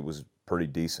fact, it was pretty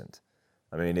decent.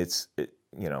 I mean,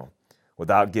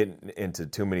 without getting into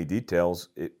too many details,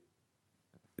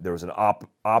 there was an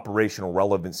operational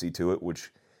relevancy to it,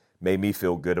 which made me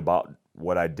feel good about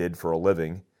what I did for a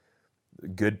living.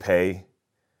 Good pay,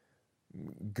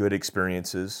 good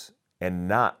experiences, and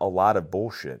not a lot of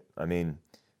bullshit. I mean,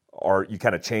 you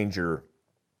kind of change your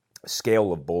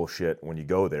scale of bullshit when you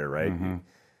go there, right? Mm-hmm.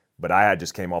 But I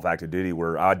just came off active duty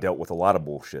where I dealt with a lot of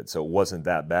bullshit, so it wasn't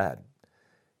that bad.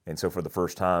 And so for the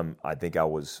first time, I think I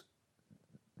was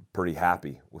pretty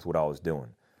happy with what I was doing.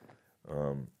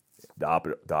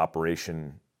 The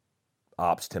operation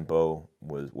ops tempo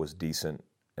was decent,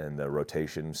 and the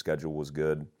rotation schedule was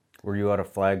good. Were you at a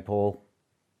flagpole?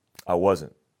 I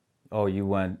wasn't. Oh, you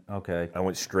went, okay. I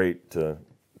went straight to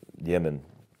Yemen.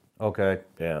 Okay.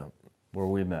 Yeah. Where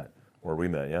we met.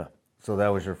 Yeah. So that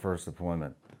was your first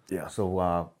deployment. Yeah.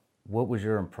 So what was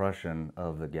your impression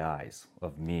of the guys,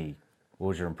 of me? What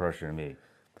was your impression of me?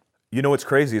 You know what's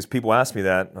crazy is people ask me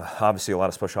that. Obviously, a lot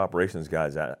of special operations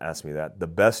guys ask me that. The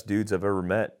best dudes I've ever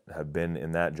met have been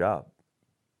in that job.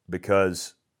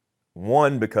 Because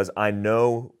I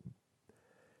know,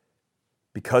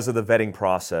 because of the vetting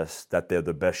process, that they're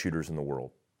the best shooters in the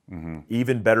world. Mm-hmm.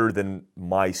 Even better than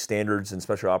my standards in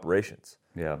special operations.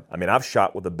 Yeah. I mean, I've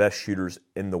shot with the best shooters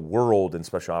in the world in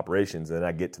special operations, and then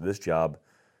I get to this job,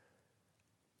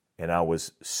 and I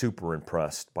was super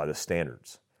impressed by the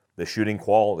standards. The shooting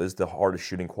qual is the hardest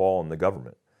shooting qual in the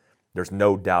government. There's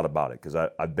no doubt about it, because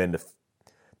I've been to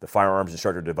the firearms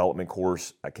instructor development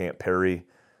course at Camp Perry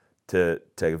to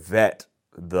vet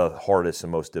the hardest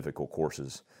and most difficult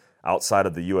courses. Outside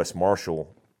of the U.S.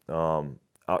 Marshal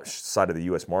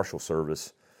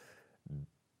Service,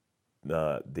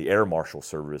 the Air Marshal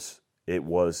Service, it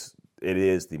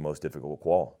is the most difficult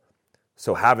qual.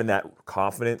 So having that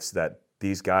confidence that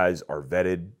these guys are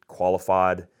vetted,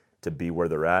 qualified to be where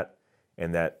they're at,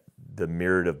 and that the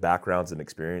myriad of backgrounds and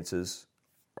experiences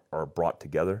are brought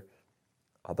together,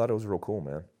 I thought it was real cool,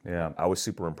 man. Yeah. I was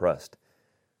super impressed.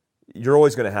 You're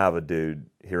always going to have a dude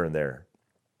here and there.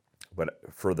 But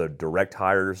for the direct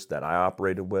hires that I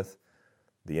operated with,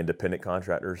 the independent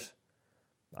contractors,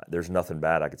 there's nothing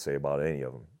bad I could say about any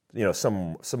of them. You know,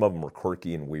 some of them are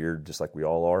quirky and weird, just like we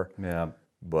all are. Yeah.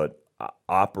 But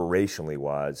operations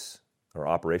wise,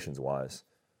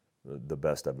 the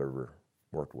best I've ever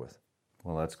worked with.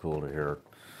 Well, that's cool to hear.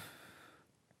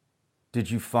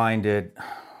 Did you find it,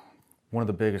 one of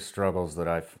the biggest struggles that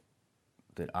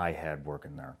I had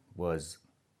working there was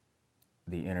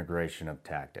the integration of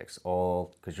tactics,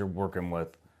 because you're working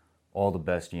with all the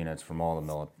best units from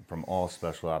all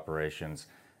special operations.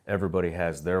 Everybody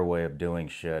has their way of doing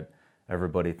shit.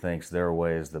 Everybody thinks their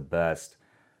way is the best.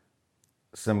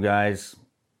 Some guys,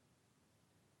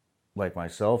 like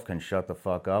myself, can shut the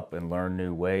fuck up and learn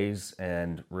new ways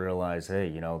and realize, hey,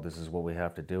 this is what we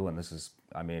have to do, and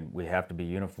we have to be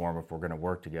uniform if we're going to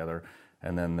work together.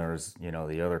 And then there's,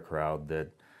 the other crowd that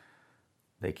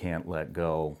they can't let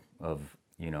go of,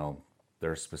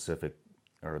 their specific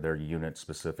or their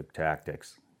unit-specific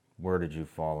tactics. Where did you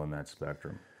fall in that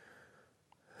spectrum?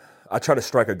 I try to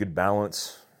strike a good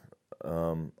balance.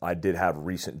 I did have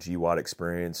recent GWOT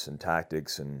experience and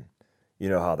tactics, and you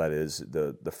know how that is.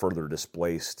 The further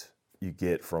displaced you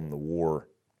get from the war,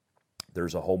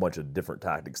 there's a whole bunch of different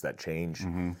tactics that change.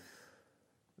 Mm-hmm.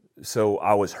 So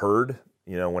I was heard,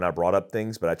 when I brought up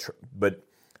things, but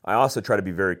I also try to be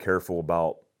very careful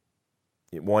about,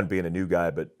 one, being a new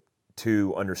guy, but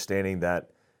two, understanding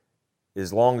that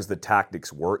as long as the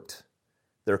tactics worked,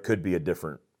 there could be a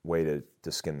different way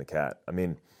to skin the cat. I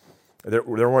mean, there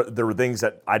were things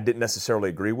that I didn't necessarily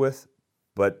agree with,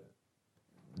 but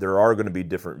there are going to be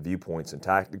different viewpoints and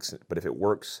tactics. But if it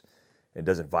works and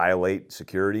doesn't violate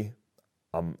security,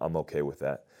 I'm okay with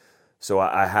that. So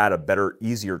I had a better,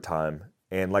 easier time.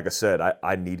 And like I said,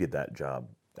 I needed that job.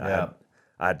 Yeah.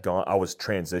 I was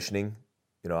transitioning,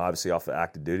 obviously off of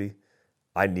active duty.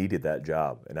 I needed that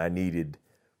job, and I needed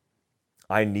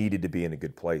to be in a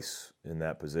good place in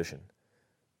that position.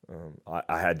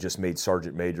 I had just made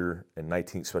Sergeant Major in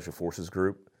 19th Special Forces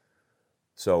Group.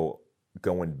 So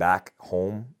going back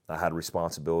home, I had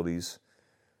responsibilities,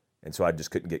 and so I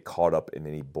just couldn't get caught up in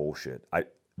any bullshit.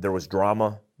 There was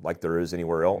drama like there is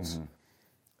anywhere else. Mm-hmm.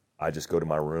 I just go to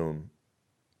my room.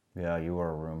 Yeah, you were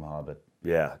a room hobbit.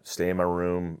 Yeah, stay in my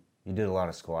room. You did a lot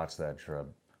of squats that trip.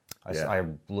 I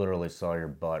literally saw your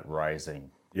butt rising.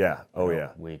 Yeah. Oh, yeah.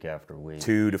 Week after week.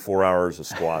 2 to 4 hours of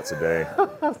squats a day.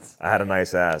 I had a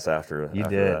nice ass after. You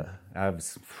after did. That. I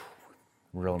was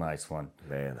real nice one.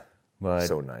 Man, but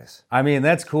so nice. I mean,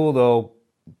 that's cool though,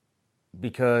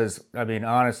 because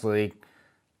honestly,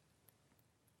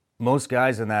 most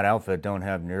guys in that outfit don't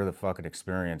have near the fucking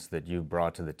experience that you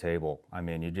brought to the table. I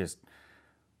mean,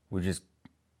 we just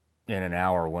in an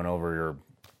hour went over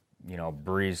your,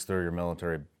 breezed through your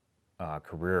military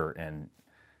career, and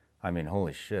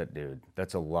holy shit, dude.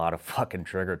 That's a lot of fucking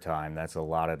trigger time. That's a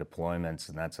lot of deployments,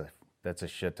 and that's a that's a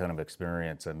shit ton of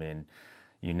experience. I mean,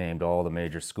 you named all the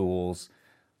major schools.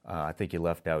 I think you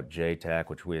left out JTAC,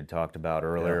 which we had talked about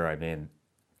earlier. Yeah. I mean,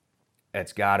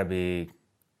 it's got to be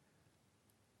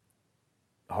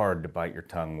hard to bite your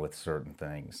tongue with certain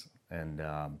things. And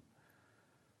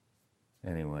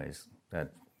anyways,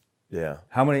 that. Yeah.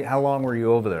 How long were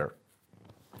you over there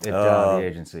at the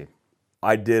agency?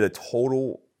 I did a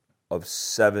total of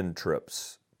 7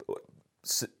 trips,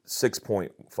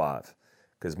 6.5,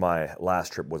 because my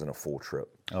last trip wasn't a full trip.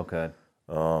 Okay.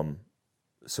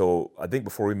 So I think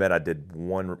before we met, I did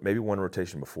maybe one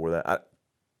rotation before that.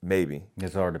 Maybe.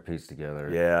 It's hard to piece together.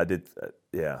 Yeah, I did.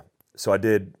 Yeah. So I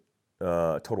did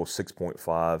a total of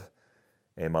 6.5,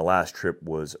 and my last trip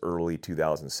was early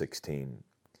 2016.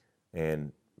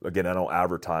 And again, I don't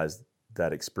advertise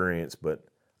that experience, but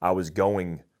I was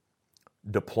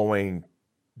deploying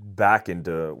back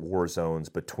into war zones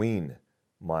between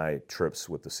my trips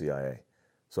with the CIA.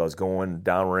 So I was going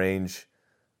downrange,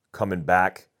 coming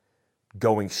back,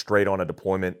 going straight on a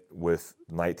deployment with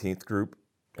 19th Group.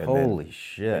 And Holy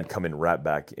shit. And coming right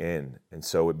back in. And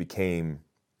so it became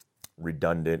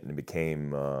redundant and it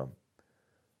became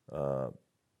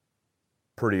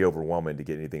pretty overwhelming to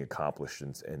get anything accomplished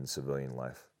in civilian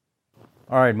life.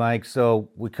 All right, Mike. So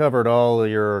we covered all of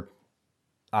your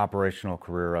operational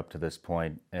career up to this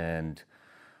point, and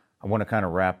I want to kind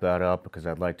of wrap that up because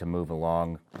I'd like to move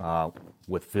along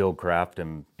with Fieldcraft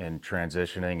and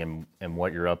transitioning and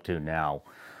what you're up to now.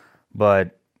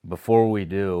 But before we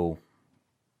do,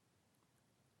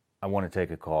 I want to take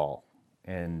a call.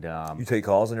 And you take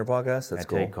calls on your podcast? That's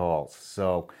cool. I take calls.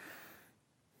 So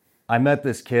I met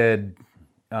this kid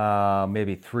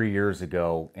maybe 3 years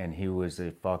ago, and he was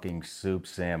a fucking soup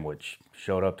sandwich.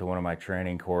 Showed up to one of my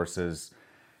training courses,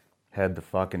 had the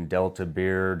fucking Delta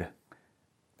beard,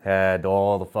 had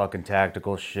all the fucking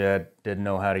tactical shit, didn't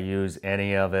know how to use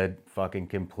any of it, fucking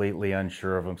completely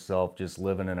unsure of himself, just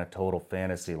living in a total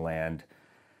fantasy land.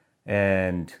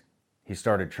 And he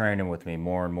started training with me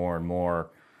more and more and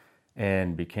more,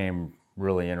 and became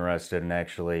really interested in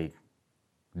actually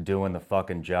doing the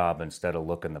fucking job instead of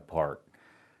looking the part.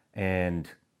 And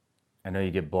I know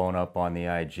you get blown up on the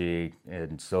IG,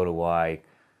 and so do I,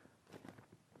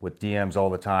 with DMs all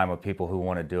the time of people who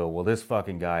want to do it. Well, this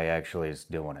fucking guy actually is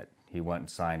doing it. He went and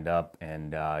signed up,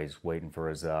 and he's waiting for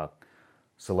his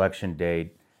selection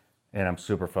date, and I'm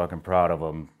super fucking proud of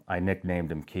him. I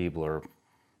nicknamed him Keebler.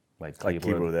 Like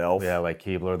Keebler the elf? Yeah, like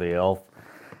Keebler the elf.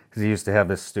 Because he used to have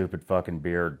this stupid fucking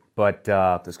beard. But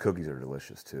those cookies are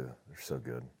delicious, too. They're so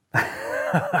good.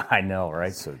 I know,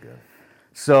 right? So good.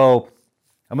 So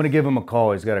I'm going to give him a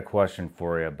call. He's got a question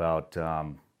for you about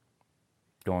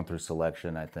going through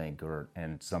selection, I think,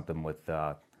 and something with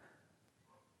the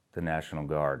National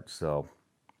Guard. So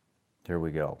here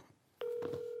we go.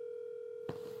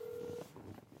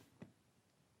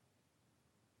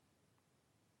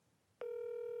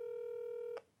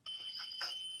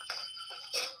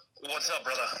 What's up,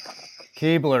 brother?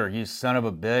 Keebler, you son of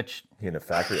a bitch. You in a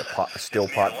factory, a steel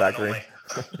pot factory?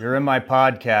 You're in my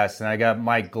podcast, and I got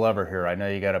Mike Glover here. I know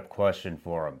you got a question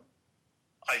for him.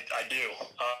 I do.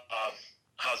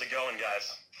 How's it going,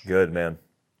 guys? Good, man.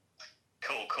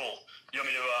 Cool. You want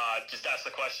me to just ask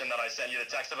the question that I sent you the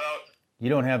text about? You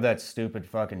don't have that stupid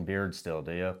fucking beard still,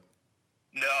 do you?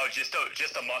 No, just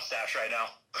a mustache right now.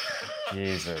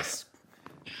 Jesus.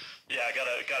 Yeah, I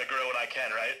gotta grow what I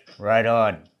can, right? Right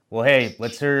on. Well, hey,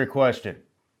 let's hear your question.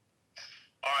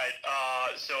 All right.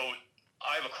 So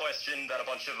I have a question that a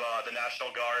bunch of the National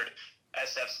Guard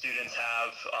SF students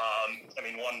have.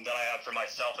 One that I have for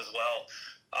myself as well.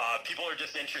 People are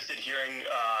just interested hearing,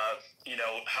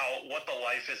 what the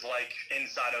life is like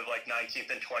inside of like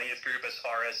 19th and 20th Group as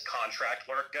far as contract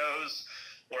work goes,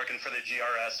 working for the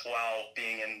GRS while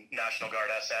being in National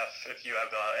Guard SF. If you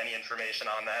have any information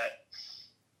on that.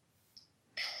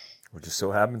 Which just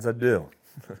so happens I do.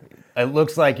 It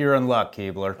looks like you're in luck,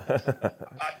 Keebler.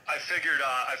 I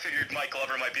figured Mike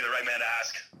Glover might be the right man to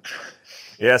ask.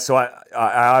 Yeah, so I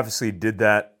obviously did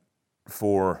that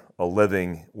for a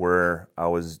living, where I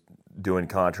was doing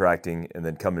contracting and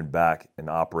then coming back and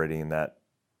operating in that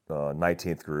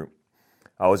 19th Group.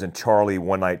 I was in Charlie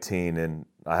 119, and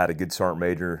I had a good sergeant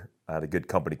major. I had a good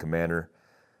company commander,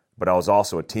 but I was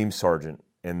also a team sergeant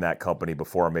in that company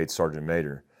before I made sergeant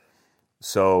major.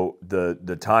 So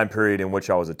the time period in which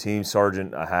I was a team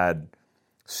sergeant, I had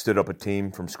stood up a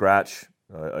team from scratch.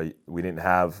 We didn't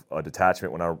have a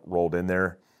detachment when I rolled in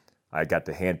there. I got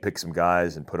to handpick some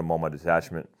guys and put them on my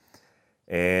detachment,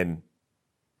 and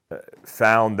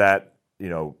found that,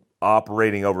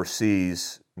 operating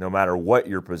overseas, no matter what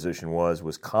your position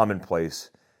was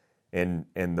commonplace in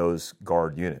those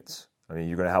Guard units. I mean,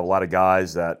 you're going to have a lot of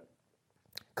guys that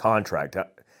contract.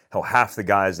 Hell, half the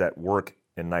guys that work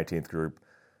in 19th group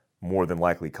more than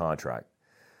likely contract.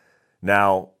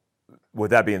 Now,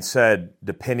 with that being said,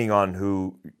 depending on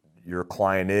who your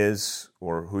client is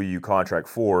or who you contract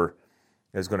for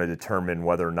is going to determine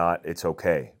whether or not it's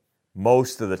okay.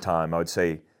 Most of the time, I would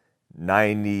say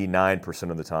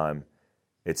 99% of the time,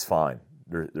 it's fine.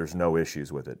 There's no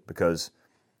issues with it because,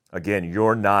 again,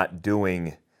 you're not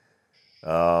doing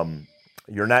anything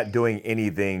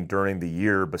during the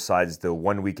year besides the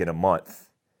 1 week in a month.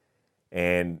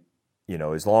 And,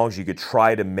 as long as you could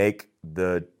try to make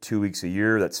the 2 weeks a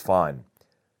year, that's fine.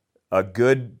 A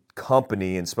good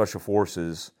company in Special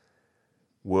Forces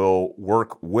will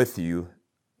work with you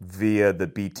via the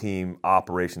B Team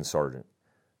Operations Sergeant.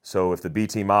 So if the B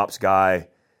Team Ops guy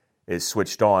is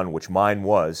switched on, which mine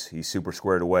was, he's super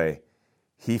squared away,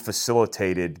 he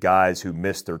facilitated guys who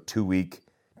missed their 2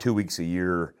 weeks a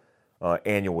year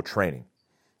annual training.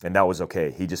 And that was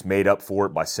okay. He just made up for it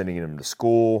by sending them to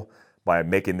school, by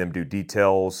making them do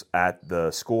details at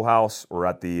the schoolhouse or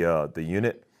at the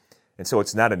unit. And so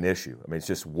it's not an issue. I mean, it's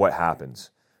just what happens.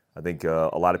 I think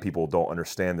a lot of people don't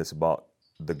understand this about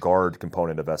the guard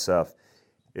component of SF.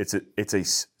 It's a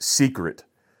secret,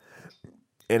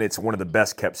 and it's one of the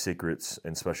best kept secrets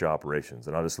in special operations.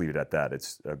 And I'll just leave it at that.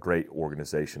 It's a great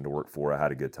organization to work for. I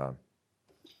had a good time.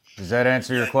 Does that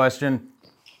answer your question?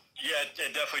 Yeah,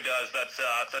 it definitely does. That's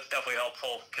definitely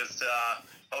helpful because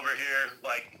over here,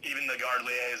 like even the guard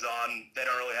liaison, they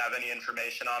don't really have any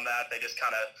information on that. They just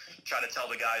kind of try to tell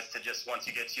the guys to just, once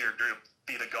you get to your group,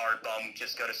 be the guard bum,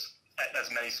 just go to as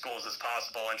many schools as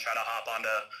possible and try to hop onto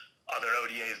other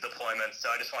ODA's deployments. So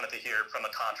I just wanted to hear from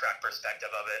a contract perspective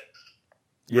of it.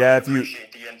 Yeah,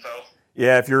 Appreciate the info.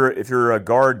 Yeah, if you're a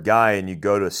guard guy and you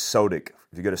go to SODIC,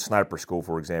 if you go to sniper school,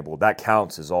 for example, that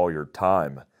counts as all your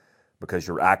time because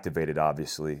you're activated,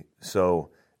 obviously.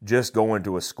 So just going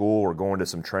to a school or going to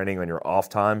some training on your off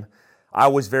time, I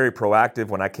was very proactive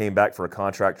when I came back for a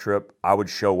contract trip. I would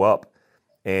show up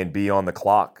and be on the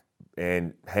clock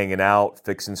and hanging out,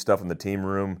 fixing stuff in the team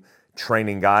room,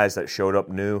 training guys that showed up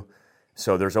new.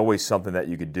 So there's always something that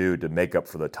you could do to make up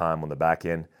for the time on the back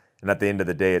end. And at the end of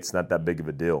the day, it's not that big of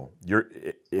a deal.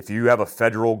 If you have a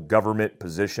federal government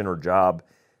position or job,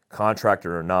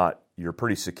 contractor or not, you're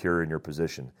pretty secure in your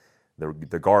position.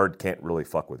 The guard can't really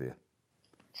fuck with you.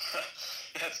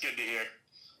 That's good to hear.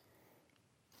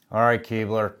 All right,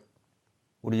 Keebler,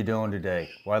 what are you doing today?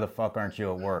 Why the fuck aren't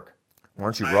you at work? Why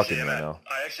aren't you rucking right now?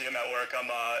 I actually am at work. I'm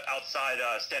outside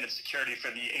standard security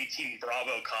for the 18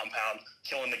 Bravo compound,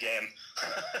 killing the game.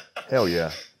 Hell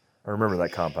yeah. I remember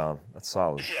that compound. That's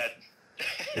solid. Yeah.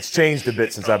 It's changed a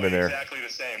bit since I've been there. Exactly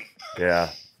the same.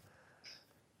 Yeah.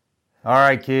 All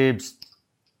right, Keebs.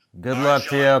 Good All luck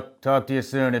right, to you. Talk to you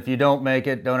soon. If you don't make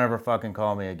it, don't ever fucking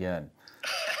call me again.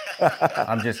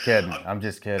 I'm just kidding.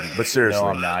 But seriously. No,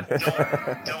 I'm not. Don't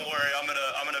worry. I'm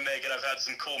gonna make it. I've had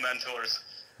some cool mentors.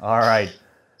 All right.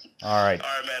 All right,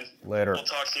 man. Later. We'll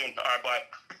talk soon. All right, bye.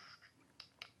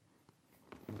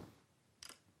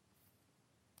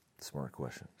 Smart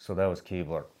question. So that was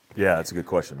Keebler. Yeah, that's a good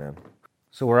question, man.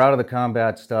 So we're out of the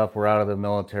combat stuff. We're out of the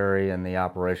military and the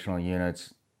operational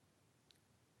units.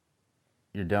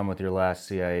 You're done with your last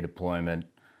CIA deployment.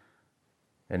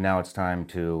 And now it's time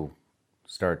to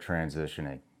start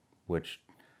transitioning, which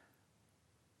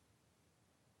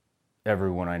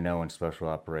everyone I know in special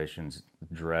operations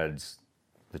dreads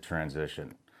the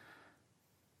transition.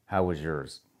 How was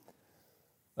yours?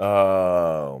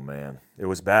 Oh, man. It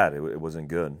was bad. It wasn't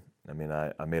good. I mean,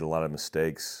 I made a lot of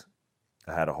mistakes.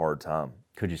 I had a hard time.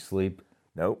 Could you sleep?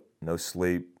 Nope. No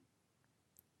sleep.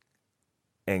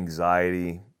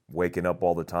 Anxiety. Waking up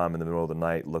all the time in the middle of the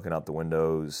night, looking out the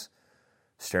windows,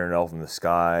 staring off in the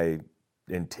sky,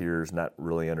 in tears, not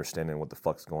really understanding what the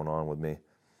fuck's going on with me.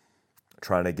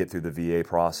 Trying to get through the VA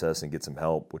process and get some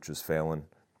help, which was failing.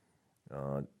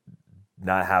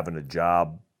 Not having a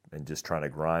job and just trying to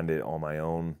grind it on my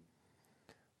own.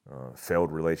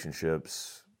 Failed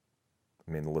relationships.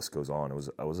 I mean, the list goes on.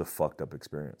 It was a fucked up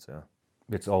experience, yeah.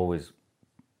 It's always,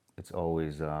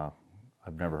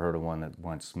 I've never heard of one that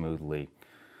went smoothly.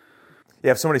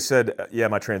 Yeah, if somebody said, yeah,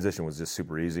 my transition was just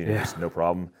super easy and just no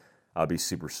problem, I'd be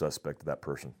super suspect of that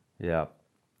person. Yeah.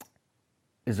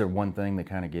 Is there one thing that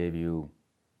kind of gave you,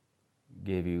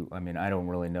 I mean, I don't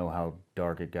really know how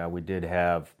dark it got. We did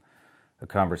have a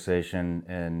conversation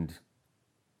and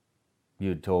you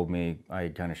had told me, I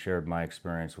kind of shared my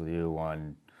experience with you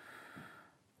on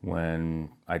when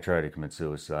I tried to commit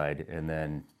suicide, and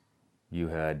then you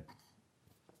had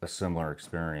a similar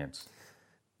experience.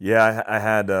 Yeah, I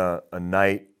had a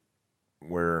night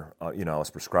where, I was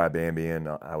prescribed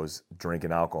Ambien, I was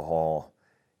drinking alcohol,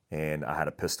 and I had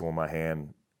a pistol in my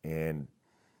hand. And,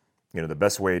 the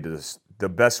best way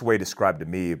described to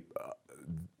me,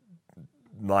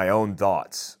 my own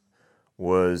thoughts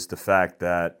was the fact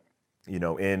that,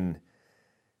 in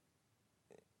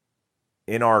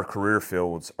our career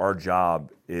fields, our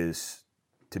job is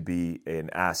to be an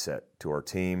asset to our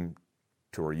team,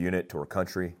 to our unit, to our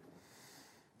country,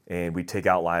 and we take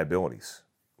out liabilities.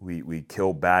 We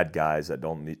kill bad guys that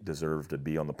don't deserve to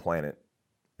be on the planet,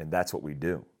 and that's what we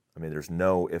do. I mean, there's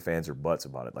no ifs, ands, or buts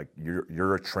about it. Like,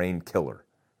 you're a trained killer.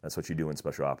 That's what you do in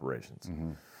special operations.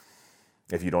 Mm-hmm.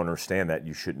 If you don't understand that,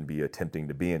 you shouldn't be attempting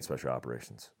to be in special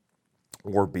operations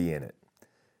or be in it.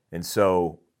 And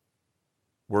so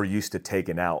we're used to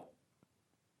taking out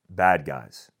bad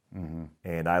guys. Mm-hmm.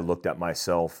 And I looked at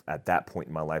myself at that point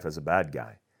in my life as a bad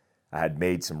guy. I had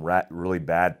made some really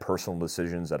bad personal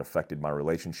decisions that affected my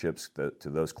relationships to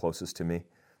those closest to me.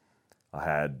 I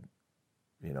had,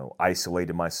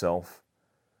 isolated myself.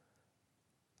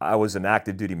 I was an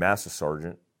active duty master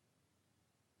sergeant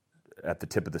at the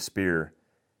tip of the spear,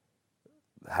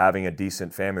 having a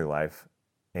decent family life,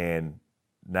 and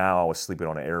now I was sleeping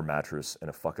on an air mattress in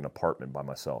a fucking apartment by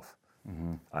myself.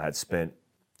 Mm-hmm. I had spent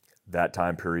that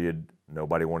time period,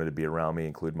 nobody wanted to be around me,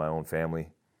 including my own family.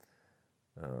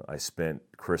 I spent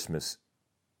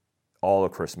all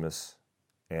of Christmas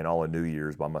and all of New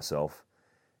Year's by myself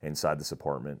inside this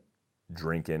apartment,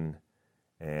 drinking,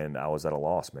 and I was at a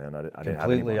loss, man. I didn't have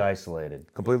anybody. Completely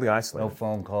isolated. Completely isolated. No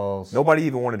phone calls. Nobody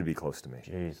even wanted to be close to me.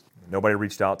 Jeez. Nobody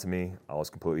reached out to me. I was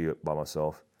completely by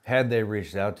myself. Had they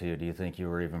reached out to you, do you think you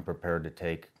were even prepared to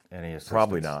take any assistance?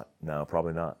 Probably not. No,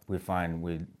 probably not. We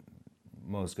find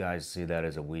most guys see that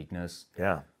as a weakness.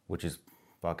 Yeah. Which is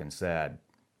fucking sad.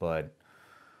 But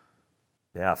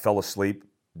yeah, I fell asleep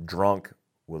drunk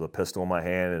with a pistol in my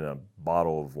hand and a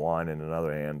bottle of wine in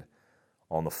another hand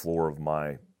on the floor of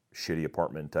my shitty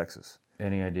apartment in Texas.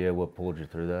 Any idea what pulled you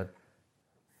through that?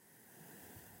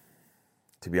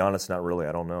 To be honest, not really.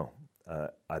 I don't know.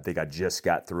 I think I just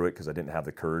got through it because I didn't have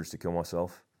the courage to kill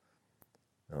myself.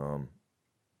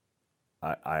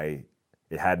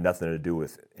 It had nothing to do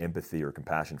with empathy or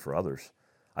compassion for others.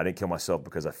 I didn't kill myself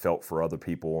because I felt for other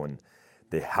people and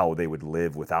how they would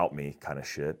live without me kind of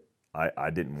shit. I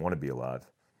didn't want to be alive.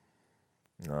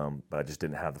 But I just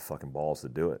didn't have the fucking balls to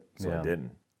do it. So I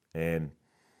didn't. And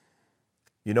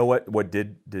you know what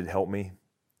did help me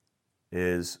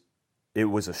is it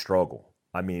was a struggle.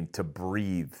 I mean, to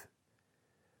breathe.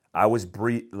 I was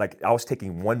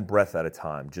taking one breath at a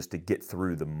time just to get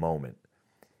through the moment.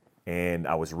 And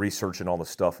I was researching all the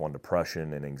stuff on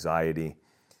depression and anxiety.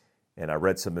 And I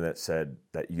read something that said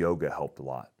that yoga helped a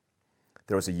lot.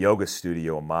 There was a yoga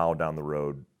studio a mile down the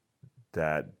road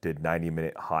that did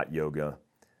 90-minute hot yoga.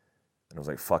 And I was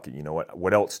like, fuck it, you know what?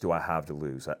 What else do I have to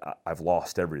lose? I've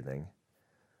lost everything.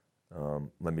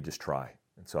 Let me just try.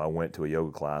 And so I went to a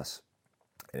yoga class,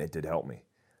 and it did help me.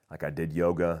 Like, I did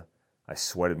yoga. I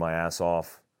sweated my ass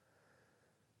off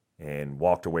and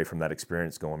walked away from that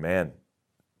experience going, man,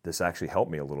 this actually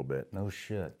helped me a little bit. No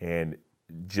shit. And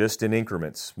just in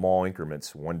increments, small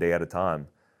increments, one day at a time,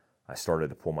 I started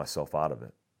to pull myself out of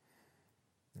it.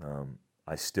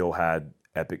 I still had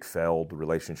epic failed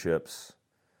relationships.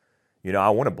 I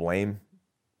want to blame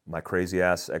my crazy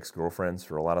ass ex-girlfriends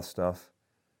for a lot of stuff,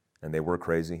 and they were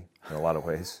crazy in a lot of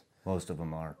ways. Most of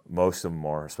them are. Most of them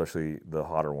are, especially the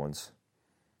hotter ones.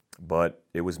 But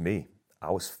it was me.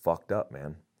 I was fucked up,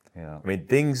 man. Yeah. I mean,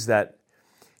 things that,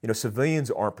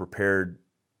 civilians aren't prepared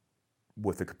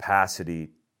with the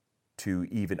capacity to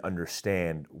even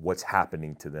understand what's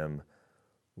happening to them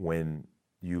when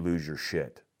you lose your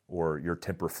shit, or your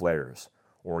temper flares,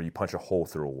 or you punch a hole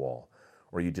through a wall,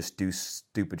 or you just do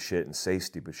stupid shit and say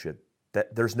stupid shit.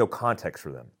 That there's no context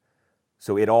for them.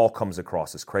 So it all comes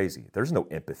across as crazy. There's no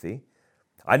empathy.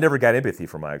 I never got empathy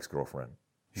from my ex-girlfriend.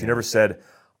 She never said,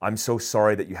 I'm so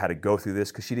sorry that you had to go through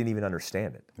this, because she didn't even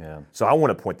understand it. Yeah. So I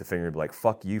want to point the finger and be like,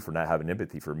 fuck you for not having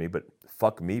empathy for me, but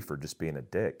fuck me for just being a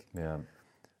dick. Yeah.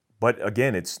 But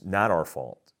again, it's not our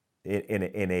fault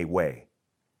in a way.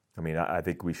 I mean, I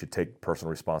think we should take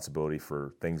personal responsibility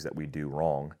for things that we do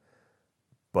wrong,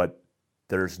 but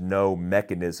there's no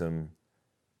mechanism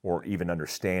or even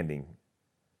understanding,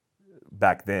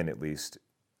 back then at least,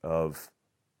 of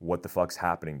what the fuck's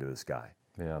happening to this guy.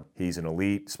 Yeah. He's an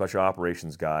elite special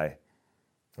operations guy.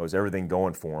 There was everything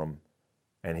going for him,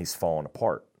 and he's falling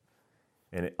apart.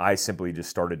 And I simply just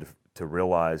started to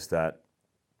realize that,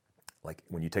 like,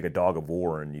 when you take a dog of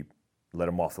war and you let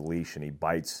him off the leash and he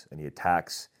bites and he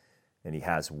attacks and he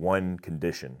has one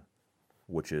condition,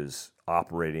 which is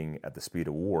operating at the speed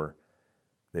of war,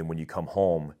 then when you come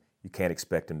home, you can't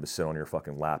expect him to sit on your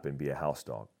fucking lap and be a house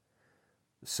dog.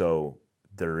 So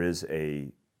there is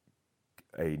a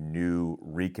new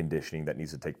reconditioning that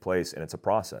needs to take place, and it's a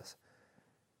process.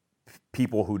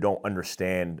 People who don't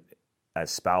understand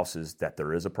as spouses that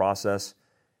there is a process,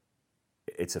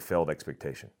 it's a failed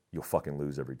expectation. You'll fucking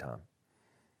lose every time.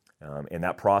 And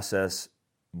that process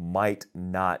might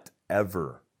not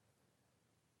ever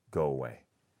go away.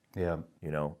 Yeah.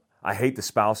 You know, I hate the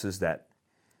spouses that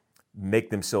make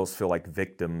themselves feel like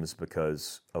victims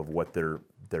because of what their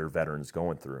veterans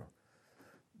going through.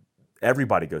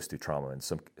 Everybody goes through trauma in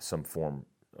some form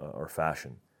or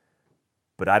fashion,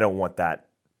 but I don't want that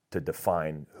to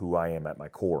define who I am at my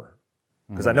core,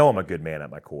 because I know I'm a good man at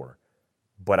my core,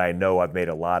 but I know I've made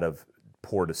a lot of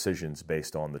poor decisions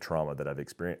based on the trauma that I've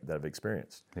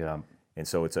experienced. Yeah. And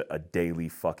so it's a daily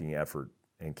fucking effort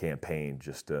and campaign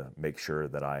just to make sure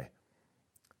that I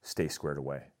stay squared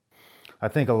away. I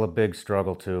think a big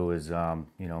struggle too is, there's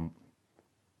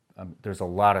a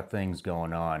lot of things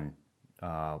going on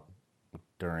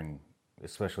during,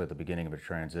 especially at the beginning of a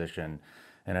transition.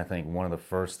 And I think one of the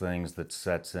first things that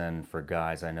sets in for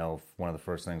guys, I know one of the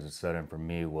first things that set in for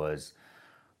me was,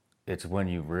 it's when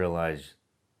you realize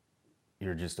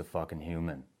you're just a fucking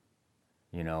human.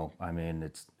 You know, I mean,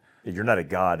 it's... You're not a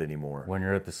god anymore. When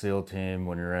you're at the SEAL team,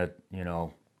 when you're at,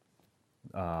 the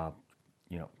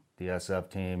SF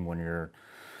team, when you're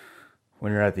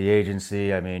at the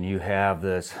agency, I mean, you have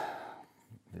this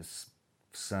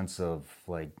sense of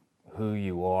like who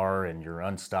you are, and you're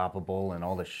unstoppable, and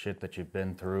all the shit that you've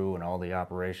been through, and all the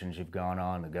operations you've gone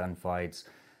on, the gunfights,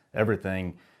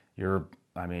 everything. You're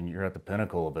at the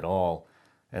pinnacle of it all.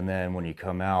 And then when you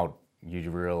come out, you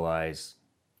realize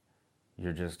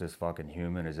you're just as fucking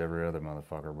human as every other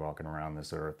motherfucker walking around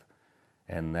this earth.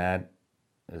 And that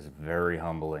is very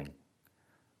humbling.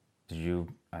 Did you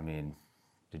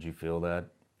feel that?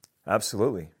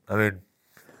 Absolutely. I mean,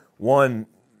 one,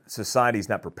 society's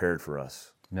not prepared for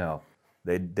us. No.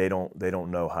 They don't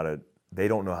know how to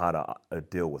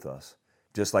deal with us.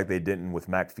 Just like they didn't with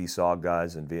MACV SOG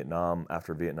guys in Vietnam,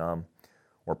 after Vietnam,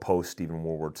 or post even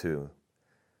World War II.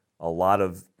 A lot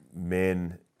of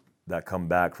men that come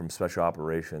back from special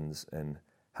operations and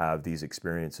have these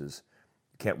experiences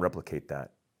can't replicate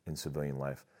that in civilian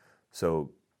life.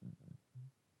 So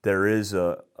there is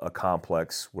a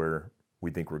complex where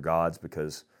we think we're gods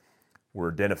because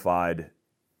we're identified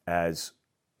as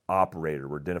operator,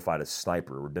 we're identified as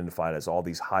sniper, we're identified as all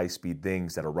these high-speed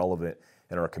things that are relevant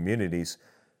in our communities,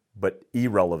 but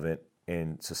irrelevant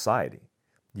in society.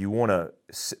 You want to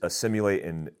assimilate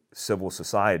in civil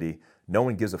society, no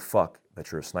one gives a fuck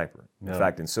that you're a sniper. No. In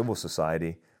fact, in civil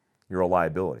society, you're a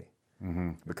liability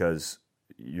because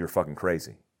you're fucking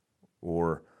crazy.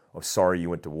 Or, oh, sorry you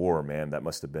went to war, man, that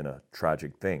must have been a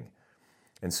tragic thing.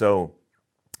 And so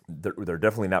they're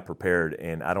definitely not prepared,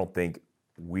 and I don't think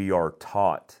we are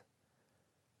taught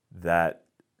that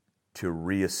to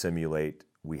re-assimilate,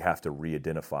 we have to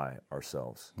re-identify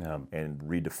ourselves and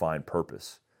redefine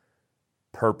purpose.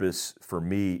 Purpose for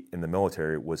me in the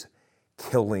military was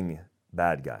killing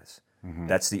bad guys.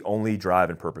 That's the only drive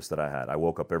and purpose that I had. I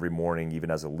woke up every morning, even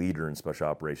as a leader in special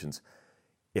operations.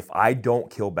 If I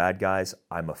don't kill bad guys,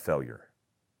 I'm a failure.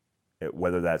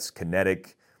 Whether that's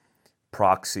kinetic,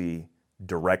 proxy,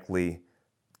 directly,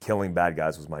 killing bad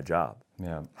guys was my job.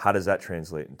 Yeah. How does that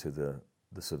translate into the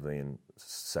civilian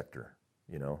sector?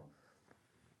 You know,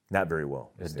 not very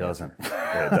well. It doesn't.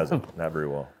 Yeah, it doesn't. Not very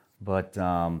well. But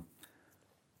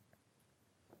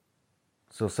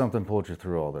so something pulled you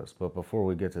through all this. But before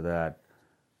we get to that,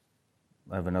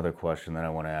 I have another question that I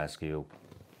want to ask you.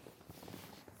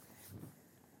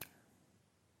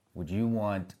 Would you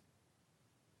want,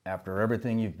 after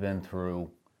everything you've been through,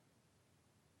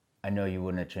 I know you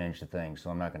wouldn't have changed a thing, so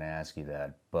I'm not going to ask you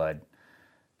that, but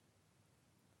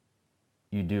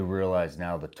you do realize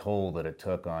now the toll that it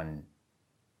took on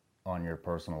your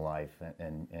personal life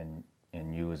and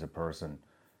you as a person.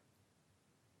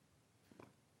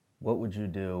 What would you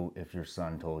do if your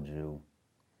son told you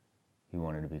he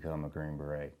wanted to become a Green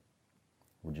Beret?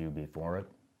 Would you be for it?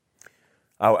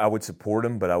 I would support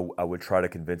him, but I would try to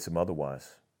convince him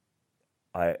otherwise.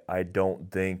 I don't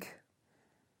think...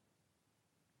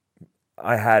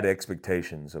 I had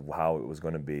expectations of how it was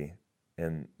going to be,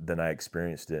 and then I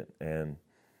experienced it. And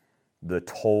the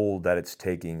toll that it's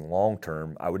taking long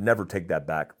term, I would never take that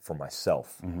back for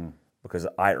myself because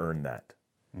I earned that.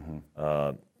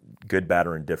 Good, bad,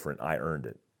 or indifferent, I earned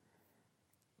it.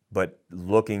 But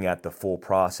looking at the full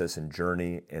process and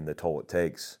journey and the toll it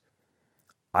takes,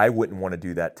 I wouldn't want to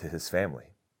do that to his family.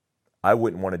 I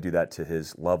wouldn't want to do that to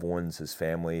his loved ones, his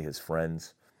family, his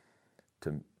friends,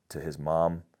 to to his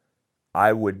mom,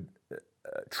 I would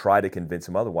try to convince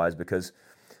him otherwise because,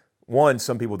 one,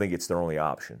 some people think it's their only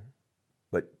option.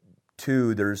 But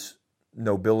two, there's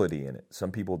nobility in it.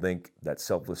 Some people think that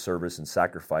selfless service and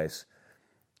sacrifice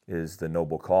is the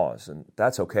noble cause. And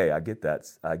that's okay. I get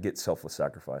that. I get selfless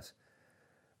sacrifice.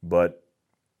 But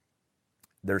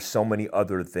there's so many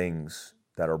other things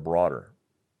that are broader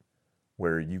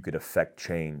where you could affect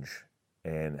change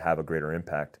and have a greater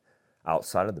impact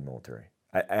outside of the military.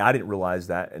 I didn't realize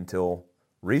that until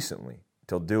recently,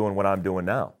 until doing what I'm doing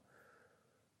now.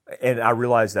 And I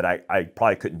realized that I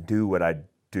probably couldn't do what I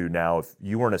do now. If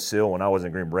you weren't a SEAL and I wasn't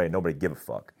a Green Beret, nobody give a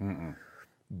fuck. Mm-mm.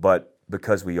 But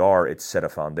because we are, it's set a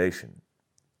foundation.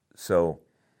 So,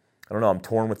 I don't know, I'm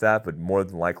torn with that, but more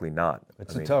than likely not.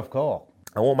 It's a tough call.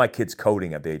 I want my kids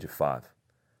coding at the age of 5.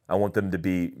 I want them to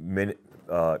be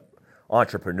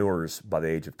entrepreneurs by the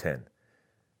age of 10.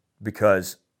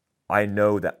 Because I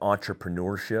know that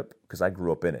entrepreneurship, because I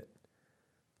grew up in it,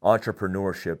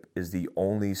 entrepreneurship is the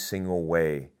only single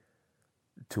way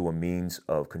to a means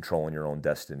of controlling your own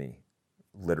destiny,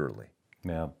 literally.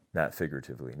 Yeah. Not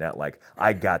figuratively. Not like,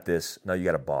 I got this. No, you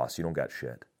got a boss. You don't got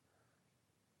shit.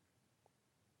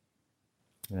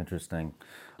 Interesting.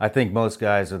 I think most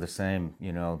guys are the same.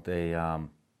 You know, they, I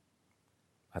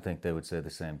think they would say the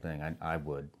same thing. I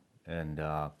would. And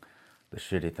the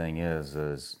shitty thing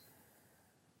is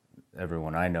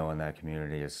everyone I know in that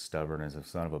community is stubborn as a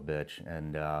son of a bitch,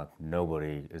 and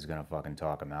nobody is going to fucking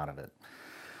talk them out of it.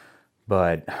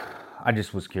 But I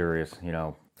just was curious, you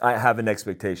know. I have an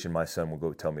expectation my son will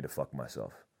go tell me to fuck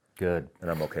myself. Good. And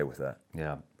I'm okay with that.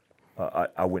 Yeah.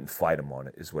 I wouldn't fight him on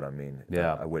it, is what I mean.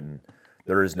 Yeah. I wouldn't.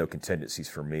 There is no contingencies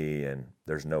for me, and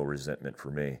there's no resentment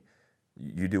for me.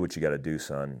 You do what you got to do,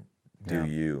 son. Do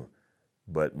you.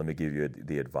 But let me give you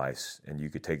the advice. And you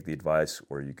could take the advice,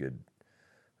 or you could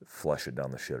flush it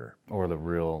down the shitter. Or the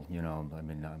real, you know, I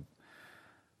mean,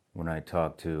 when I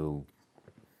talk to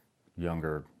the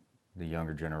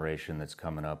younger generation that's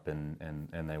coming up and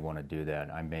they want to do that,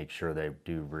 I make sure they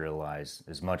do realize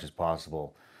as much as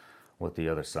possible what the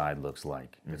other side looks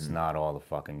like. Mm-hmm. It's not all the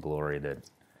fucking glory that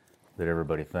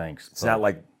everybody thinks. It's not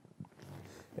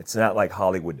like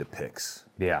Hollywood depicts.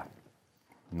 Yeah,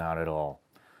 not at all.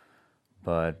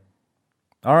 But,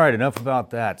 all right, enough about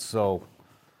that. So,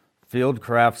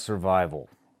 Fieldcraft Survival.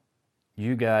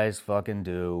 You guys fucking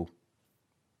do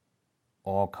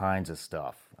all kinds of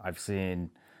stuff. I've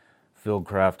seen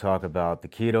Fieldcraft talk about the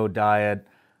keto diet.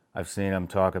 I've seen him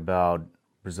talk about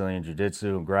Brazilian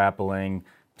Jiu-Jitsu and grappling,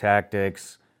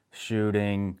 tactics,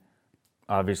 shooting,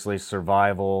 obviously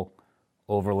survival,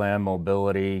 overland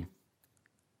mobility.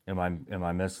 Am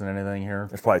I missing anything here?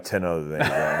 There's probably 10 other things.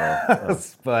 I don't know.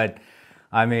 But,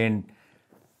 I mean,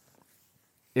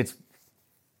 it's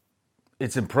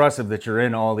impressive that you're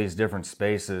in all these different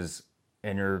spaces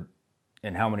and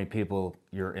how many people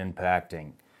you're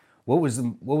impacting. What was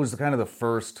the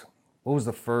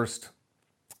first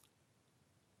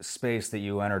space that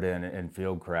you entered in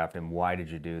Fieldcraft, and why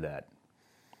did you do that?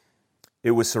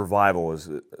 It was survival,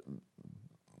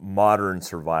 modern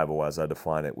survival as I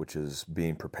define it, which is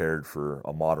being prepared for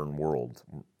a modern world.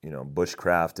 You know,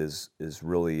 bushcraft is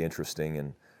really interesting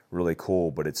and really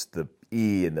cool, but it's the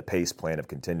E in the PACE plan of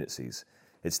contingencies.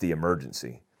 It's the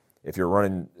emergency. If you're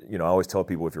running, you know, I always tell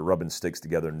people if you're rubbing sticks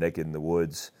together naked in the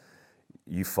woods,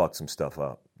 you fucked some stuff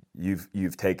up.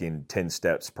 You've taken 10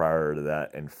 steps prior to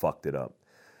that and fucked it up.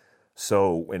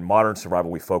 So in modern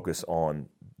survival, we focus on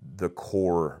the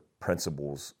core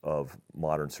principles of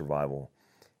modern survival.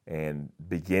 And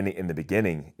in the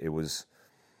beginning,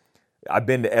 I've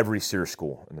been to every SEER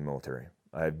school in the military.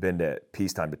 I've been to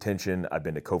peacetime detention. I've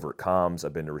been to covert comms.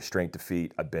 I've been to restraint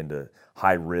defeat. I've been to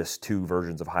high risk, 2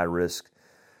 versions of high risk.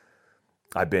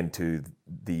 I've been to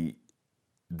the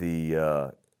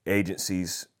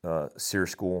agency's SEER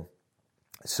school.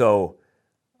 So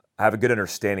I have a good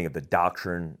understanding of the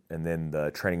doctrine and then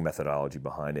the training methodology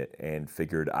behind it, and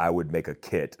figured I would make a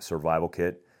survival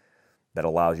kit, that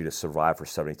allows you to survive for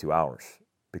 72 hours,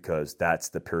 because that's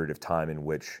the period of time in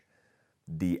which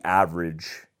the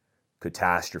average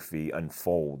catastrophe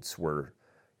unfolds,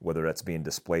 whether that's being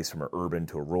displaced from an urban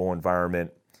to a rural environment,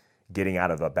 getting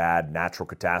out of a bad natural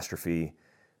catastrophe,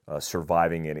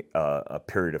 surviving in a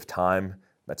period of time,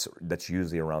 that's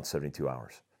usually around 72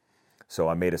 hours. So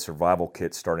I made a survival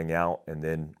kit starting out, and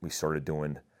then we started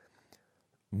doing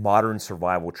modern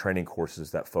survival training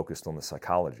courses that focused on the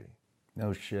psychology.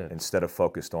 No shit. Instead of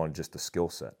focused on just the skill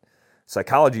set.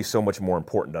 Psychology is so much more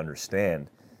important to understand,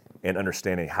 and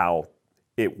understanding how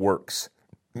it works,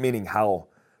 meaning how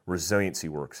resiliency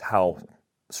works, how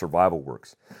survival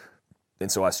works.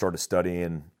 And so I started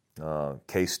studying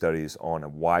case studies on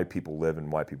why people live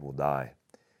and why people die,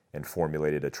 and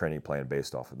formulated a training plan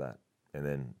based off of that, and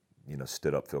then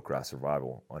stood up Fieldcraft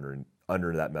Survival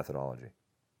under that methodology.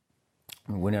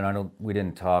 We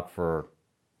didn't talk for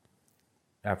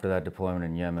after that deployment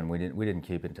in Yemen. We didn't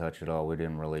keep in touch at all. We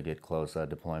didn't really get close that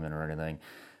deployment or anything.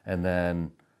 And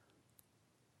then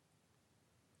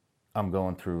I'm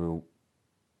going through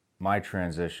my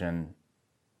transition,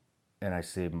 and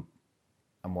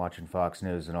I'm watching Fox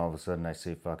News, and all of a sudden I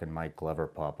see fucking Mike Glover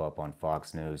pop up on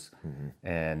Fox News,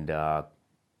 and I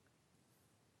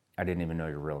didn't even know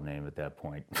your real name at that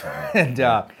point. And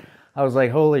I was like,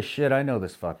 holy shit, I know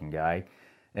this fucking guy.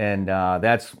 And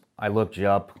I looked you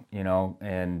up,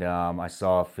 and I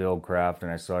saw Fieldcraft,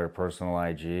 and I saw your personal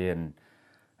IG, and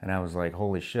I was like,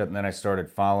 holy shit. And then I started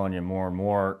following you more and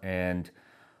more, and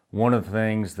one of the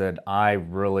things that I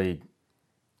really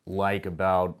like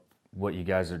about what you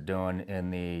guys are doing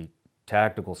in the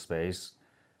tactical space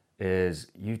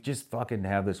is you just fucking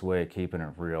have this way of keeping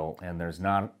it real,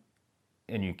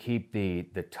 and you keep the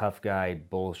tough guy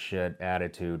bullshit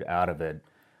attitude out of it,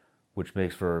 which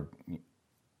makes for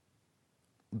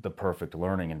the perfect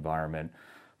learning environment.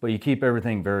 But you keep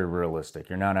everything very realistic.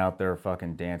 You're not out there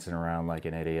fucking dancing around like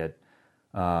an idiot.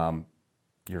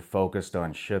 You're focused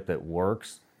on shit that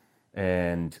works,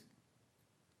 and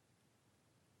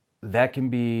that can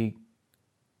be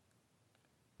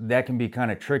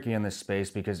kind of tricky in this space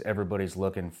because everybody's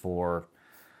looking for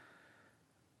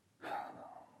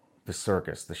the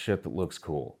circus, the shit that looks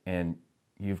cool. And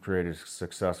you've created a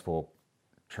successful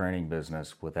training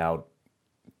business without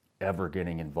ever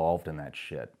getting involved in that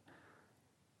shit.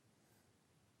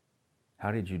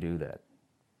 How did you do that?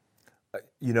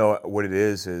 What it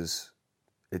is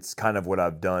it's kind of what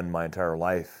I've done my entire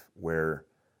life, where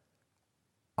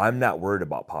I'm not worried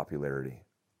about popularity.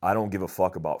 I don't give a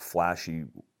fuck about flashy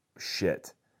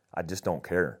shit. I just don't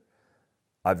care.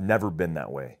 I've never been that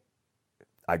way.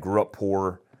 I grew up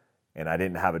poor, and I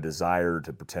didn't have a desire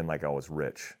to pretend like I was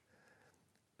rich.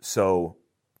 So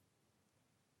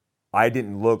I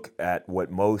didn't look at what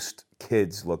most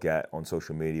kids look at on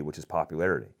social media, which is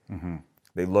popularity. Mm-hmm.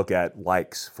 They look at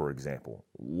likes, for example.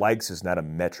 Likes is not a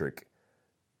metric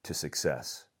to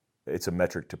success. It's a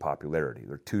metric to popularity.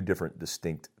 They're two different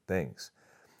distinct things.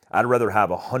 I'd rather have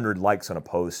 100 likes on a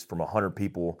post from 100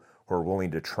 people who are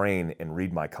willing to train and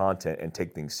read my content and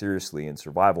take things seriously in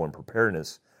survival and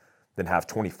preparedness than have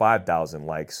 25,000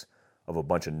 likes of a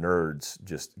bunch of nerds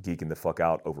just geeking the fuck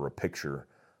out over a picture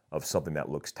of something that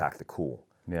looks tactical.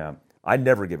 Yeah. I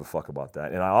never give a fuck about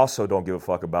that. And I also don't give a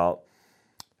fuck about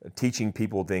teaching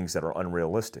people things that are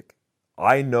unrealistic.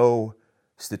 I know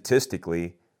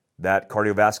statistically that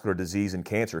cardiovascular disease and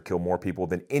cancer kill more people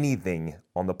than anything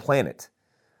on the planet.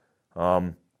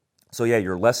 So yeah,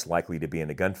 you're less likely to be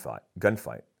in a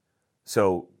gunfight.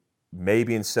 So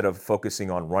maybe instead of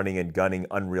focusing on running and gunning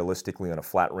unrealistically on a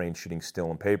flat range shooting still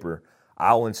and paper,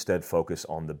 I'll instead focus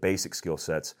on the basic skill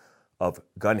sets of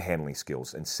gun handling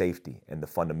skills and safety and the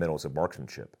fundamentals of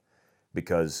marksmanship.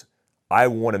 Because I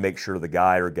want to make sure the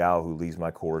guy or gal who leaves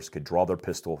my course could draw their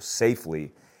pistol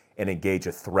safely and engage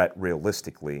a threat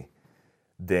realistically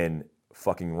than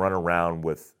fucking run around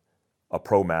with a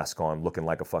pro mask on looking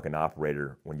like a fucking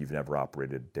operator when you've never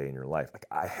operated a day in your life. Like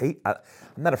I'm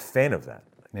not a fan of that.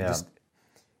 Yeah.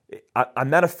 I'm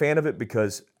not a fan of it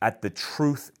because at the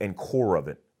truth and core of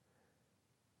it,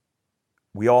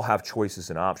 we all have choices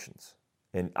and options.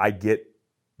 And I get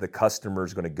the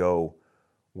customer's going to go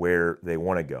where they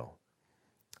want to go.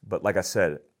 But like I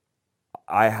said,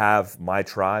 I have my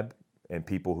tribe and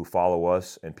people who follow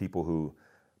us and people who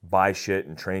buy shit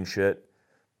and train shit.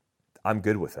 I'm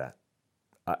good with that.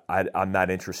 I'm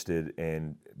not interested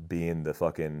in being the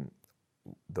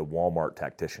Walmart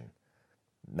tactician.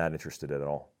 Not interested at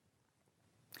all.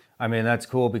 I mean, that's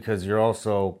cool because you're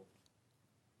also,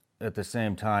 at the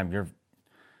same time,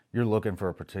 you're looking for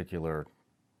a particular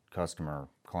customer,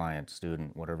 client,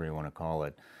 student, whatever you want to call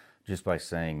it, just by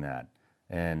saying that.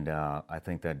 And I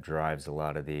think that drives a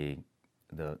lot of the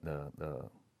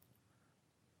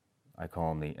I call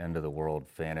them the end of the world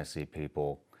fantasy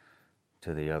people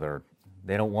to the other.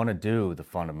 They don't want to do the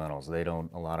fundamentals. A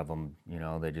lot of them,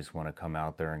 they just want to come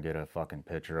out there and get a fucking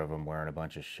picture of them wearing a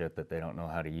bunch of shit that they don't know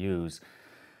how to use.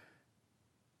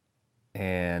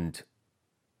 And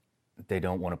they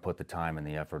don't want to put the time and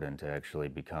the effort in to actually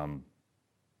become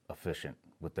efficient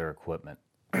with their equipment.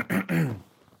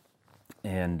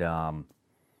 And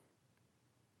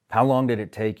how long did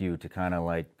it take you to kind of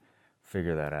like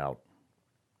figure that out?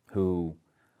 When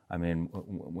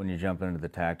you jump into the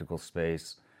tactical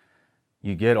space,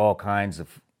 you get all kinds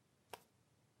of,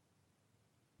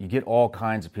 you get all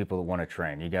kinds of people that want to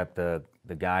train. You got the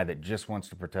guy that just wants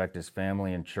to protect his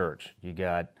family and church. You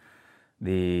got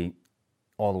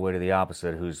all the way to the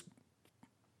opposite, who's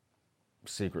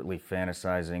secretly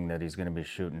fantasizing that he's going to be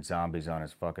shooting zombies on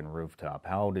his fucking rooftop.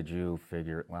 How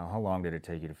long did it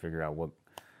take you to figure out what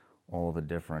all the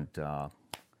different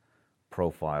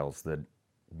profiles that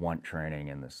want training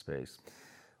in this space?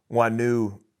 Well, I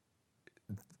knew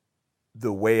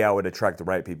the way I would attract the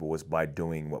right people was by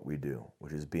doing what we do,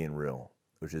 which is being real,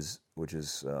 which is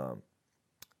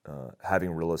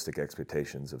having realistic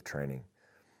expectations of training,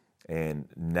 and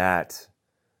not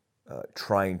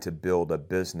trying to build a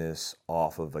business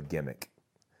off of a gimmick.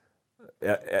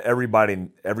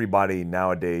 Everybody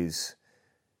nowadays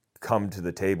come to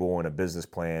the table in a business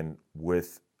plan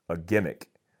with a gimmick,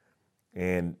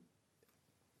 and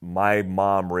my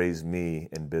mom raised me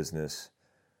in business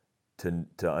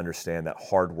to understand that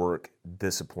hard work,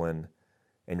 discipline,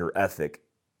 and your ethic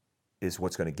is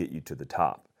what's going to get you to the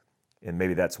top. And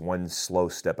maybe that's one slow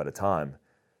step at a time,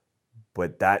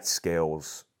 but that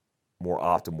scales more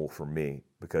optimal for me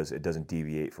because it doesn't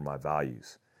deviate from my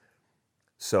values.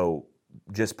 So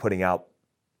just putting out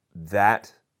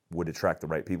that would attract the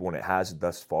right people, and it has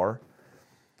thus far.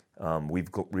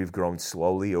 We've grown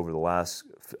slowly over the last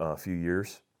few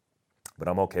years, but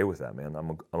I'm okay with that, man.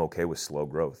 I'm okay with slow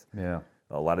growth. Yeah.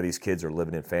 A lot of these kids are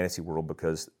living in fantasy world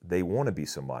because they want to be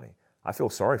somebody. I feel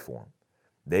sorry for them.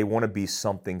 They want to be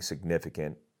something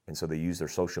significant, and so they use their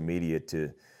social media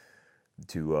to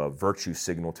virtue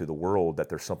signal to the world that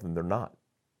they're something they're not.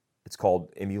 It's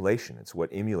called emulation. It's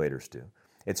what emulators do.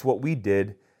 It's what we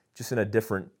did, just in a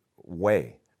different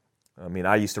way. I mean,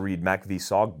 I used to read Mac V.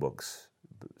 Sog books,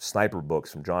 sniper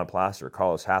books from John Plaster,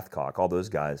 Carlos Hathcock, all those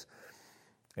guys.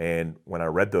 And when I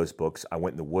read those books, I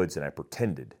went in the woods and I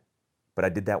pretended. But I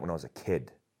did that when I was a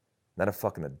kid, not a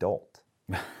fucking adult.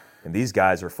 And these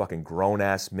guys are fucking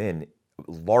grown-ass men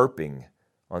LARPing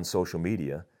on social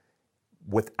media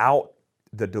without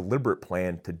the deliberate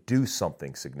plan to do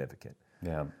something significant.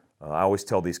 Yeah. I always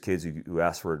tell these kids who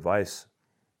ask for advice,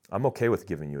 I'm okay with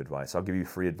giving you advice. I'll give you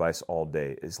free advice all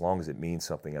day as long as it means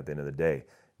something at the end of the day,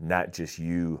 not just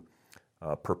you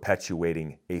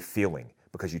perpetuating a feeling.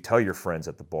 Because you tell your friends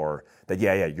at the bar that,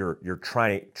 you're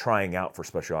trying out for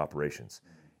special operations.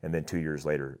 And then 2 years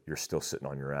later, you're still sitting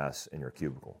on your ass in your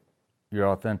cubicle. Your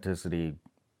authenticity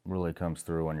really comes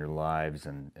through on your lives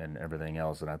and everything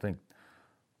else. And I think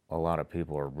a lot of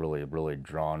people are really, really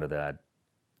drawn to that,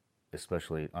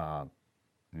 especially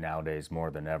nowadays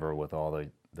more than ever with all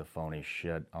the phony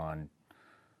shit on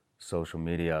social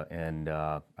media. And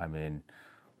I mean,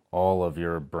 all of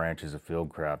your branches of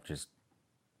Fieldcraft just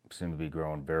seem to be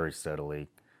growing very steadily.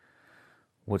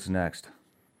 What's next?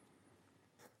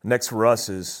 Next for us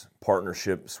is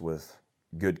partnerships with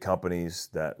good companies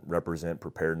that represent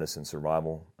preparedness and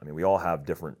survival. I mean, we all have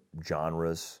different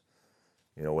genres,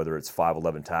 whether it's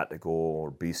 511 Tactical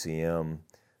or BCM.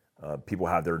 People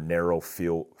have their narrow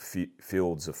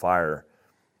fields of fire,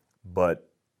 but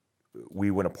we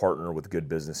want to partner with good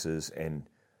businesses and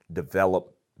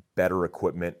develop better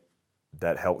equipment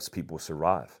that helps people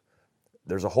survive.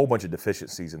 There's a whole bunch of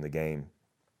deficiencies in the game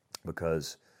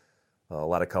because a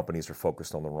lot of companies are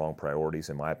focused on the wrong priorities,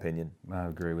 in my opinion. I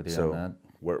agree with you so on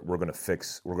that. We're going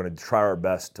to try our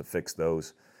best to fix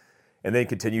those and then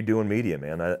continue doing media,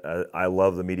 man. I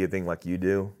love the media thing like you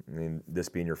do. I mean, this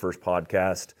being your first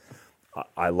podcast,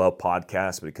 I love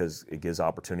podcasts because it gives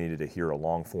opportunity to hear a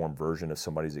long form version of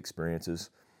somebody's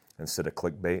experiences instead of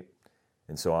clickbait.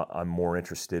 And so I'm more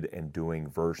interested in doing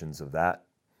versions of that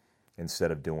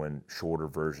instead of doing shorter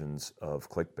versions of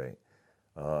clickbait.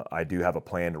 I do have a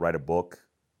plan to write a book.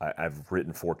 I've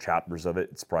written 4 chapters of it.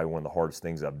 It's probably one of the hardest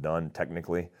things I've done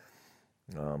technically.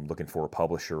 Looking for a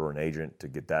publisher or an agent to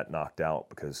get that knocked out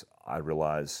because I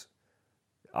realize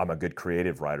I'm a good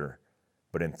creative writer,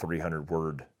 but in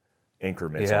 300-word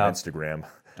increments on Instagram,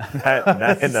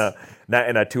 not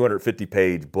in a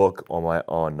 250-page book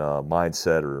on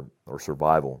mindset or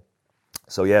survival.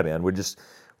 So yeah, man,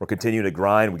 we're continuing to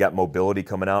grind. We got mobility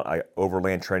coming out.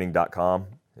 Overlandtraining.com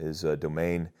is a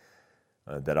domain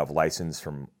that I've licensed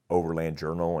from Overland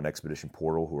Journal and Expedition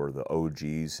Portal, who are the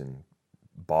OGs and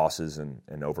bosses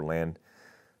in Overland.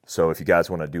 So if you guys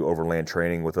want to do overland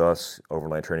training with us,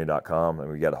 overlandtraining.com,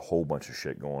 and we got a whole bunch of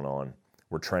shit going on.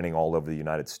 We're training all over the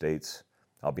United States.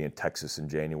 I'll be in Texas in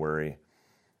January.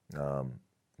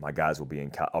 My guys I'll be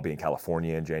in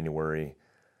California in January.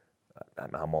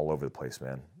 I'm all over the place,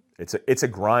 man. It's a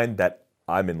grind that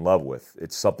I'm in love with.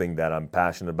 It's something that I'm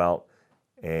passionate about,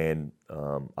 and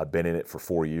I've been in it for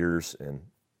 4 years, and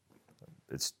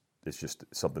it's just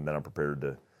something that I'm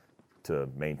prepared to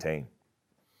maintain.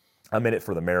 I'm in it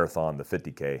for the marathon, the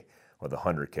 50K or the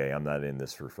 100K. I'm not in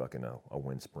this for fucking a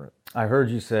wind sprint. I heard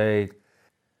you say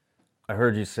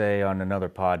on another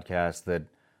podcast that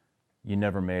you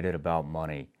never made it about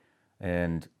money.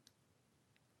 And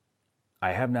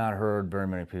I have not heard very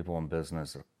many people in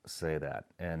business say that.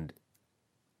 And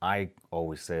I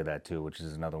always say that too, which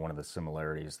is another one of the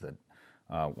similarities that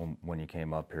when you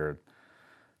came up here.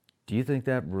 Do you think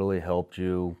that really helped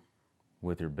you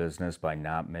with your business by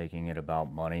not making it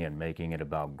about money and making it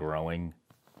about growing?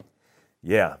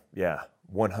 Yeah,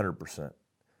 100%.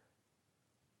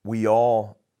 We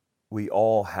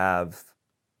all have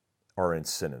our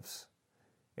incentives,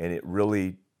 and it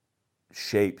really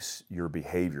shapes your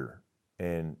behavior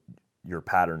and your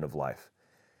pattern of life.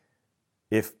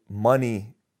 If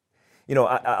money,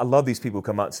 I love these people who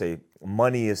come out and say,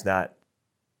 money is not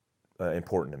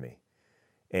important to me.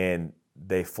 And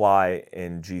they fly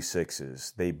in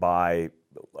G6s, they buy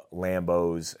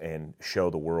Lambos and show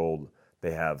the world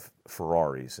they have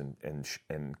Ferraris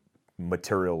and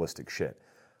materialistic shit.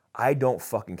 I don't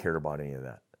fucking care about any of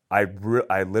that.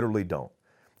 I literally don't.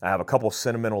 I have a couple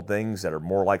sentimental things that are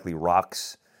more likely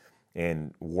rocks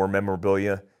and war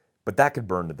memorabilia, but that could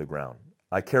burn to the ground.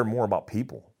 I care more about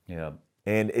people. Yeah.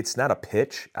 And it's not a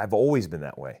pitch. I've always been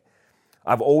that way.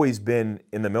 I've always been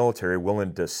in the military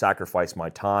willing to sacrifice my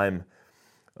time,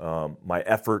 my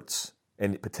efforts,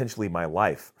 and potentially my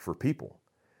life for people.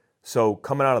 So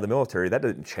coming out of the military, that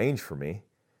didn't change for me.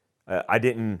 I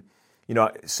didn't,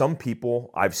 some people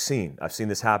I've seen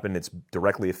this happen. It's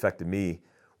directly affected me,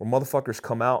 where motherfuckers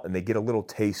come out and they get a little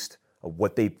taste of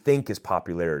what they think is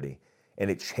popularity, and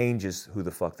it changes who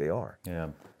the fuck they are. Yeah.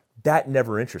 That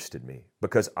never interested me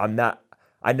because I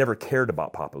never cared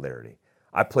about popularity.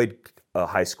 I played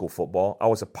high school football. I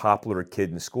was a popular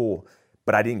kid in school,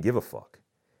 but I didn't give a fuck.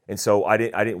 And so I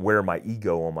didn't wear my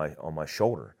ego on my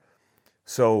shoulder.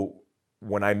 So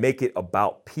when I make it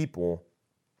about people,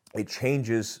 it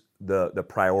changes the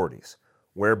priorities,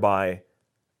 whereby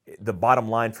the bottom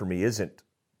line for me isn't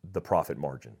the profit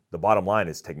margin. The bottom line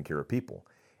is taking care of people.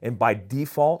 And by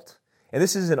default, and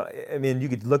this isn't, you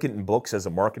could look at it in books as a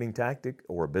marketing tactic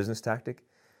or a business tactic,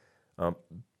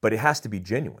 but it has to be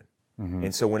genuine. Mm-hmm.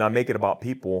 And so when I make it about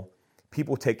people,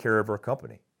 people take care of our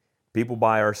company. People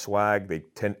buy our swag, they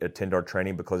attend our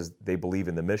training because they believe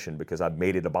in the mission, because I've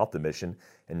made it about the mission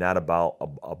and not about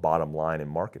a bottom line in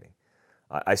marketing.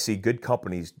 I see good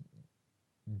companies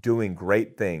doing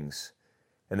great things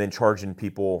and then charging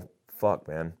people,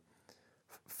 $500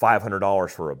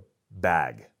 for a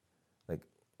bag. Like,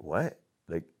 what?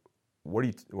 Like, what are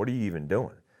you even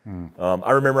doing?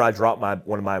 I remember I dropped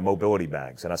one of my mobility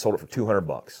bags and I sold it for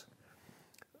 $200.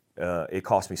 It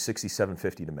cost me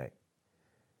 $67.50 to make.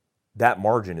 That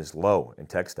margin is low in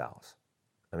textiles.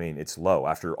 It's low.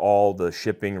 After all the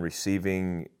shipping,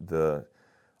 receiving,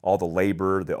 all the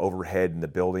labor, the overhead in the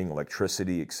building,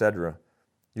 electricity, etc.,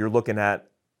 you're looking at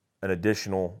an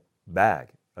additional bag,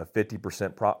 a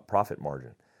 50% profit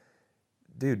margin.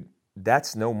 Dude,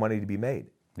 that's no money to be made.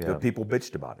 Yeah. The people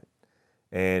bitched about it.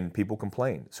 And people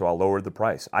complained. So I lowered the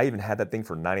price. I even had that thing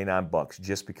for $99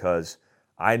 just because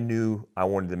I knew I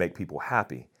wanted to make people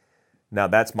happy. Now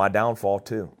that's my downfall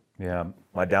too. Yeah.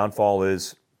 My downfall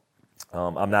is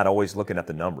I'm not always looking at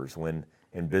the numbers. When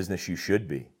in business you should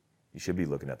be. You should be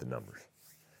looking at the numbers.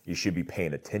 You should be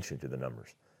paying attention to the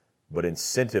numbers. But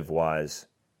incentive-wise,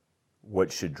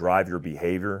 what should drive your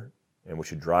behavior and what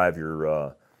should drive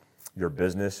your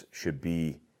business should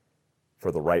be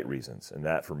for the right reasons. And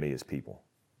that for me is people.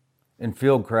 In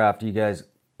Fieldcraft, you guys,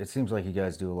 it seems like you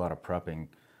guys do a lot of prepping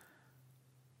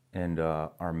and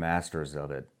are masters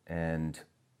of it. And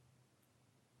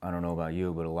I don't know about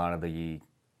you, but a lot of the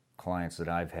clients that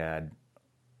I've had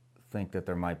think that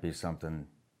there might be something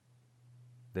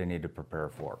they need to prepare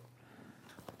for.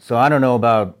 So I don't know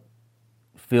about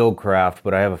Fieldcraft,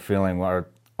 but I have a feeling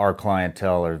our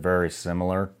clientele are very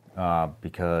similar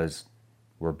because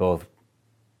we're both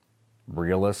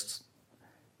realists.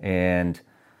 And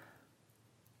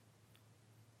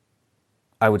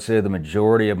I would say the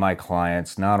majority of my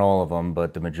clients, not all of them,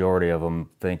 but the majority of them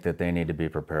think that they need to be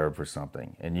prepared for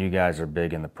something. And you guys are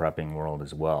big in the prepping world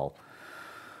as well.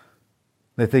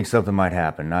 They think something might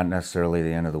happen, not necessarily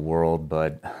the end of the world,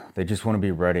 but they just want to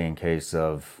be ready in case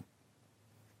of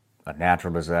a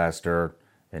natural disaster,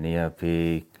 an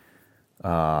EFP.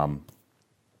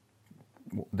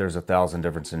 There's 1,000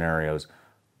 different scenarios.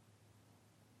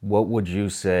 What would you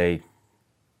say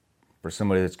for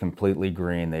somebody that's completely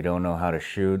green? They don't know how to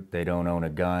shoot, they don't own a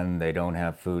gun, they don't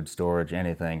have food storage,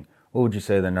 anything. What would you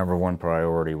say the number one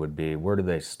priority would be? Where do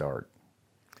they start?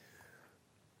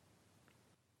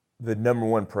 The number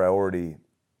one priority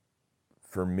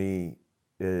for me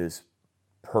is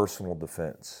personal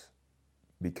defense,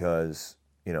 because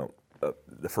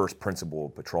the first principle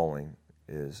of patrolling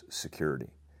is security,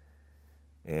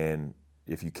 and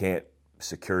if you can't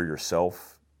secure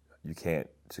yourself, you can't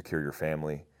secure your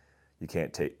family, you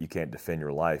can't defend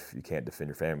your life, you can't defend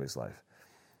your family's life.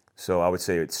 So I would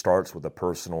say it starts with a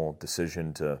personal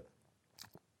decision to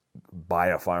buy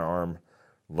a firearm,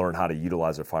 learn how to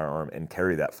utilize a firearm, and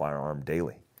carry that firearm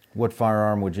daily. What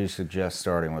firearm would you suggest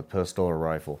starting with, pistol or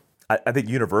rifle? I think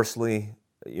universally,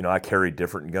 I carry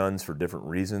different guns for different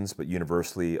reasons, but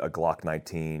universally a Glock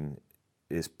 19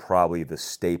 is probably the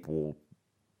staple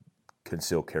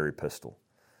concealed carry pistol.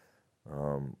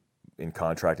 In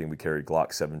contracting, we carry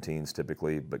Glock 17s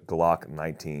typically, but Glock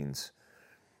 19s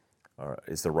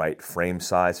is the right frame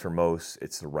size for most.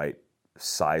 It's the right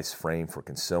size frame for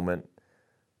concealment.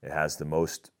 It has the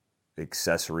most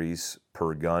accessories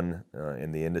per gun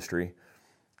in the industry.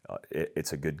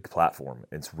 It's a good platform.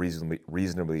 It's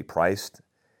reasonably priced,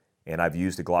 and I've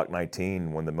used a Glock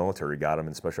 19 when the military got them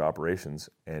in special operations,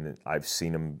 and I've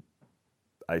seen them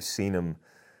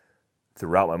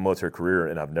throughout my military career,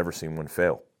 and I've never seen one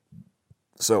fail.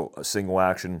 So a single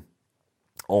action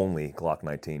only Glock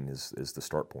 19 is the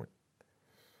start point.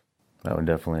 I would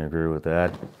definitely agree with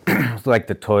that. It's like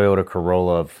the Toyota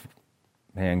Corolla of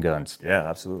handguns. Yeah,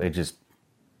 absolutely. They just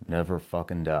never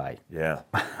fucking die. Yeah,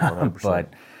 100%.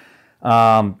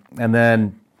 But, and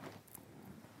then,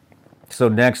 so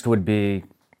next would be,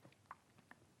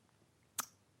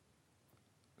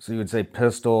 so you would say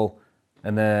pistol,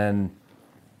 and then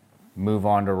move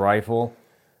on to rifle?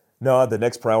 No, the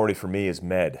next priority for me is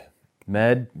med.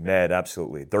 Med? Med,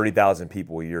 absolutely. 30,000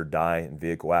 people a year die in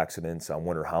vehicle accidents. I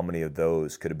wonder how many of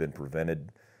those could have been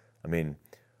prevented.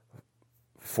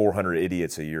 400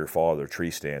 idiots a year fall out of their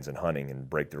tree stands and hunting and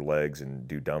break their legs and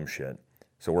do dumb shit.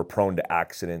 So we're prone to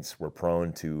accidents. We're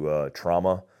prone to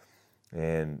trauma.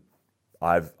 And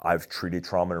I've treated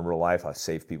trauma in real life. I've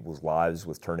saved people's lives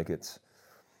with tourniquets.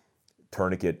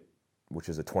 Tourniquet, which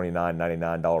is a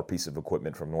 $29.99 piece of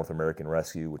equipment from North American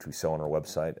Rescue, which we sell on our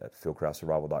website at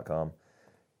fieldcraftsurvival.com,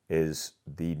 is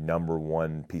the number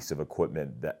one piece of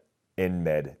equipment that in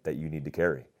med that you need to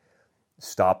carry.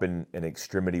 Stopping an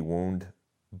extremity wound,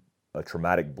 a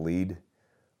traumatic bleed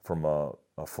from a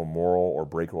femoral or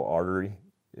brachial artery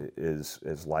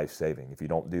is life-saving. If you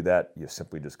don't do that, you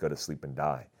simply just go to sleep and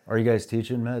die. Are you guys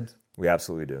teaching meds? We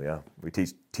absolutely do, yeah. We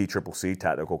teach TCCC,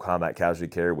 Tactical Combat Casualty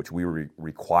Care, which we were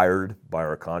required by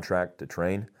our contract to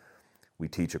train. We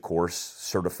teach a course,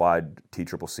 certified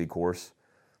TCCC course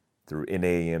through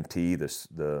NAEMT,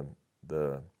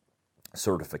 the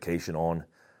certification on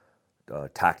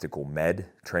tactical med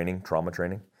training, trauma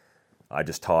training. I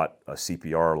just taught a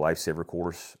CPR lifesaver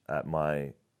course at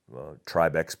my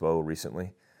Tribe Expo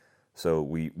recently. So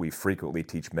we frequently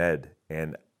teach med,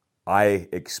 and I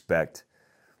expect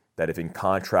that if in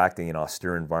contracting in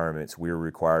austere environments we are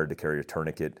required to carry a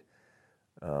tourniquet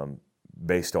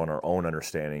based on our own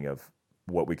understanding of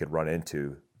what we could run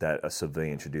into, that a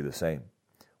civilian should do the same.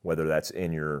 Whether that's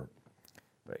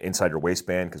inside your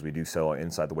waistband, because we do sell an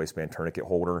inside the waistband tourniquet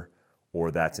holder, or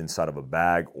that's inside of a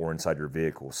bag or inside your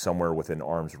vehicle, somewhere within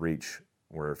arm's reach,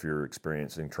 where if you're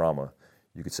experiencing trauma,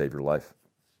 you could save your life.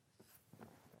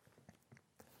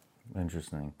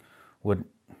 Interesting.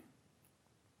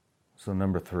 So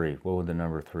number 3, what would the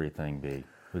number 3 thing be?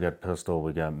 We got pistol,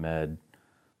 we got med.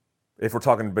 If we're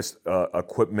talking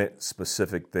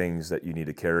equipment-specific things that you need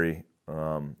to carry,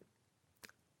 the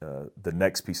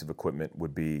next piece of equipment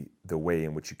would be the way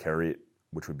in which you carry it,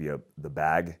 which would be the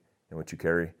bag in which you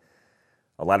carry.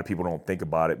 A lot of people don't think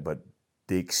about it, but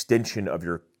the extension of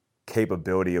your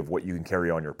capability of what you can carry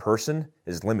on your person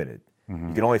is limited. Mm-hmm.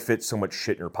 You can only fit so much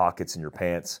shit in your pockets and your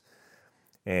pants.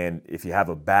 And if you have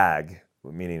a bag,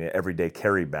 meaning an everyday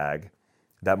carry bag,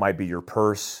 that might be your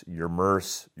purse, your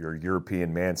Merce, your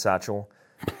European man satchel.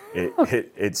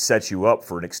 It sets you up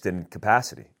for an extended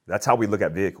capacity. That's how we look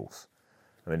at vehicles.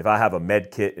 I mean, if I have a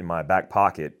med kit in my back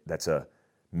pocket, that's a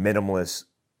minimalist,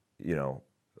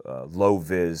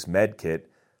 low-vis med kit.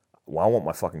 Well, I want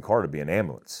my fucking car to be an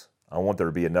ambulance. I want there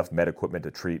to be enough med equipment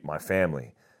to treat my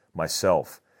family,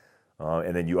 myself,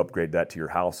 and then you upgrade that to your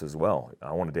house as well.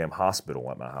 I want a damn hospital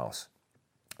at my house.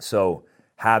 So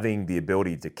having the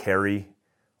ability to carry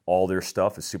all their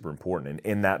stuff is super important. And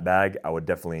in that bag, I would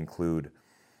definitely include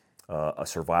a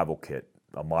survival kit,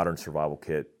 a modern survival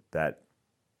kit that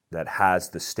has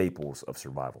the staples of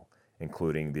survival,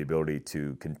 including the ability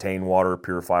to contain water,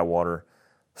 purify water,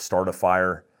 start a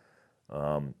fire,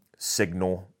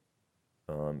 signal,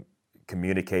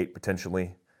 communicate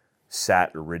potentially,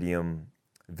 SAT, Iridium,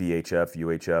 VHF,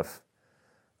 UHF,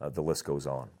 the list goes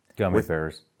on. Gummy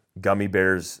bears. Gummy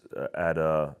bears that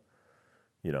are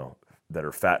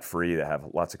fat-free, that have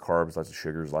lots of carbs, lots of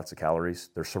sugars, lots of calories.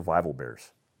 They're survival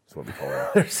bears. That's what we call them.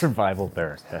 They're survival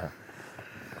bears. Yeah.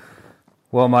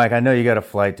 Well, Mike, I know you got a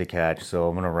flight to catch, so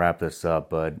I'm going to wrap this up,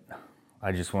 but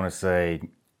I just want to say,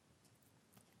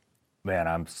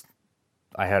 man,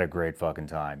 I had a great fucking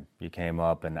time. You came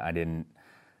up, and I didn't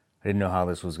know how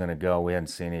this was going to go. We hadn't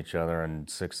seen each other in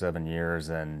 6-7 years,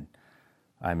 and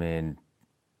I mean,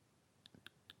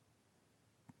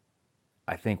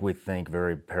 I think we think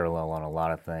very parallel on a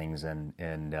lot of things, and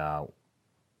it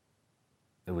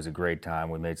was a great time.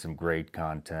 We made some great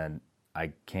content.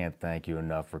 I can't thank you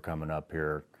enough for coming up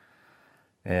here,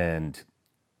 and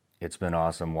it's been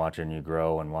awesome watching you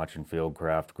grow and watching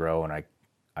Fieldcraft grow, and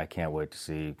I can't wait to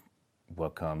see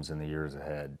what comes in the years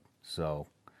ahead. So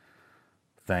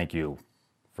thank you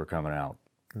for coming out.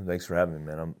 Thanks for having me,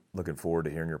 man. I'm looking forward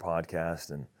to hearing your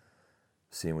podcast and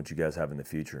seeing what you guys have in the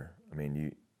future. I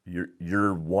mean,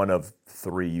 you're one of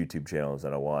 3 YouTube channels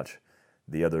that I watch.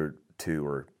 The other 2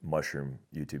 are mushroom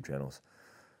YouTube channels.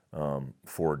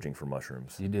 Foraging for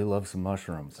mushrooms. You do love some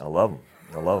mushrooms. I love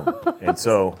them. And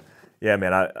so, yeah,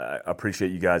 man, I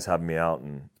appreciate you guys having me out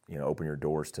and, open your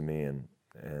doors to me. And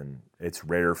it's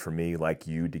rare for me, like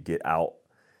you, to get out.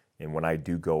 And when I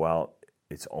do go out,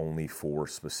 it's only for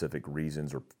specific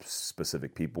reasons or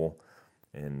specific people.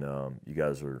 And you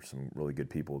guys are some really good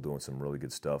people doing some really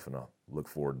good stuff. And I look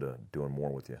forward to doing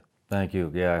more with you. Thank you.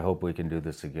 Yeah, I hope we can do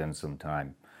this again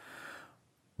sometime.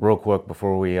 Real quick,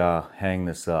 before we hang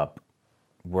this up,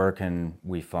 where can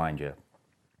we find you?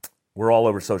 We're all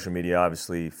over social media,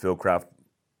 obviously. Fieldcraft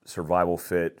Survival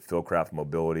Fit, Fieldcraft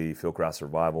Mobility, Fieldcraft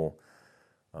Survival,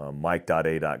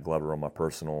 Mike.A.Glover on my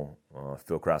personal,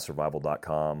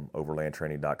 fieldcraftsurvival.com,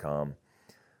 overlandtraining.com.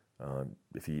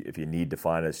 If you need to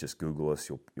find us, just Google us.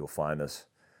 You'll find us.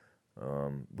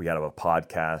 We have a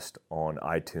podcast on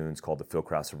iTunes called the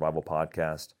Fieldcraft Survival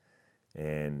Podcast.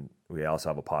 And we also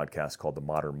have a podcast called the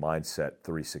Modern Mindset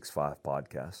 365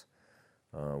 Podcast,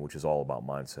 which is all about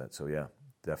mindset. So, yeah,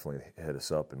 definitely hit us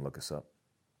up and look us up.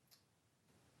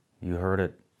 You heard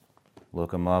it.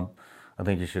 Look them up. I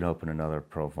think you should open another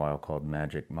profile called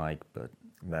Magic Mike.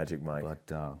 Magic Mike.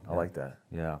 But I like that.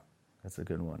 Yeah, that's a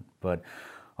good one. But,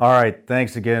 all right,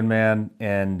 thanks again, man.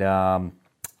 And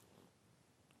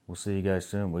we'll see you guys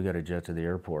soon. We got to jet to the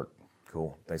airport.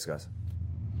 Cool. Thanks, guys.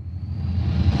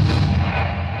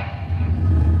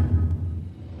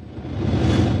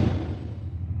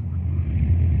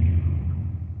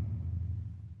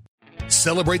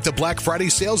 Celebrate the Black Friday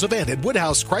sales event at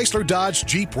Woodhouse Chrysler Dodge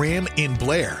Jeep Ram in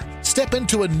Blair. Step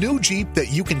into a new Jeep that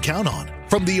you can count on.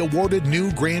 From the awarded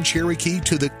new Grand Cherokee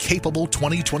to the capable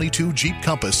 2022 Jeep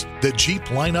Compass, the Jeep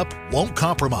lineup won't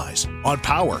compromise on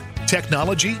power,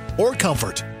 technology, or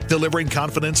comfort, delivering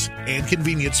confidence and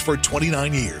convenience for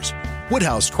 29 years.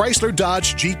 Woodhouse Chrysler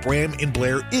Dodge Jeep Ram in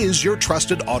Blair is your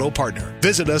trusted auto partner.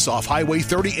 Visit us off Highway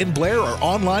 30 in Blair or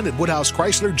online at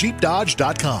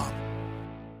WoodhouseChryslerJeepDodge.com.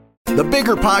 The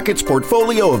Bigger Pockets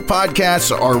portfolio of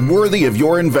podcasts are worthy of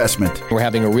your investment. We're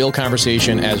having a real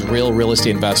conversation as real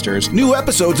estate investors. New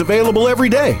episodes available every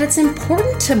day. It's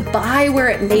important to buy where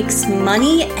it makes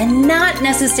money and not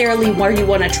necessarily where you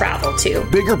want to travel to.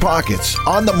 Bigger Pockets,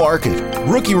 On the Market,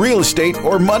 Rookie Real Estate,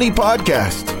 or Money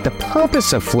Podcast. The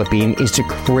purpose of flipping is to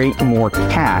create more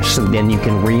cash so then you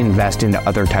can reinvest into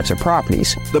other types of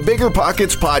properties. The Bigger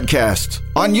Pockets Podcast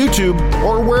on YouTube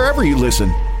or wherever you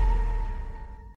listen.